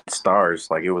 like stars.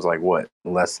 Like it was like what,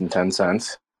 less than 10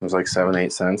 cents? It was like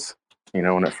 7-8 cents,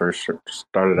 when it first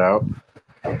started out.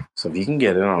 So if you can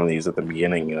get in on these at the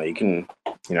beginning, you can,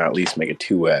 at least make a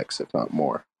 2x, if not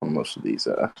more, on most of these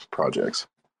projects.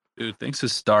 Dude, thanks to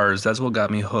stars, that's what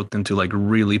got me hooked into like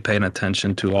really paying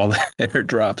attention to all the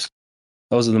airdrops.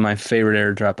 Those are my favorite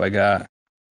airdrop I got.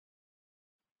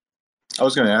 I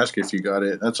was going to ask if you got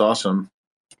it. That's awesome.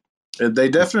 They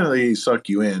definitely suck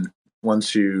you in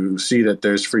once you see that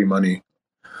there's free money.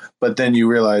 But then you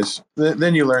realize,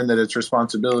 then you learn that it's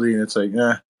responsibility, and it's like,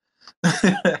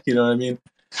 you know what I mean?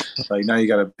 Like now you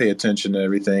got to pay attention to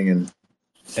everything, and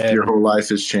your whole life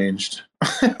has changed.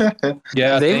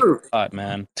 Yeah, they were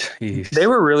man. Jeez. They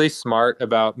were really smart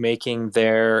about making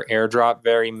their airdrop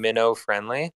very minnow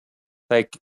friendly.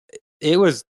 Like it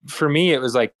was, for me, it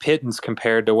was like pittance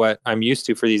compared to what I'm used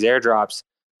to for these airdrops.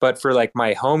 But for like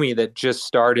my homie that just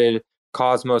started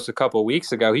Cosmos a couple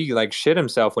weeks ago, he like shit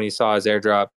himself when he saw his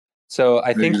airdrop. So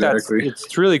I think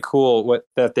it's really cool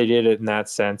that they did it in that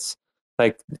sense.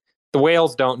 Like the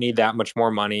whales don't need that much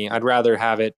more money. I'd rather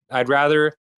have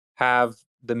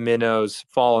the minnows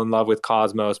fall in love with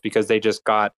Cosmos because they just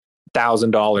got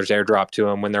 $1,000 airdrop to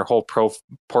them when their whole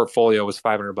portfolio was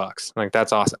 $500. Like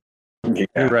that's awesome. Yeah,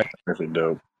 You're right. really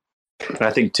dope. And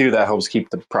I think too that helps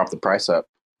prop the price up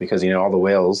because all the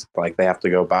whales they have to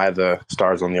go buy the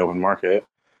stars on the open market.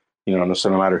 So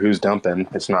no matter who's dumping,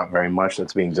 it's not very much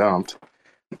that's being dumped,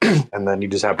 and then you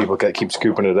just have people keep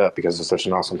scooping it up because it's such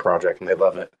an awesome project and they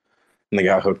love it and they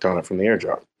got hooked on it from the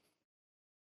airdrop.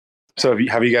 So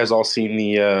have you guys all seen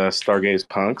the Stargaze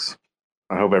punks?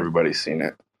 I hope everybody's seen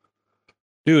it.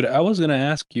 Dude, I was gonna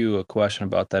ask you a question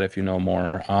about that if you know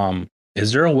more.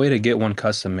 Is there a way to get one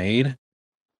custom made?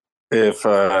 If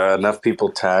enough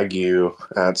people tag you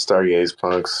at Stargaze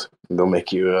punks, they'll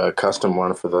make you a custom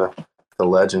one for the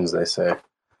legends, they say.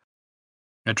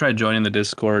 I tried joining the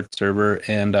Discord server,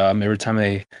 and every time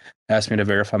they asked me to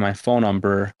verify my phone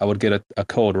number, I would get a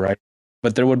code, right?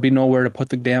 But there would be nowhere to put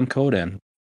the damn code in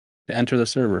to enter the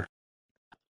server.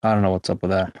 I don't know what's up with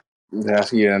that. They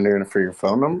ask you to enter in for your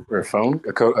phone number or a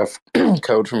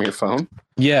code from your phone.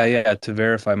 Yeah, to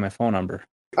verify my phone number.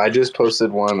 I just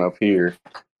posted one up here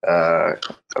at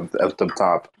the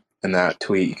top. In that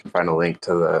tweet, you can find a link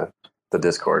to the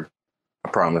Discord. I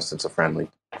promise it's a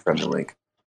friendly link.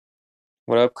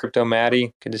 What up, Crypto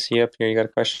Maddie? Good to see you up here. You got a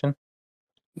question?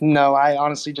 No, I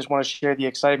honestly just want to share the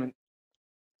excitement.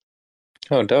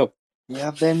 Oh, dope. Yeah,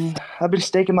 I've been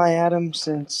staking my Atom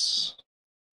since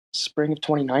spring of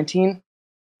 2019,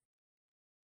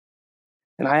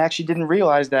 and I actually didn't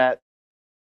realize that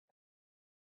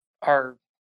the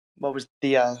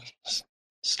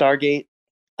Stargate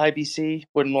IBC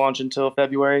wouldn't launch until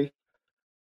February.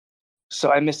 So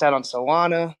I missed out on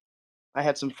Solana. I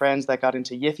had some friends that got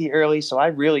into Yiffy early, so I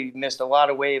really missed a lot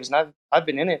of waves. And I've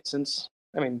been in it since,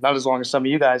 not as long as some of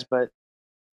you guys, but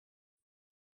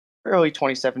early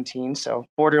 2017. So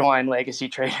borderline legacy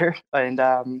trader. And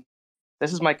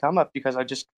this is my come up because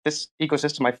this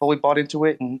ecosystem, I fully bought into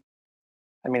it. And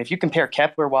if you compare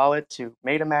Kepler wallet to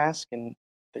MetaMask and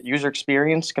the user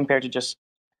experience compared to just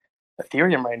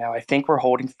Ethereum right now, I think we're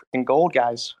holding freaking gold,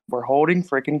 guys. We're holding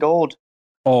freaking gold.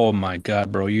 Oh my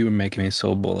god, bro, you were making me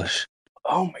so bullish.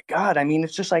 Oh my god,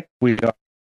 it's just like we are.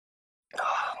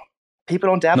 People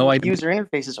don't dabble with user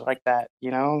interfaces like that,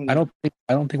 I don't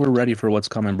think we're ready for what's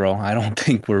coming, bro. I don't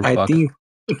think we're. I think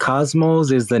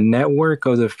Cosmos is the network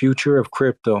of the future of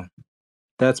crypto.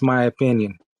 That's my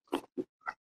opinion.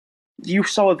 You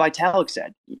saw what Vitalik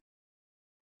said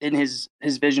in his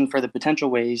vision for the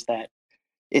potential ways that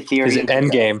Ethereum. His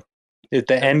end game.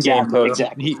 The end game post.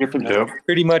 Exactly. He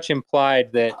pretty much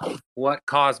implied that what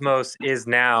Cosmos is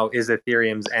now is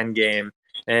Ethereum's end game.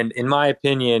 And in my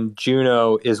opinion,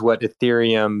 Juno is what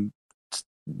Ethereum,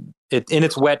 in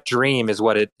its wet dream, is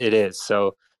what it is.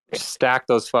 So stack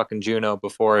those fucking Juno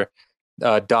before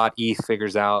 .eth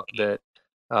figures out that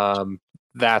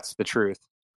that's the truth.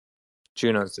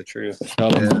 Juno's the truth.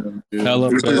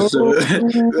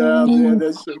 Man,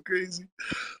 that's so crazy.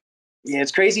 Yeah,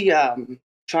 it's crazy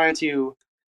trying to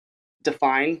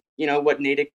define, what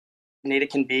Neta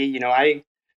can be. I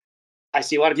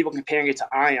see a lot of people comparing it to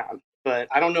Ion, but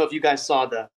I don't know if you guys saw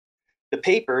the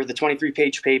paper, the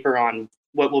 23-page paper on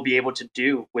what we'll be able to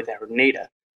do with our Neta.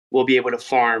 We'll be able to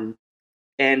farm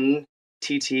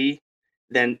NTT,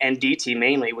 then NDT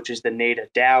mainly, which is the Neta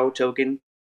DAO token.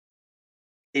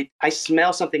 I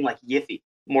smell something like Yiffy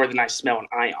more than I smell an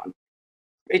Ion.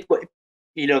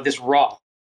 This raw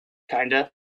kind of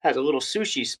has a little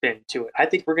sushi spin to it. I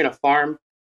think we're going to farm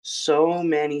so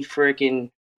many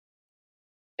freaking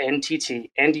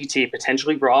NDT,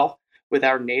 potentially raw with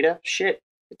our Neta. Shit,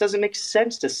 it doesn't make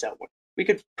sense to sell one.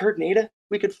 Per Neta,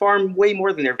 we could farm way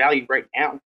more than their value right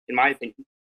now, in my opinion.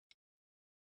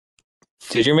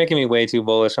 Dude, you're making me way too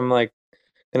bullish. I'm going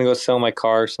to go sell my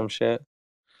car or some shit.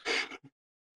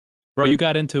 Bro, you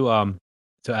got into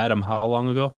to Atom how long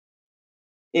ago?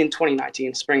 In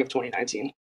 2019, spring of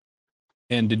 2019.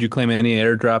 And did you claim any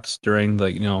airdrops during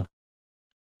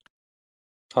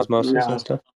Osmosis and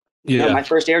stuff? Yeah. No, my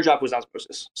first airdrop was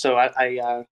Osmosis. So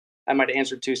I might have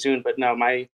answered too soon, but no,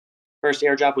 my first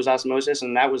airdrop was Osmosis,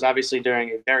 and that was obviously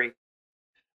during a very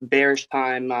bearish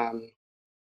time.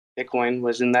 Bitcoin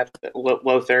was in that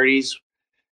low 30s.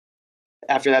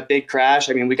 After that big crash,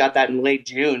 we got that in late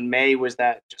June. May was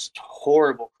that just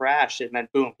horrible crash, and then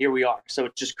boom, here we are. So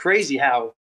it's just crazy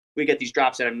how we get these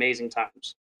drops at amazing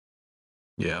times.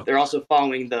 Yeah. They're also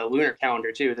following the lunar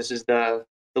calendar too. This is the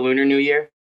Lunar New Year.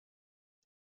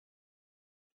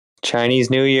 Chinese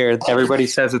New Year. Everybody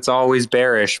says it's always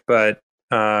bearish, but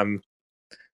I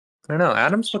don't know.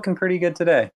 Adam's looking pretty good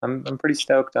today. I'm pretty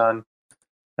stoked on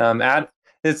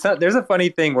there's a funny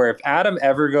thing where if Adam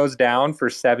ever goes down for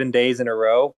 7 days in a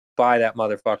row, buy that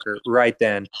motherfucker right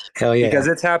then. Hell yeah. Because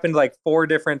it's happened like 4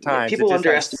 different times. People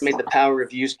underestimate the power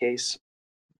of use case.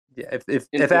 Yeah, if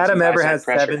influencing Adam ever buy-side has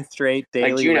pressure. 7 straight Like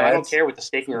daily Juno, I don't reds, care what the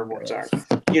staking rewards are.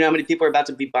 You know how many people are about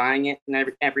to be buying it in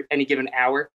any given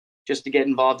hour just to get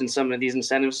involved in some of these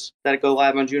incentives that go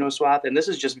live on Juno Swap? And this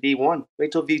is just V1.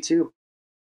 Wait till V2.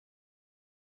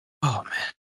 Oh man.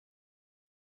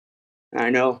 I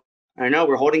know.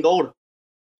 We're holding gold.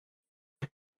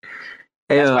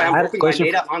 Hey, That's why I'm I had a hoping my question.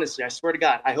 Neta. Honestly, I swear to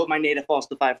God, I hope my Neta falls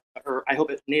to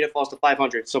Neta falls to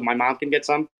 500, so my mom can get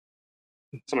some,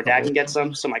 so my dad can get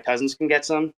some, so my cousins can get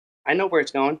some. I know where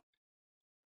it's going.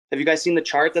 Have you guys seen the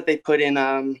chart that they put in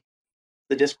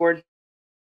the Discord?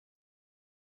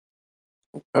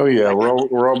 Oh yeah,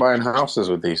 we're all buying houses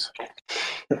with these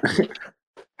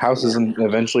houses and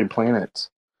eventually planets.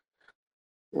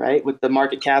 Right, with the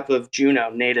market cap of Juno,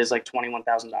 Neta is like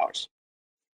 $21,000.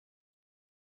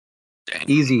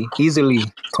 Easily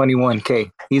 21K.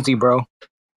 Easy, bro.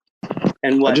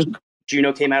 And what?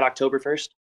 Juno came out October 1st.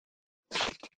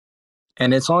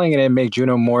 And it's only going to make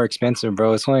Juno more expensive,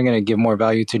 bro. It's only going to give more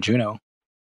value to Juno.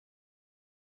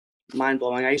 Mind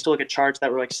blowing. I used to look at charts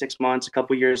that were like 6 months, a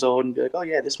couple years old, and be like, "Oh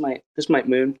yeah, this might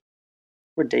moon."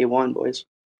 We're day one, boys.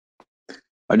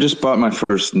 I just bought my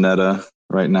first Neta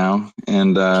right now,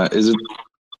 and is it?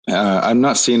 I'm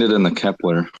not seeing it in the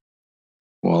Kepler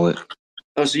wallet.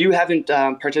 Oh, so you haven't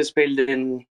participated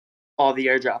in all the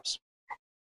airdrops?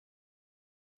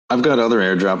 I've got other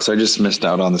airdrops. I just missed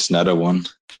out on this Neta one.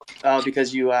 Oh,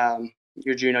 because your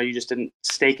Juno, you just didn't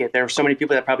stake it. There were so many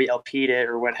people that probably LP'd it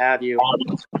or what have you.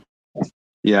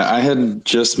 Yeah, I had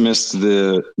just missed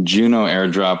the Juno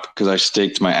airdrop because I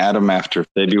staked my Atom after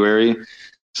February.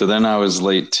 So then I was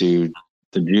late to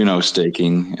the Juno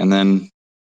staking, and then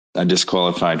I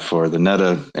disqualified for the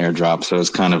Neta airdrop. So it was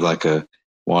kind of like a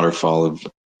waterfall of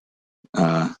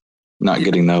not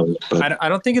getting those. But I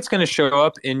don't think it's going to show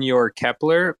up in your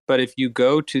Kepler, but if you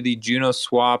go to the Juno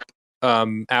Swap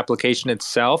application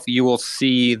itself, you will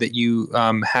see that you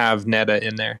have Neta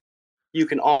in there. You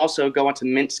can also go onto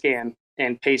MintScan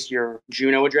and paste your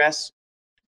Juno address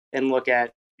and look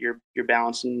at your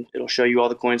balance, and it'll show you all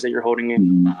the coins that you're holding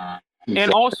in.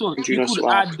 And also, Juno you could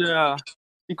Swap.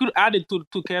 add it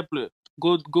to Kepler.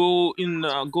 Go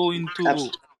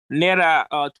into Neta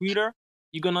Twitter.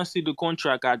 You're gonna see the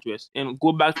contract address, and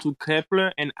go back to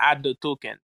Kepler and add the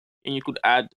token, and you could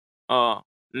add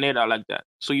Neta like that.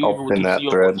 So you I'll able pin to that see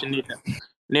how thread. much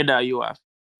Neta you have.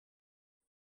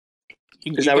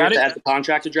 Is that where you have to add the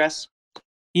contract address?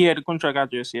 Yeah, the contract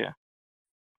address. Yeah.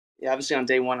 Yeah, obviously on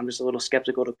day one, I'm just a little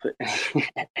skeptical to put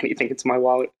anything into my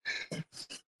wallet.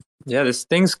 Yeah, this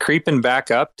thing's creeping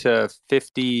back up to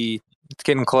 50. It's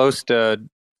getting close to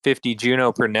 50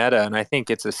 Juno per Neta, and I think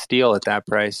it's a steal at that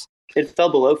price. It fell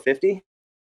below 50?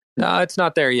 No, it's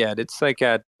not there yet. It's like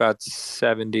at about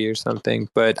 70 or something.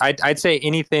 But I'd say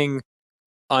anything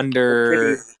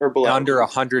under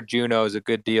 100 Juno is a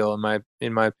good deal in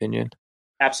my opinion.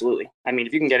 Absolutely. I mean,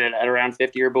 if you can get it at around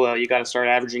 50 or below, you got to start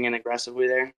averaging in aggressively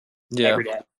there. Yeah. Every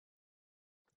day.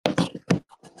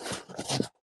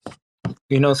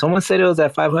 You know, someone said it was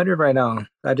at 500 right now.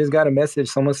 I just got a message.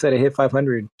 Someone said it hit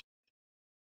 500.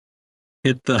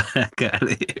 Get the heck out of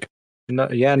here. No,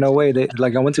 yeah, no way.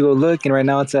 I went to go look, and right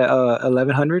now it's at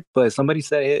 1100. But somebody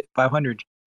said it hit 500.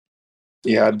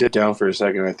 Yeah, I dipped down for a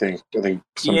second. I think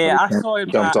somebody I saw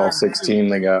it. dumped all 16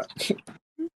 they got.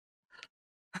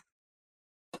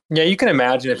 Yeah, you can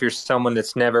imagine if you're someone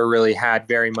that's never really had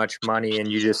very much money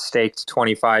and you just staked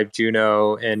 25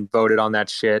 Juno and voted on that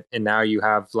shit, and now you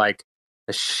have like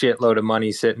a shitload of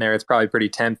money sitting there. It's probably pretty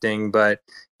tempting, but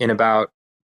in about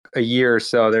a year or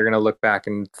so, they're going to look back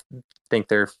and think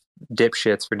they're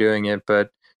dipshits for doing it.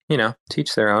 But, you know,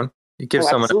 teach their own. It gives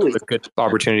someone a good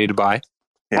opportunity to buy.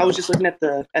 I was just looking at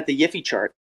the Yiffy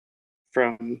chart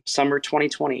from summer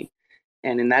 2020,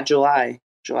 and in that July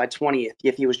 20th,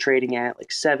 Yiffy was trading at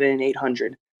like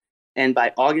 800, and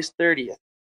by August 30th,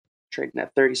 trading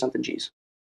at 30 something G's.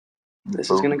 This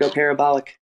is going to go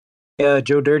parabolic. Yeah,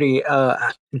 Joe Dirty.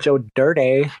 I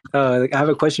have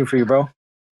a question for you, bro.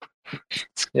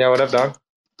 Yeah, what up, dog?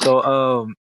 So,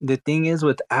 the thing is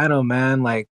with Atom, man,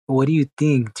 like, what do you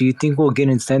think? Do you think we'll get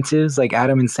incentives, like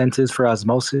Atom incentives for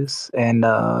Osmosis and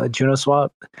Juno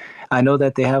Swap? I know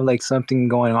that they have like something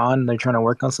going on. They're trying to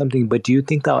work on something, but do you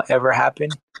think that'll ever happen?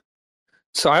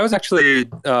 So I was actually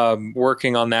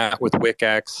working on that with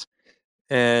WickX,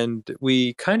 and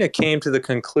we kind of came to the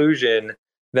conclusion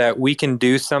that we can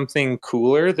do something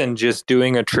cooler than just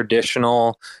doing a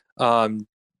traditional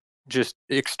just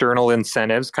external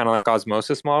incentives, kind of like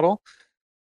osmosis model.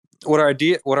 What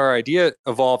our idea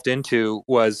evolved into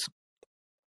was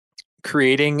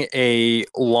creating a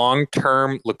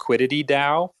long-term liquidity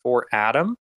DAO for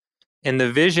Atom, and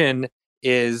the vision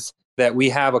is that we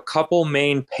have a couple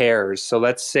main pairs. So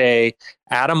let's say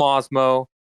Atom Osmo,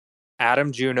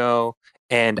 Atom Juno,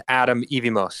 and Atom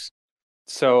Evimos.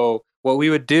 So what we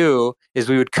would do is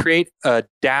we would create a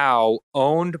DAO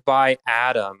owned by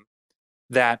Atom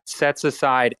that sets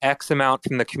aside X amount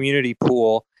from the community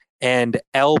pool and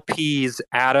LPs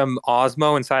Atom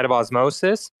Osmo inside of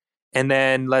Osmosis, and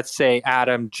then let's say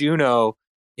Atom Juno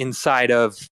inside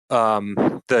of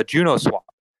the Juno swap.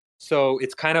 So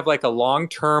it's kind of like a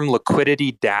long-term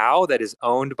liquidity DAO that is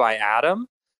owned by Atom.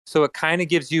 So it kind of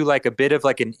gives you like a bit of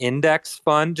like an index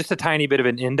fund, just a tiny bit of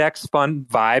an index fund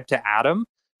vibe to Atom.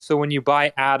 So when you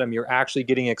buy Atom, you're actually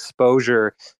getting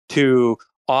exposure to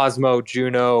Osmo,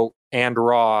 Juno, and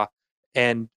Raw,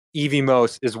 and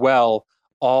Evimos as well,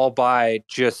 all by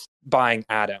just buying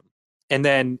Atom. And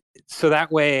then, so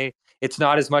that way, it's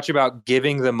not as much about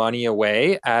giving the money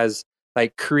away as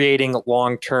like creating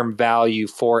long-term value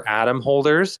for Atom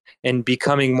holders and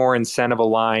becoming more incentive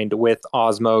aligned with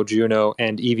Osmo, Juno,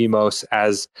 and Evimos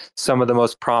as some of the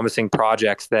most promising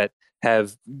projects that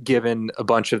have given a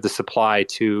bunch of the supply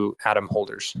to Atom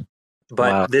holders.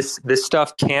 But Wow. this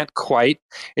stuff can't quite,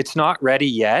 it's not ready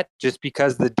yet, just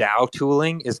because the DAO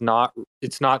tooling is not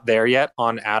there yet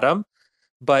on Atom.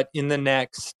 But in the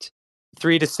next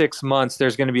 3 to 6 months,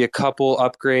 there's going to be a couple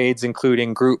upgrades,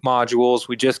 including group modules.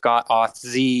 We just got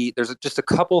Auth-Z. There's just a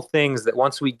couple things that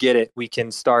once we get it, we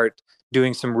can start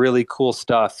doing some really cool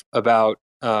stuff about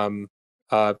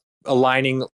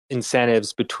aligning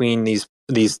incentives between these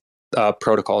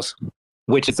protocols.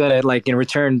 Which is gonna like in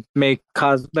return make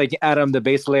like Atom the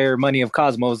base layer money of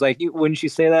Cosmos. Like, wouldn't you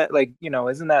say that? Like,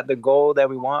 isn't that the goal that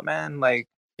we want, man? Like,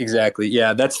 exactly.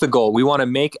 Yeah, that's the goal. We want to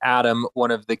make Atom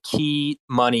one of the key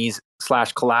monies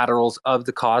 / collaterals of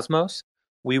the Cosmos.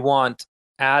 We want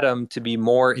Atom to be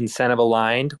more incentive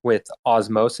aligned with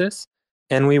Osmosis,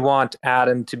 and we want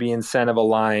Atom to be incentive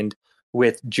aligned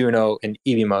with Juno and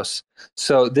Evimos.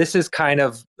 So this is kind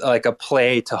of like a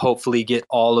play to hopefully get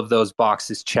all of those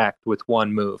boxes checked with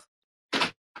one move.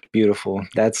 beautiful.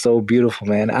 That's so beautiful,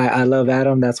 man. I love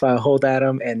Atom. That's why I hold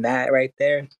Atom, and that right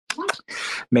there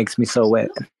makes me so wet.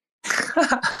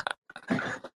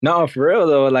 No, for real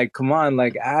though. Like, come on,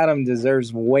 like Atom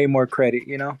deserves way more credit,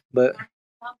 But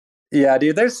yeah,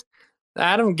 dude,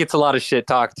 Atom gets a lot of shit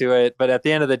talked to it, but at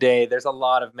the end of the day, there's a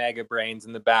lot of mega brains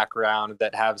in the background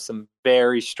that have some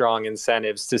very strong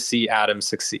incentives to see Atom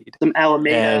succeed. Some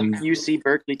Alameda, UC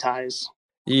Berkeley ties.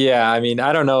 Yeah, I mean,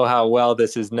 I don't know how well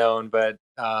this is known, but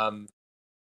I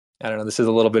don't know. This is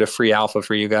a little bit of free alpha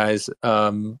for you guys.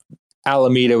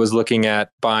 Alameda was looking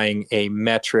at buying a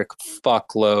metric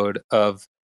fuckload of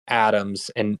atoms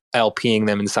and LPing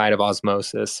them inside of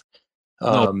Osmosis.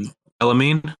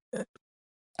 Elamine?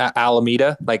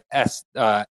 Alameda, like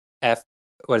what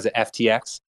is it,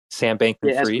 FTX, Sam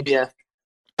Bankman-Fried.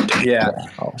 Yeah.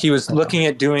 He was looking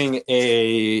at doing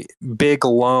a big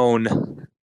loan,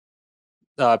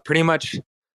 pretty much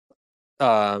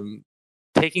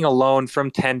taking a loan from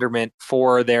Tendermint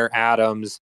for their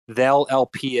atoms. They'll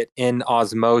LP it in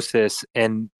Osmosis,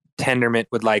 and Tendermint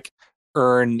would like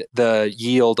earn the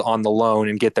yield on the loan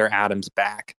and get their atoms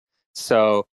back.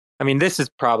 So I mean, this is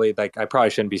probably like, I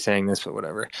probably shouldn't be saying this, but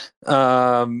whatever.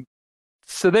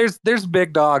 So there's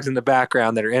big dogs in the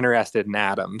background that are interested in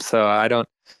Atom. So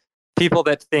people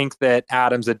that think that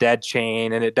Atom's a dead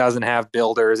chain and it doesn't have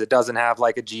builders, it doesn't have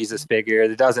like a Jesus figure,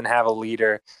 it doesn't have a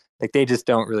leader, like they just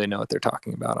don't really know what they're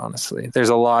talking about, honestly. There's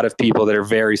a lot of people that are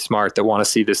very smart that want to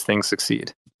see this thing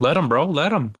succeed. Let them, bro. Let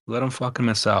them fucking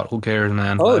miss out. Who cares,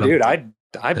 man? Oh, dude, I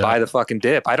buy the fucking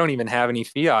dip. I don't even have any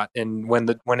fiat, and when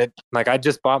it like I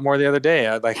just bought more the other day.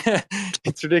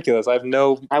 It's ridiculous. I would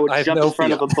jump in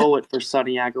front of a bullet for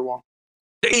Sonny Agarwal.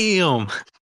 Damn,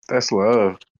 that's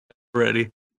love. Ready?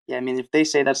 Yeah, I mean, if they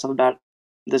say that's something about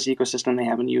this ecosystem, they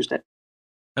haven't used it.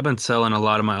 I've been selling a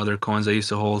lot of my other coins I used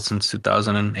to hold since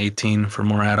 2018 for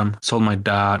more Atom. Sold my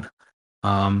DOT.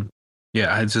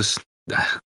 Yeah, I just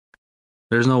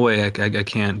there's no way I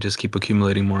can't just keep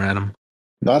accumulating more Atom.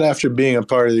 Not after being a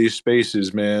part of these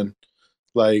spaces, man.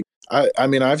 Like, I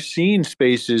mean, I've seen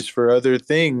spaces for other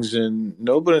things, and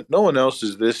no one else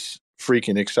is this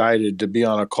freaking excited to be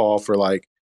on a call for like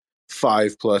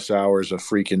 5+ hours a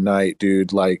freaking night,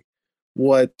 dude. Like,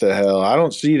 what the hell? I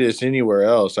don't see this anywhere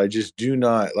else. I just do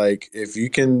not. Like, if you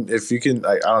can,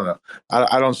 I don't know.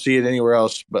 I don't see it anywhere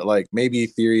else, but like maybe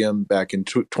Ethereum back in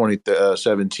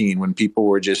 2017 when people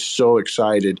were just so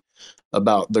excited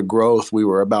about the growth we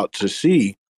were about to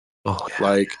see. Oh, yeah.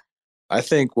 Like, I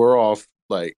think we're all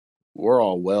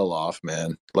well off,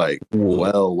 man. Like,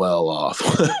 well off.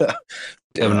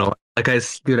 Yeah. Have no, like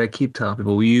I keep telling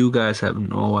people, you guys have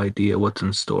no idea what's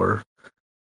in store.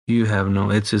 You have no.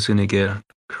 It's just gonna get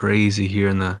crazy here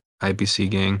in the IBC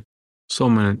gang. So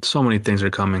many things are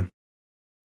coming.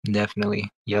 Definitely.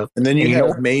 Yep. And then And you you know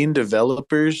have main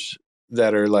developers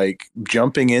that are like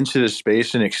jumping into the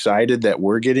space and excited that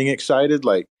we're getting excited.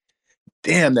 Like,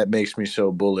 damn, that makes me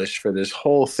so bullish for this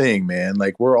whole thing, man.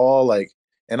 Like we're all like,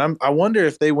 and I wonder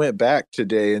if they went back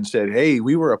today and said, "Hey,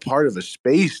 we were a part of a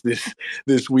space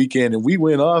this weekend, and we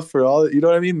went off for all." You know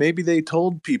what I mean? Maybe they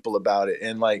told people about it,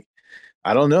 and like,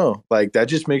 I don't know. Like that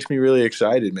just makes me really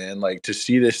excited, man. Like to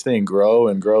see this thing grow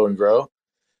and grow and grow.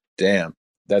 Damn,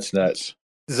 that's nuts.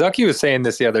 Zucky was saying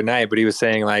this the other night, but he was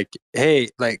saying like, "Hey,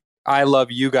 like I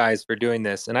love you guys for doing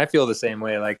this," and I feel the same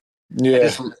way. Like, Yeah,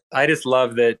 I just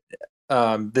love that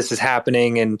this is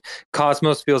happening, and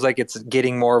Cosmos feels like it's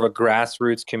getting more of a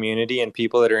grassroots community and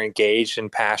people that are engaged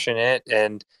and passionate,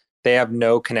 and they have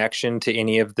no connection to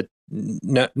any of the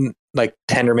like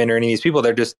Tenderman or any of these people.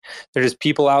 They're just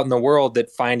people out in the world that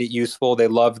find it useful. They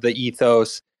love the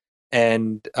ethos,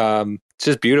 and it's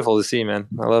just beautiful to see, man.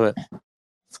 I love it.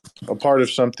 a part of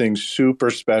something super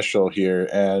special here,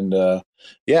 and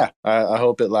yeah, I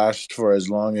hope it lasts for as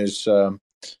long as life.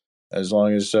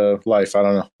 I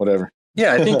don't know, whatever.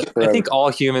 Yeah, I think all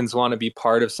humans want to be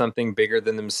part of something bigger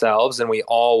than themselves, and we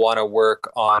all want to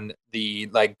work on the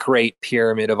like great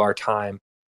pyramid of our time,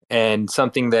 and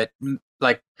something that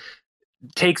like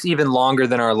takes even longer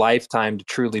than our lifetime to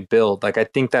truly build. Like I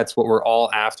think that's what we're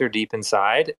all after deep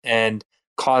inside, and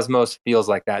Cosmos feels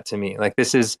like that to me. Like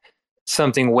this is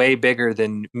something way bigger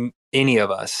than any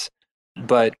of us,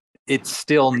 but it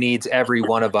still needs every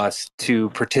one of us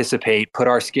to participate, put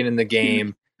our skin in the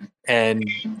game, and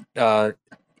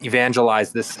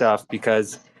evangelize this stuff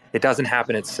because it doesn't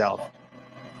happen itself.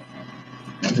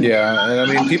 Yeah, and I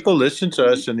mean, people listen to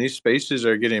us, and these spaces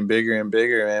are getting bigger and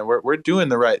bigger, and we're doing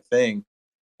the right thing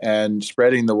and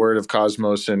spreading the word of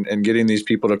Cosmos and getting these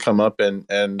people to come up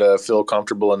and feel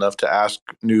comfortable enough to ask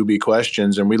newbie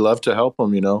questions, and we love to help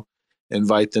them. You know,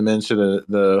 invite them into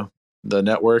the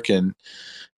network and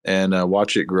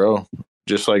watch it grow.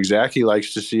 Just like Zachy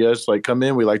likes to see us like come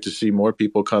in, we like to see more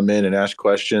people come in and ask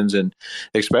questions, and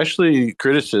especially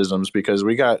criticisms, because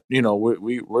we got, you know,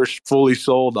 we're fully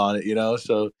sold on it, you know.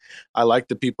 So I like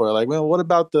the people are like, well, what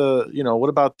about what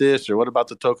about this, or what about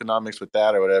the tokenomics with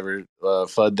that, or whatever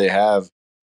FUD they have,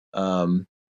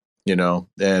 you know,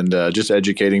 and just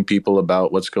educating people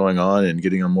about what's going on and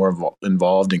getting them more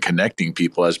involved and connecting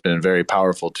people has been very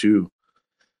powerful too.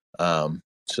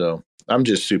 So I'm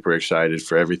just super excited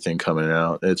for everything coming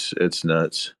out. It's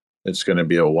nuts. It's going to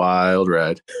be a wild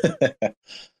ride.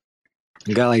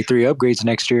 you got like 3 upgrades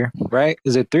next year, right?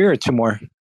 Is it 3 or 2 more?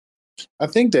 I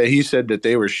think that he said that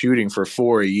they were shooting for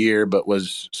 4 a year, but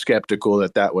was skeptical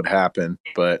that would happen.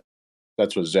 But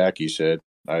that's what Zachy said,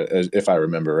 if I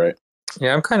remember right.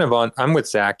 Yeah, I'm with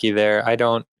Zachy there. I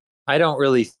don't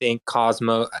really think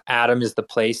Atom is the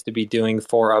place to be doing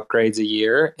 4 upgrades a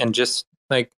year. And just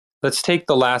like, let's take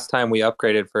the last time we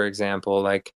upgraded, for example.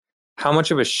 Like, how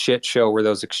much of a shit show were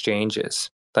those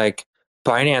exchanges? Like,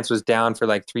 Binance was down for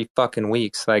like 3 fucking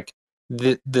weeks. Like,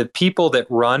 the people that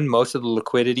run most of the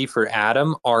liquidity for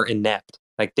Atom are inept.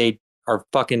 Like, they are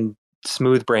fucking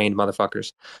smooth-brained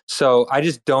motherfuckers. So I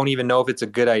just don't even know if it's a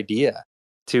good idea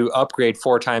to upgrade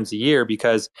 4 times a year,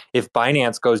 because if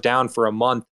Binance goes down for a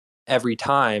month every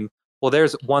time, well,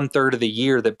 there's 1/3 of the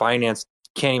year that Binance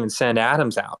can't even send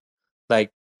atoms out.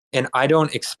 Like, and I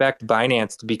don't expect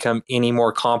Binance to become any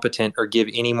more competent or give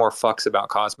any more fucks about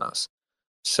Cosmos.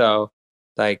 So,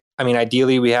 like, I mean,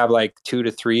 ideally we have like 2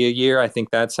 to 3 a year. I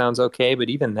think that sounds okay. But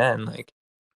even then, like,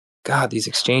 God, these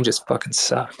exchanges fucking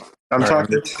suck. I'm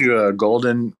talking to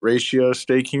Golden Ratio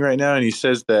Staking right now, and he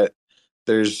says that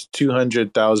there's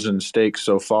 200,000 stakes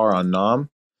so far on Nom,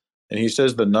 and he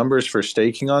says the numbers for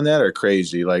staking on that are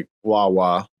crazy, like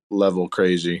Wawa level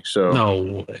crazy. So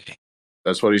No way.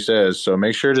 that's what he says. So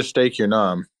make sure to stake your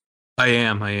Nom. I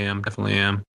am, definitely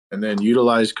am. And then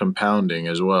utilize compounding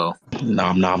as well.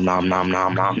 Nom.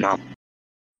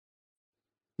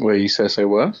 Wait, you said say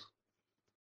what?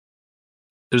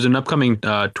 There's an upcoming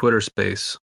Twitter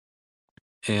space,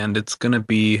 and it's going to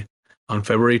be on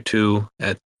February 2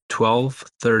 at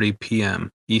 12:30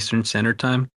 p.m. Eastern Standard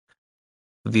Time.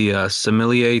 The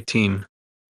Sommelier team.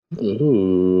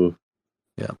 Ooh.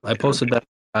 Yeah, I posted that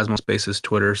on Cosmos Spaces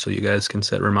Twitter, so you guys can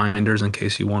set reminders in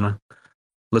case you want to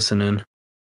listen in.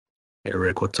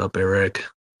 Eric, what's up, Eric?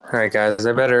 All right, guys,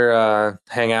 I better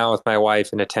hang out with my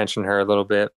wife and attention her a little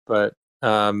bit. But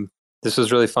this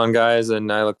was really fun, guys, and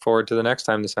I look forward to the next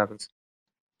time this happens.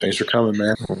 Thanks for coming,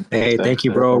 man. Hey, thank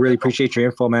you, bro. Really appreciate your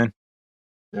info, man.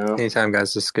 Yeah. Anytime,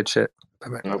 guys. This is good shit.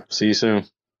 Bye-bye. Yep. See you soon.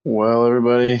 Well,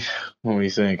 everybody, what do you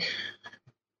think?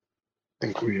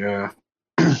 think we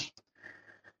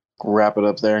wrap it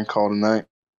up there and call it a night.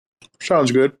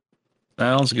 Sounds good.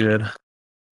 Sounds good.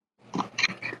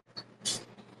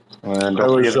 And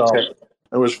don't forget to check.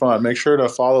 It was fun. Make sure to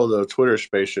follow the Twitter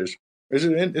Spaces. Is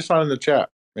it? It's not in the chat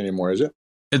anymore, is it?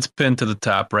 It's pinned to the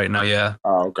top right now. Yeah.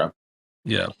 Oh, okay.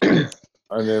 Yeah. And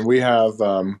then we have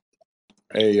a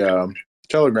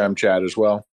Telegram chat as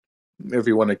well. If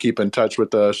you want to keep in touch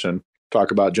with us and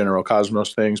talk about general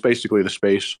cosmos things, basically the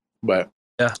space. But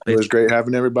yeah, it was great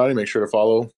having everybody. Make sure to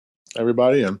follow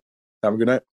everybody and have a good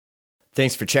night.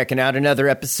 Thanks for checking out another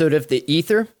episode of The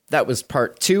Ether. That was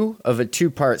part 2 of a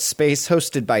 2-part space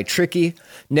hosted by Tricky.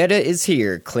 Neta is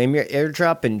here. Claim your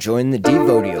airdrop and join the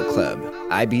Devotio Club,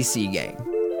 IBC gang.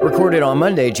 Recorded on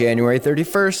Monday, January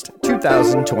 31st,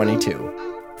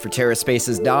 2022. For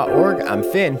TerraSpaces.org, I'm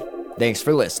Finn. Thanks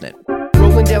for listening.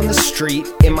 Rolling down the street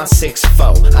in my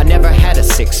 6'4". I never had a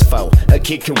 6'4". A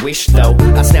kid can wish though.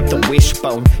 I snapped a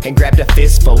wishbone and grabbed a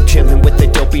fistful. Chilling with the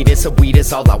dopey, this a weed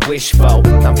is all I wish for.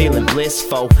 I'm feeling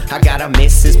blissful. I got a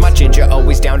missus. My ginger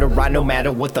always down to ride no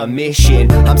matter what the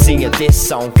mission. I'm singing this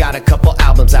song. Got a couple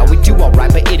albums out. We do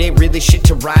alright, but it ain't really shit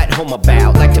to write home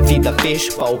about. Like to feed the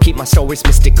fishbowl. Keep my stories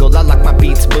mystical. I like my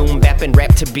beats boom bap and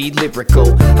rap to be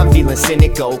lyrical. I'm feeling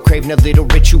cynical. Craving a little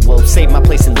ritual. Save my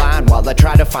place in line while I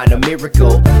try to find a miracle.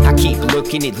 I keep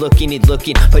looking,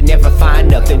 but never find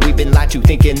nothing. We've been lied to,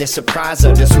 thinking they're surprise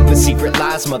under super secret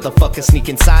lies. Motherfuckers sneak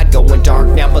inside, going dark.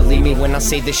 Now believe me when I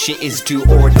say this shit is do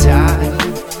or die.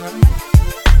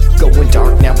 Going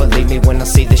dark, now believe me when I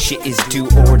say this shit is do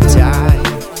or die.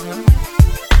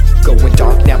 Going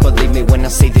dark, now believe me when I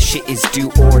say this shit is do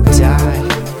or die.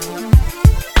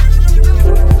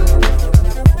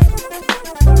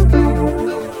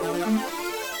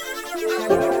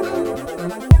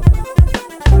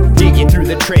 Through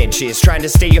the trenches, trying to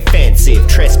stay offensive.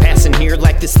 Trespassing here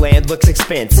like this land looks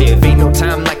expensive. Ain't no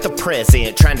time like the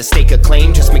present. Trying to stake a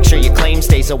claim, just make sure your claim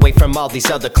stays away from all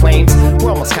these other claims.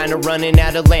 We're almost kinda running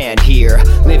out of land here.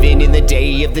 Living in the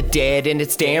day of the dead and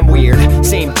it's damn weird.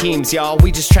 Same teams, y'all, we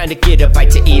just trying to get a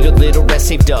bite to eat. A little rest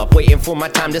saved up, waiting for my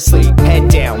time to sleep. Head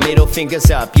down, middle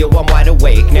fingers up, yo, I'm wide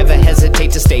awake. Never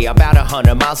hesitate to stay about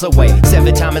 100 miles away.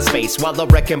 7 time and space while I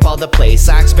wrecking ball the place.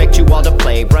 I expect you all to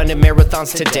play, running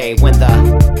marathons today. When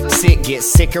the sick get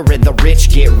sicker and the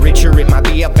rich get richer, it might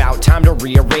be about time to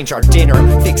rearrange our dinner.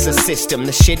 Fix the system,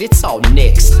 the shit, it's all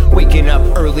nixed. Waking up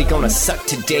early, gonna suck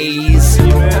today's.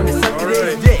 Time to suck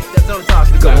today's dick, that's what I'm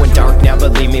talking about. Going dark now,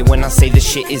 believe me when I say the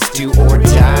shit is do or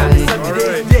die. Suck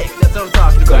today's dick, that's what I'm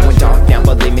talking about. Going dark now,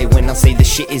 believe me when I say the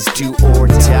shit is do or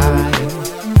die.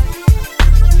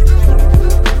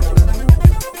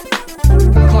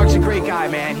 Clark's a great guy,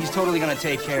 man. He's totally gonna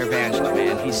take care of Angela,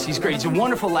 man. He's great. He's a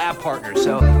wonderful lab partner,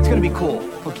 so it's gonna be cool.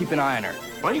 We'll keep an eye on her.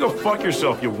 Why don't you go fuck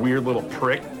yourself, you weird little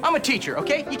prick? I'm a teacher,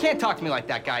 okay? You can't talk to me like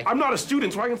that, guy. I'm not a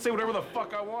student, so I can say whatever the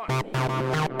fuck I want.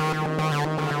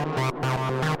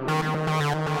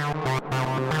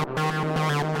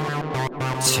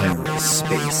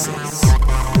 TerraSpaces.